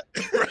 Dio. Right.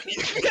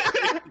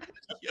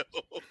 Yo.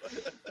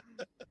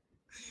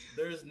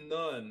 There's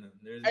none.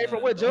 Hey,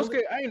 from what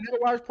Josuke, I ain't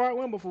never watched part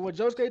 1, but for what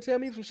Josuke tell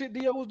me some shit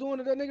Dio was doing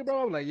to that nigga,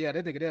 bro, I'm like, yeah,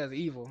 that nigga that's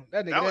evil.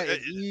 That nigga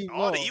is evil.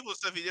 All the evil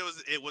stuff he did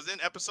it was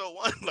in episode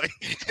 1. Like,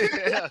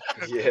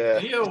 yeah.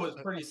 Dio was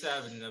pretty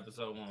savage in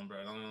episode 1, bro.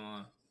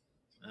 I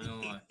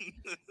don't lie.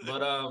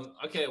 But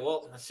okay,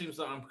 well, it seems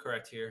that I'm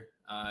correct here.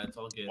 It's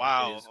all good.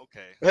 Wow.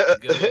 Okay.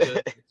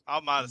 Good.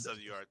 I'm modest of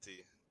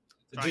URT.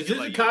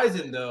 Jujutsu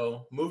Kaisen,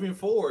 though, moving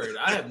forward,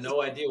 I have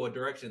no idea what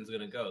direction it's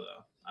gonna go,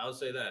 though. I would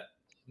say that.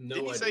 No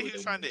Did he idea say he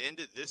was trying to end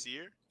it this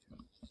year?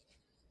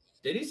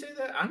 Did he say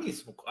that? I need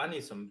some quotes. I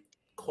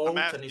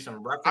need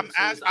some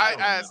references.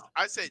 I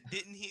said,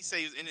 didn't he say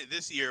he was in it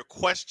this year?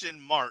 Question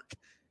mark.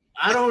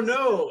 I don't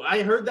know.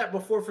 I heard that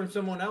before from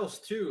someone else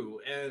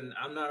too, and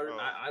I'm not.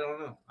 I don't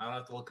know. I'll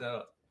have to look that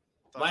up.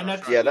 My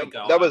next week,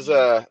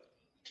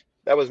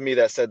 that was me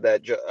that said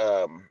that.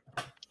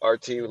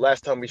 RT,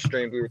 last time we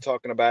streamed, we were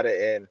talking about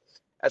it, and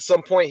at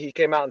some point he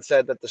came out and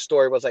said that the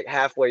story was like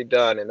halfway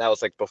done, and that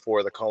was like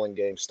before the calling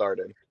game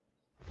started.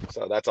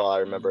 So that's all I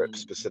remember it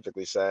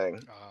specifically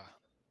saying.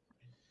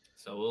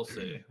 So we'll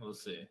see. We'll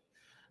see.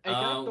 Hey, can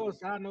I throw a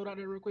side note out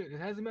there real quick? Is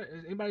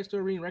anybody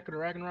still reading Record of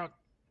Ragnarok?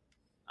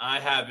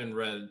 I haven't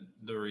read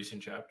the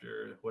recent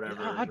chapter,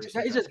 whatever.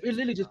 It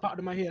literally just popped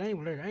in my head. I ain't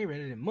read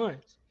it in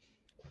months.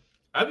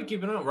 I've been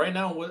keeping up. Right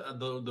now,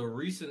 the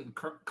recent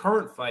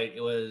current fight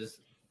was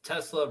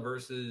Tesla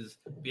versus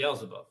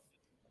Beelzebub.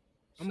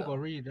 I'm gonna go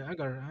read that.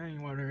 I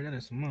ain't want to read that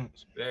in some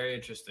months. Very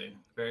interesting.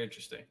 Very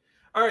interesting.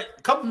 All right,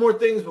 a couple more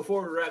things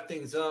before we wrap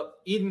things up.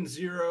 Eden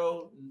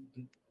Zero,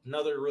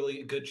 another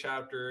really good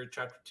chapter,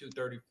 chapter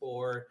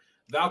 234.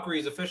 Valkyrie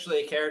is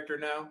officially a character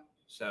now,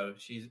 so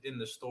she's in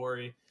the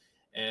story,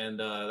 and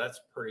that's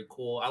pretty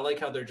cool. I like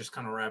how they're just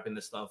kind of wrapping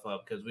this stuff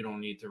up because we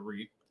don't need to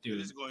redo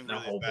the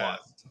whole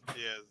plot.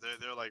 Yeah,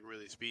 they're like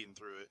really speeding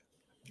through it.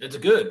 It's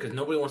good because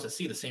nobody wants to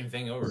see the same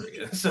thing over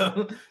again,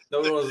 so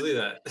nobody wants to see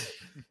that.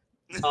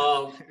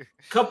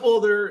 Couple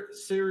other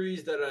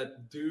series that I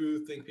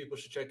do think people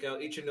should check out.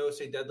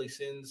 Ichinose Deadly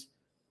Sins,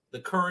 the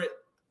current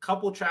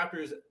couple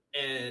chapters,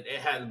 and it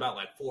has about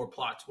like 4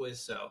 plot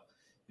twists. So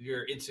if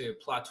you're into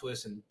plot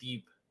twists and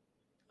deep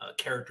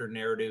character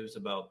narratives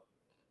about,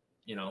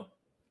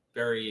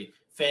 very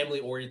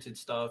family-oriented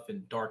stuff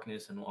and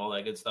darkness and all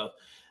that good stuff,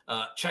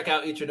 check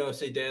out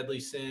Ichinose Deadly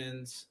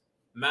Sins.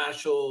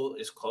 Mashal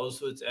is close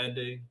to its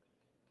ending.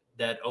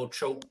 That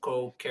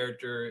Ochoko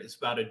character is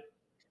about to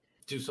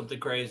do something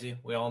crazy.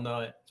 We all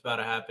know it. It's about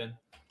to happen.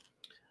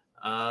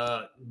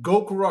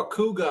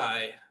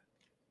 Gokurakugai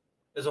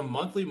is a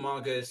monthly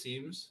manga, it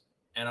seems,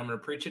 and I'm going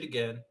to preach it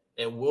again.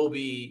 It will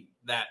be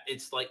that.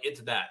 It's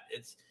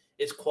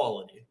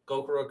quality.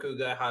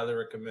 Gokurakugai, highly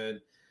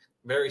recommend.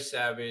 Very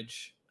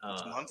savage.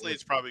 It's monthly.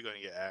 It's probably going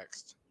to get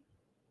axed.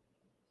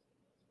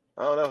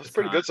 I don't know. It's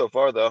pretty good so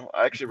far, though.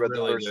 I actually read the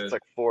first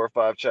like 4 or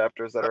 5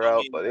 chapters that are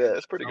out, but yeah,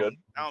 it's pretty good.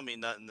 I don't mean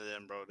nothing to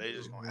them, bro. They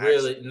just gonna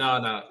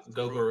no.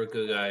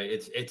 Gokurakugai.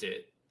 It's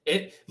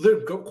it.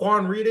 Look,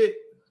 Quan, read it.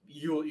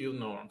 You'll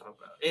know what I'm talking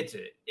about. It's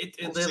it. It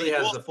literally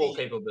has the full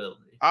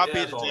capability. I'll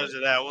be the judge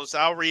of that.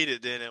 I'll read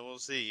it then, and we'll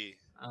see.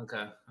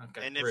 Okay.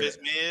 And if it's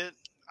mid,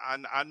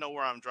 I know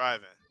where I'm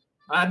driving.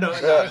 I know.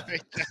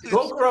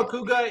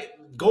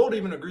 Gokurakugai, Gold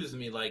even agrees with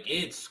me. Like,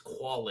 it's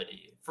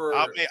quality.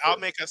 I'll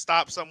make a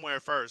stop somewhere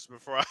first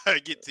before I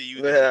get to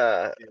you.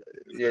 Yeah,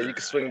 you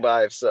can swing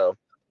by if so.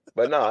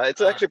 But no,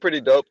 it's actually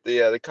pretty dope.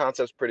 The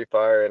concept's pretty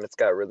fire, and it's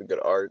got really good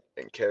art,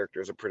 and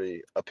characters are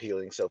pretty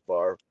appealing so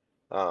far.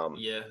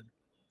 Yeah,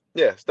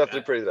 it's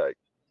definitely pretty like.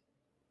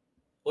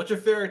 What's your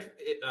favorite?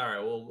 All right,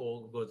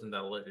 we'll go into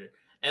that later.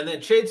 And then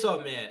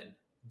Chainsaw Man,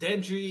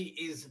 Denji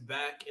is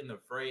back in the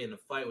fray in the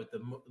fight with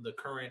the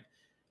current.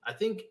 I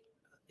think.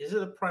 Is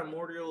it a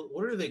primordial?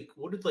 What are like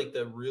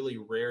the really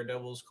rare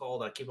devils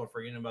called? I keep on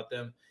forgetting about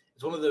them.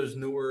 It's one of those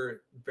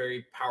newer,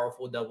 very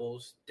powerful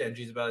devils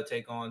Denji's about to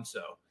take on. So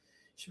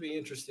it should be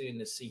interesting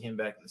to see him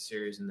back in the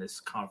series in this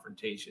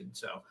confrontation.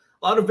 So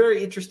a lot of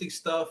very interesting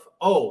stuff.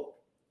 Oh,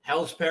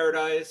 Hell's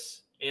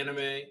Paradise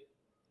anime,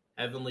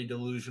 Heavenly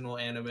Delusional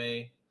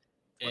anime,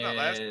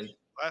 and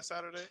last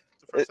Saturday.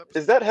 The first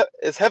episode?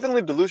 Is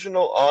Heavenly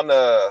Delusional on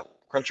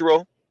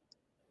Crunchyroll?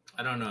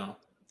 I don't know.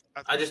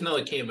 I just know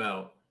it came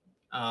out.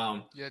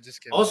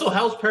 Just kidding. Also,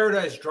 Hell's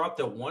Paradise dropped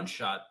a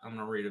one-shot. I'm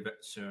gonna read it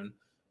soon.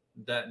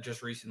 That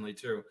just recently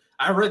too.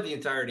 I read the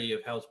entirety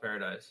of Hell's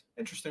Paradise.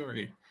 Interesting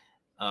read.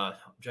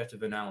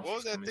 Objective analysis. What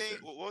was that thing?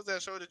 What was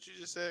that show that you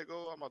just said?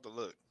 Go. I'm about to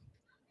look.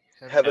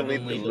 Heavenly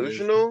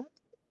Delusional.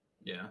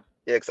 Yeah.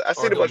 Yeah, because I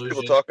seen a bunch of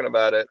people talking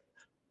about it.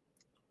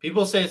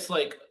 People say it's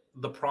like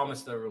The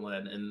Promised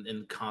Neverland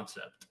in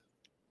concept.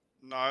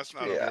 No, it's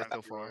not. Yeah.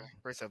 So far,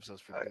 first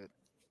episode's pretty good.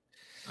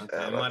 Okay,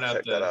 I might have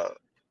to check that out.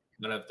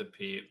 I'd have to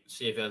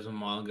see if it has a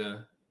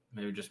manga.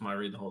 Maybe just might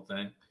read the whole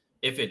thing.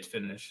 If it's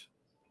finished.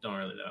 Don't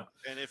really know.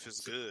 And if it's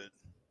good.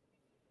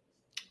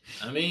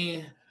 I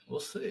mean, we'll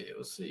see.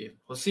 We'll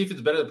see if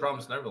it's better than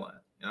Promised Neverland,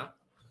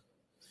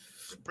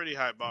 It's a pretty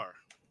high bar.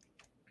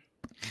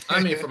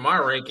 I mean, for my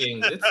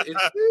rankings,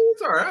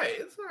 it's all right.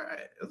 It's all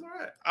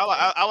right.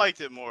 I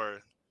liked it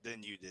more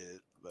than you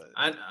did, but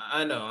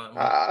I know.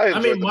 I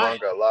enjoyed the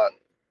manga a lot.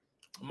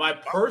 My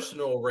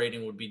personal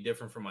rating would be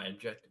different from my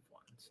objective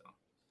one. So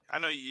I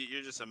know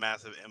you're just a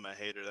massive Emma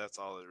hater. That's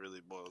all it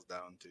really boils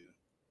down to.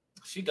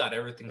 She got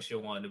everything she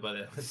wanted by the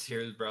end of the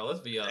series, bro.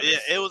 Let's be honest.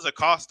 Yeah, it was a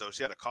cost though.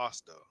 She had a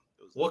cost though.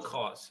 What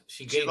cost?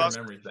 She gave her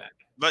memories back.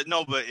 But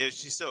no,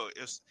 she still.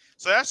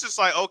 So that's just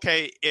like,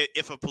 okay,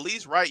 if a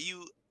police write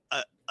you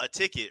a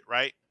ticket,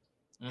 right,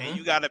 and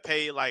you got to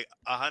pay like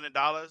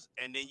 $100,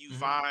 and then you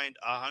find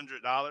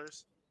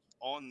 $100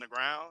 on the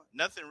ground,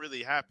 nothing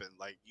really happened.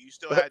 Like you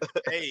still had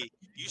to pay.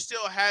 You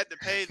still had to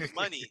pay the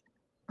money,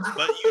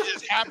 but you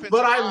just happened.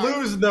 But I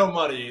lose no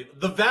money.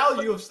 The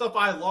value of stuff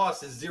I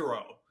lost is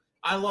zero.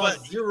 I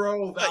lost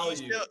zero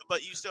value.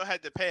 But you still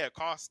had to pay a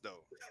cost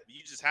though.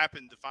 You just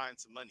happened to find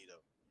some money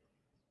though.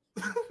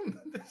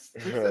 This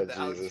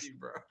analogy,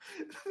 bro.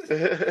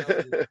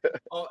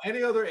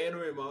 Any other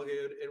anime and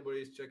manga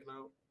anybody's checking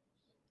out?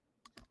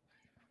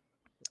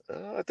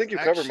 I think you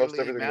covered most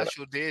everything.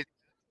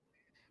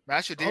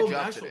 Mashle did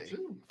drop today.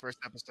 Too. First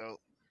episode.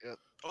 Yep.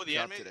 Oh, the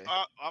anime?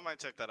 I might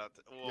check that out.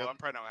 Well, I'm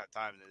probably not have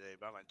time today,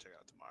 but I might check it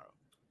out tomorrow.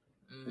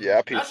 Yeah,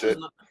 I peeped it.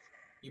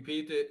 You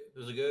peeped it?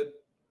 Was it good?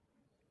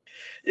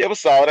 Yeah, it was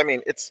solid. I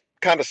mean, it's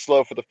kind of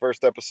slow for the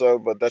first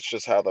episode, but that's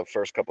just how the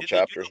first couple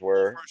chapters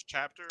were. First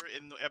chapter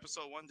in the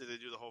episode 1? Did they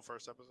do the whole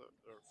first episode?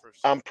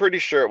 I'm pretty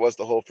sure it was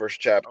the whole first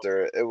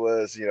chapter. Okay. It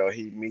was,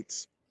 he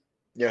meets,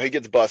 he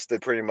gets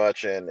busted pretty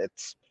much, and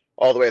it's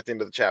all the way at the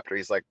end of the chapter.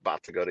 He's like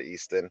about to go to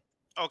Easton.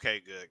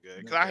 Okay, good.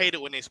 Because I hate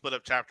it when they split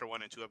up chapter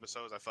 1 and 2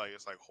 episodes. I feel like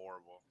it's like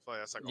horrible. I feel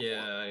like that's like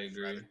I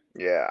agree.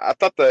 Yeah, I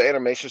thought the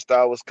animation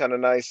style was kind of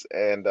nice,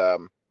 and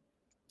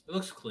it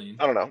looks clean.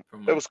 I don't know.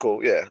 It was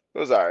cool. Yeah, it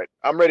was all right.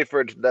 I'm ready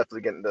for it to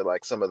definitely get into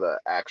like some of the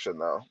action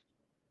though.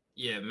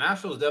 Yeah,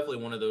 Mashle is definitely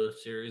one of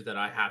those series that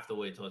I have to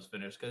wait till it's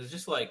finished because it's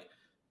just like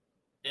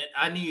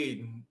I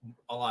need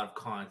a lot of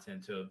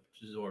content to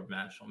absorb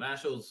Mashle.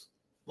 Mashle's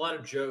a lot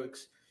of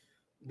jokes,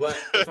 but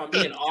if I'm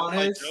being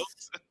honest,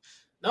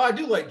 no, I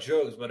do like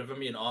jokes. But if I'm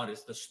being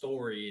honest, the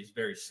story is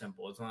very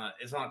simple. It's not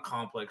a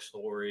complex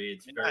story.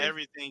 It's not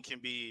everything can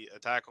be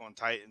Attack on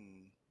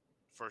Titan.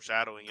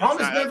 Foreshadowing.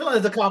 Promise Neverland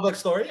is a complex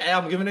story.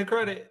 I'm giving it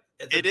credit.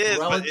 It's a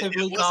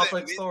relatively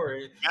complex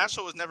story.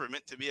 Mashle was never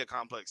meant to be a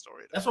complex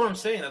story. That's what I'm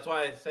saying. That's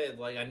why I said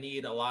like I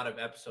need a lot of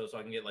episodes so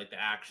I can get like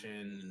the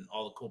action and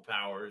all the cool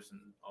powers and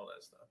all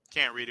that stuff.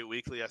 Can't read it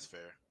weekly. That's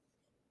fair.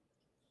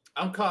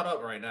 I'm caught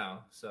up right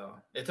now, so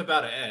it's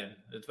about to end.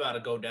 It's about to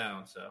go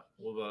down. So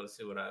we'll be able to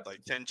see what happens.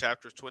 Like 10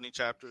 chapters, 20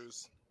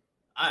 chapters.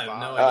 I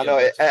have no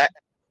idea.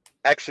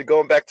 Actually,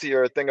 going back to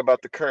your thing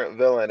about the current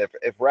villain,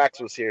 if Rax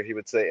was here, he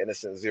would say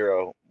Innocent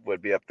Zero would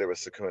be up there with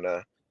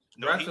Sukuna.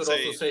 No, Rax would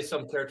also say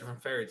some character from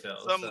Fairy Tail.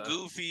 Some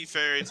goofy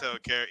Fairy Tail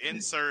character.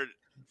 Insert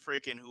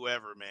freaking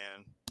whoever,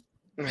 man.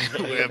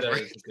 Whoever.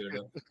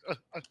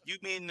 You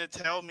mean to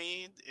tell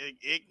me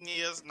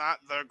Igni is not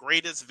the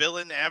greatest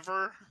villain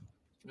ever?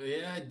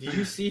 Yeah, do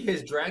you see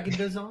his dragon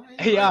design?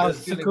 Yeah,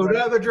 does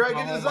Sukuna have a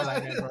dragon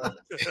design?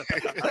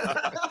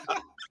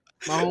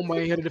 My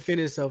homeboy here to defend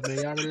himself, man.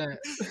 Y'all relax.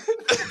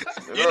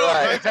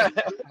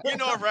 You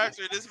know,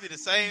 Raxter, this be the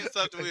same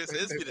stuff that we say.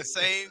 This be the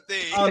same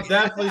thing. I'll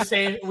definitely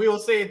say we will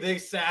say the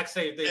exact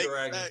same thing to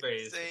Rax's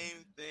face.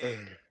 Same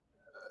thing.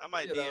 I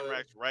might DM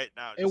Rax right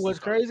now. It was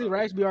crazy.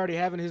 Rax be already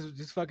having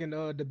his fucking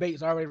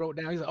debates already wrote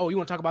down. He's like, "Oh, you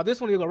want to talk about this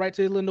one?" He'll go right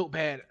to his little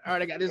notepad. All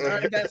right, I got this. All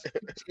right, that's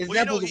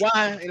examples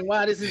why and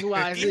why this is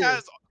why. He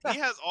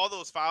has all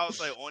those files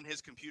like on his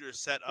computer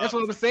set up. That's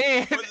what I'm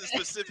saying. For the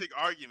specific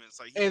arguments,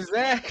 like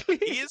exactly,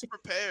 he is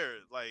prepared.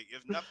 Like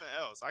if nothing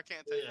else, I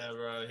can't tell you. Yeah,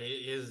 bro.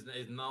 His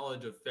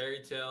knowledge of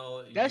Fairy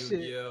Tail, that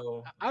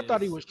Yu-Gi-Oh! Shit. I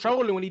thought he was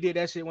trolling when he did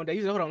that shit one day.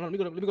 He said, "Hold on, let me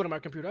go to my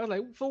computer." I was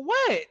like, "For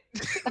what?"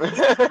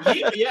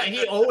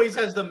 he always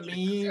has the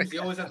memes. He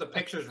always has the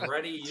pictures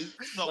ready. He's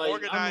an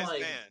organized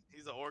man.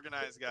 He's an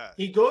organized guy.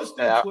 He goes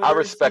through Twitter. I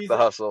respect the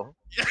hustle.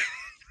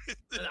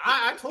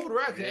 I told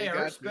Rax, hey,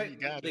 I respect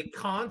the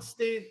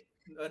constant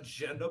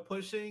agenda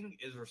pushing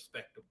is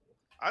respectable.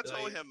 I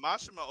told him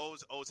Mashima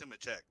owes him a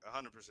check,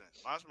 100%.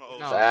 Mashima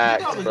owes him.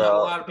 Facts, he bro.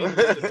 A lot of people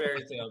use the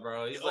Fairy Tail,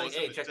 bro. He's like,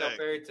 hey, check out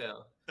Fairy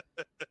Tail.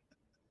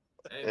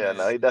 Hey, yeah, man,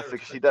 no, he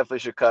definitely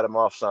should cut him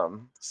off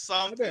something.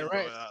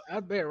 I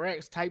bet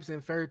Rax types in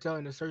Fairy Tail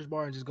in the search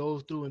bar and just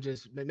goes through and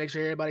just make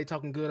sure everybody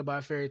talking good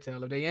about Fairy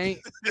Tail. If they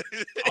ain't,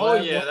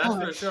 that's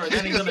for sure.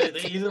 Then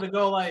he's gonna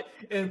go like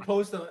and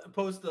post a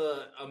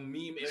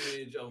meme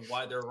image of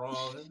why they're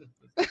wrong.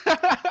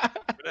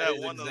 That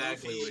one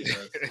exactly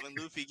when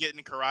Luffy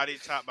getting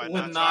karate chopped by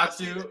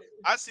Natsu.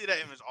 I see that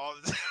image all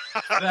the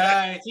time.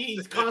 Right.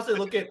 He's constantly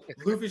looking.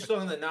 Luffy's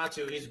showing the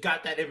Natsu. He's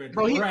got that image.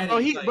 He literally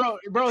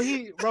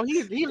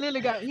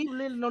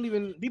don't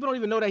even people don't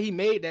even know that he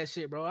made that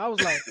shit, bro. I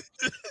was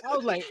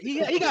like, he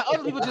got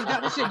other people just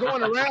got this shit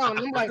going around.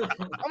 I'm like,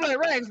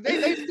 Rax,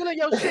 they stealing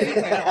your shit.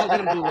 He's like, oh, let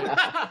him do it.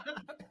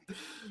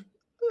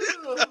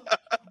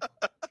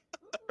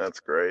 That's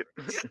great.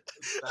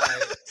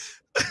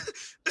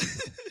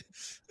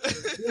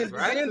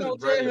 Then don't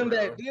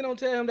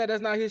tell him that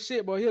that's not his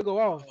shit, boy. He'll go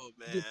off. Oh,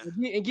 man.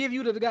 And give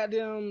you the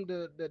goddamn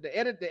the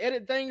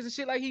edit things and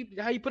shit like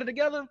how you put it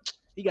together.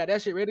 He got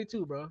that shit ready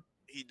too, bro.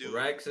 He do.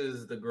 Rax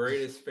is the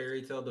greatest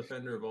Fairy Tail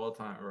defender of all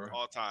time, bro.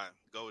 All time,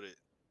 goated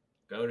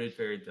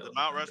Fairy Tail. The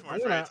Mount Rushmore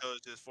Fairy Tail is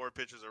just 4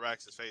 pictures of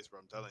Rax's face, bro.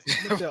 I'm telling you.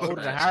 I'm still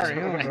older to hire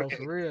him, bro.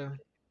 For real.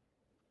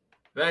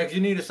 Rax,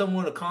 you needed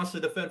someone to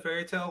constantly defend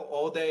Fairy Tail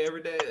all day,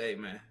 every day. Hey,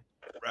 man.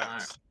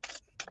 Rax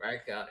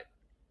got it.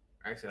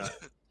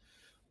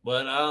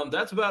 But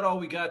that's about all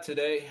we got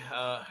today.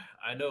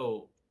 I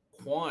know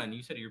Quan,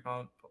 you said you're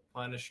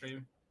planning to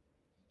stream.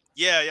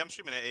 Yeah, I'm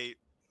streaming at 8.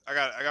 I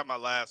got my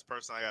last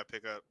person I got to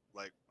pick up.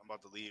 Like I'm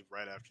about to leave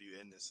right after you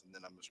end this, and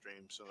then I'm gonna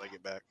stream so I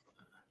get back.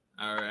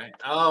 All right.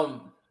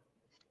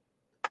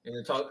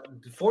 And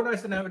Fortnite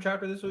didn't have a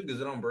chapter this week.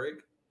 Is it on break?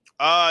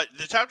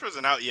 The chapter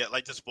isn't out yet.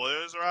 Like the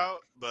spoilers are out,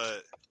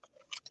 but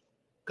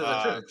because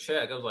I tried to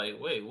check, I was like,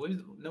 wait, what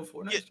is no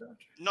Fortnite chapter?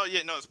 No,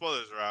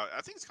 spoilers are out.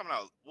 I think it's coming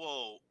out.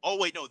 Well, oh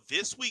wait, no,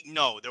 this week,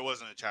 no, there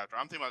wasn't a chapter.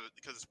 I'm thinking about it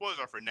because the spoilers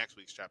are for next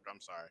week's chapter. I'm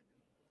sorry,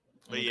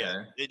 but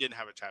yeah, they didn't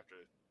have a chapter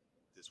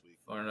this week.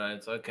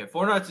 Fortnite's okay.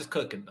 Fortnite's is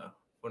cooking though.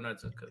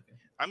 Fortnite's is cooking.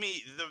 I mean,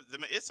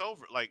 it's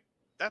over. Like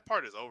that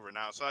part is over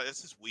now, so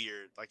it's just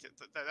weird. Like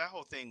that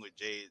whole thing with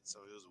Jade, so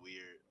it was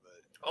weird.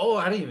 But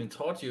I didn't even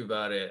talk to you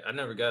about it. I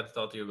never got to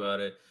talk to you about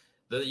it.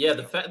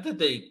 The fact that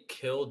they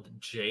killed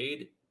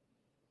Jade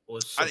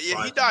was surprising.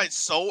 He died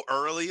so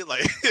early.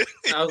 Like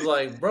I was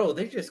like, bro,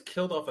 they just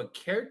killed off a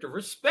character.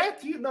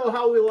 Respect, you know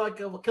how we like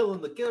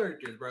killing the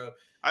characters, bro.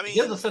 I mean, he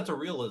has a sense of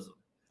realism.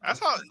 That's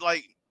how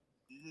like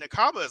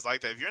Nakaba is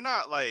like that. If you're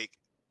not like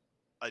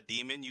a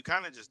demon, you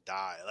kind of just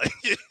die. Like,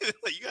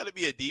 like you got to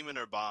be a demon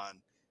or Bond.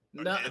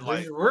 No,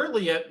 there's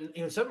rarely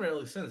in some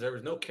early sense there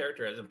was no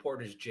character as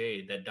important as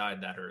Jade that died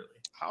that early.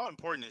 How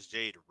important is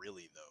Jade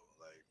really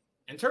though? Like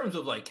in terms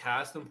of like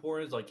cast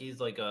importance, like he's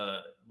like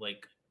a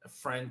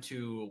friend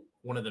to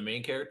one of the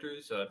main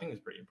characters, so I think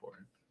it's pretty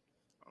important.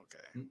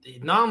 Okay,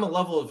 not on the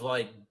level of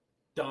like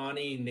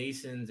Donnie,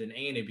 Nason's, and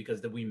Annie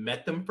because we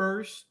met them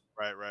first.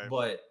 Right.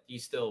 But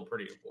he's still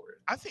pretty important.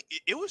 I think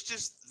it was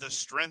just the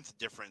strength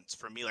difference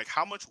for me, like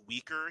how much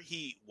weaker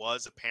he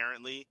was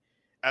apparently,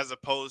 as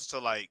opposed to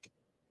like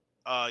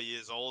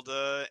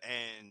Ysolda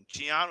and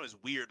Chion was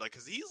weird, like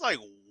because he's like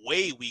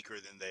way weaker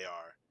than they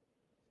are.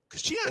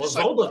 Because Chion,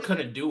 Ysolda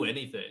couldn't do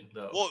anything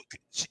though. Well,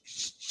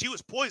 she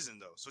was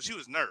poisoned though, so she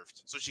was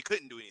nerfed, so she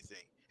couldn't do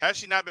anything. Had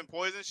she not been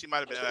poisoned, she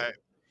might have been.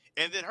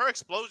 And then her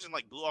explosion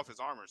like blew off his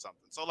arm or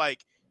something. So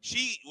like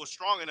she was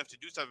strong enough to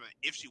do something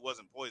if she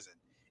wasn't poisoned.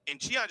 And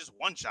Chion just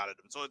one-shotted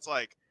him. So it's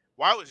like,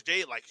 why was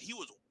Jade like he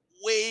was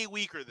way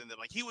weaker than them?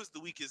 Like he was the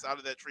weakest out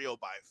of that trio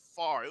by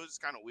far. It was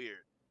just kind of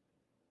weird.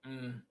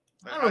 I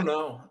don't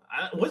know.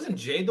 Wasn't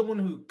Jade the one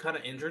who kind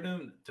of injured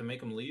him to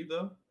make him leave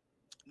though?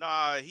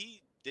 Nah,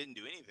 he didn't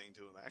do anything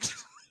to him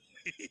actually.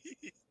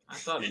 I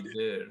thought he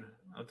did.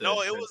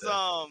 No, it was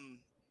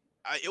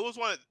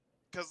one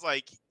because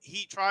like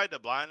he tried to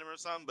blind him or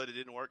something, but it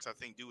didn't work. So I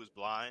think dude was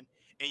blind,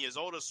 and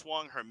Ysolda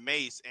swung her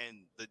mace,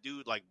 and the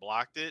dude like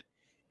blocked it.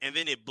 And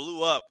then it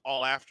blew up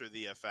all after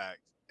the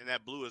effect, and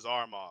that blew his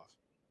arm off.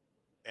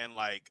 And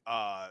like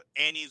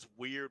Annie's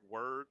weird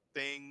word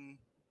thing.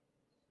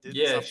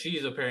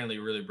 She's apparently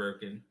really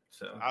broken.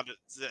 So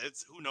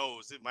it's who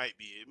knows? It might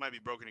be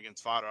broken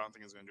against fodder. I don't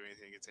think it's going to do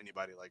anything against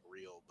anybody like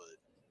real, but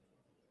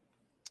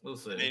we'll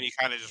see. And then he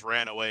kind of just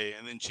ran away,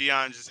 and then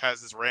Chion just has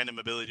this random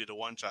ability to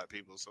one-shot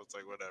people. So it's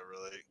like whatever.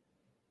 Like,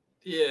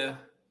 yeah,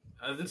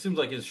 this seems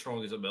like his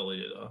strongest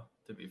ability, though.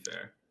 To be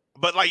fair.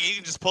 But like you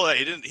can just pull it.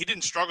 He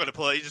didn't struggle to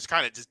pull it. He just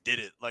kind of just did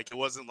it. Like it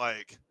wasn't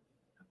like.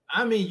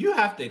 I mean, you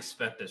have to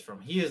expect this from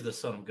him. He is the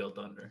son of Gil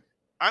Thunder.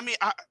 I mean,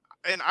 I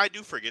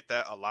do forget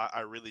that a lot.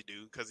 I really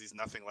do because he's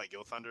nothing like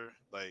Gil Thunder.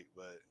 Like,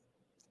 but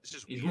it's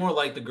just he's more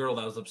like the girl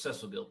that was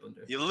obsessed with Gil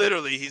Thunder. He's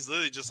literally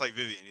just like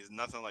Vivian. He's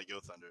nothing like Gil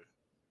Thunder.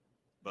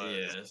 But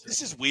yeah,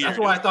 this is weird. That's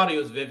why I thought he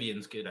was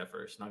Vivian's kid at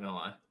first. Not gonna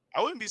lie.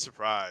 I wouldn't be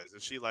surprised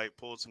if she like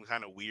pulled some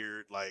kind of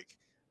weird like.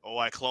 Oh,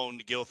 I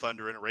cloned Gil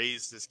Thunder and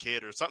raised this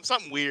kid, or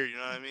something weird. You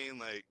know what I mean?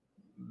 Like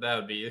that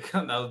would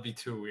be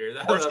too weird.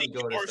 Or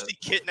she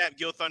kidnapped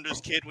Gil Thunder's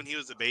kid when he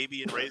was a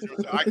baby and raised him.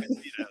 So I can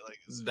see that. Like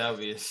that'd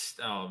be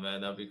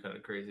that'd be kind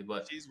of crazy.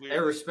 But I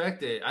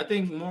respect it. I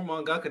think more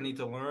mangaka need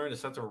to learn a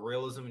sense of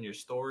realism in your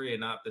story and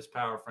not this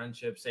power of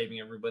friendship, saving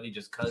everybody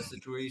just cause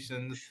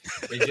situations.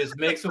 It just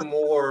makes a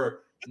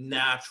more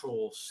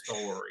natural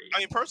story. I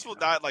mean, Percival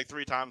died like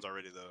 3 times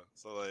already, though.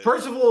 So like,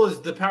 Percival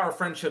is the power of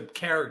friendship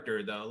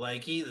character, though.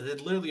 Like his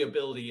literally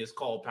ability is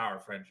called power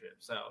of friendship.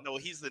 So no,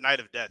 he's the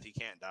Knight of Death. He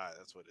can't die.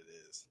 That's what it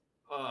is.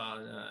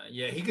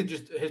 Yeah, he could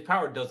just his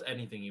power does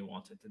anything he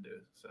wants it to do.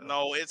 So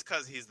no, it's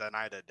because he's the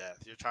Knight of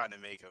Death. You're trying to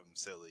make him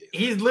silly.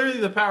 He's literally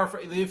the power.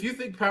 If you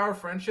think power of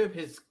friendship,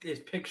 his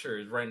picture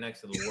is right next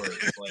to the word.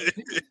 Like,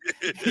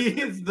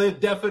 he is the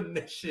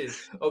definition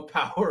of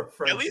power of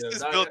friendship. At least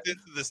it's built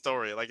into the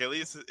story. Like at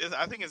least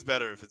I think it's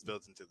better if it's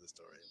built into the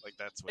story. Like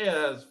that's what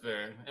that's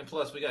fair. And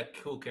plus, we got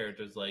cool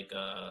characters like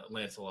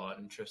Lancelot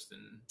and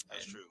Tristan.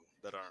 That's true.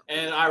 That aren't.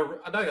 And I'm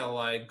not gonna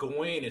lie,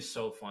 Gawain is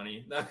so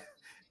funny.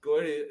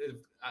 Gawain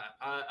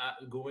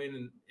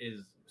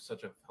is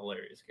such a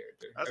hilarious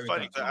character. That's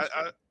funny.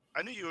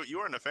 I knew you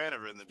weren't a fan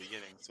of her in the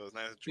beginning, so it's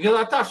nice. Because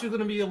I thought she was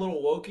gonna be a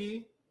little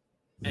wokey,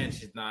 and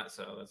she's not.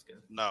 So that's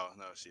good. No,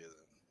 she isn't.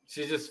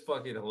 She's just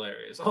fucking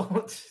hilarious.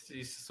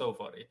 She's so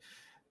funny.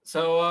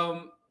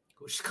 So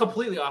she's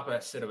completely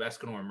opposite of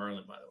Escanor and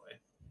Merlin, by the way.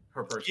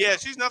 Her person. Yeah,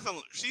 she's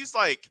nothing. She's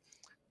like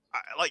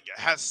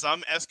has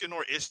some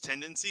Escanor-ish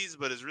tendencies,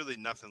 but is really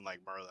nothing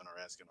like Merlin or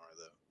Escanor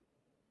though.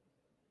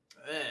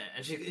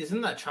 And she is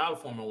in that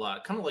child form a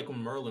lot, kind of like when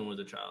Merlin was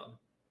a child.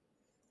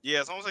 Yeah,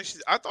 it's almost like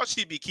I thought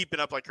she'd be keeping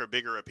up like her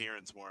bigger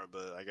appearance more,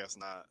 but I guess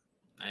not.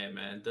 Hey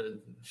man,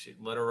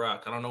 let her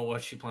rock. I don't know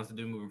what she plans to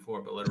do moving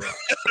forward, but let her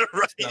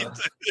rock. Right.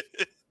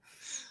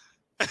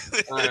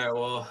 All right,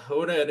 well,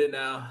 we're gonna end it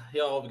now.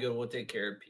 Y'all have a good one. Take care. Peace.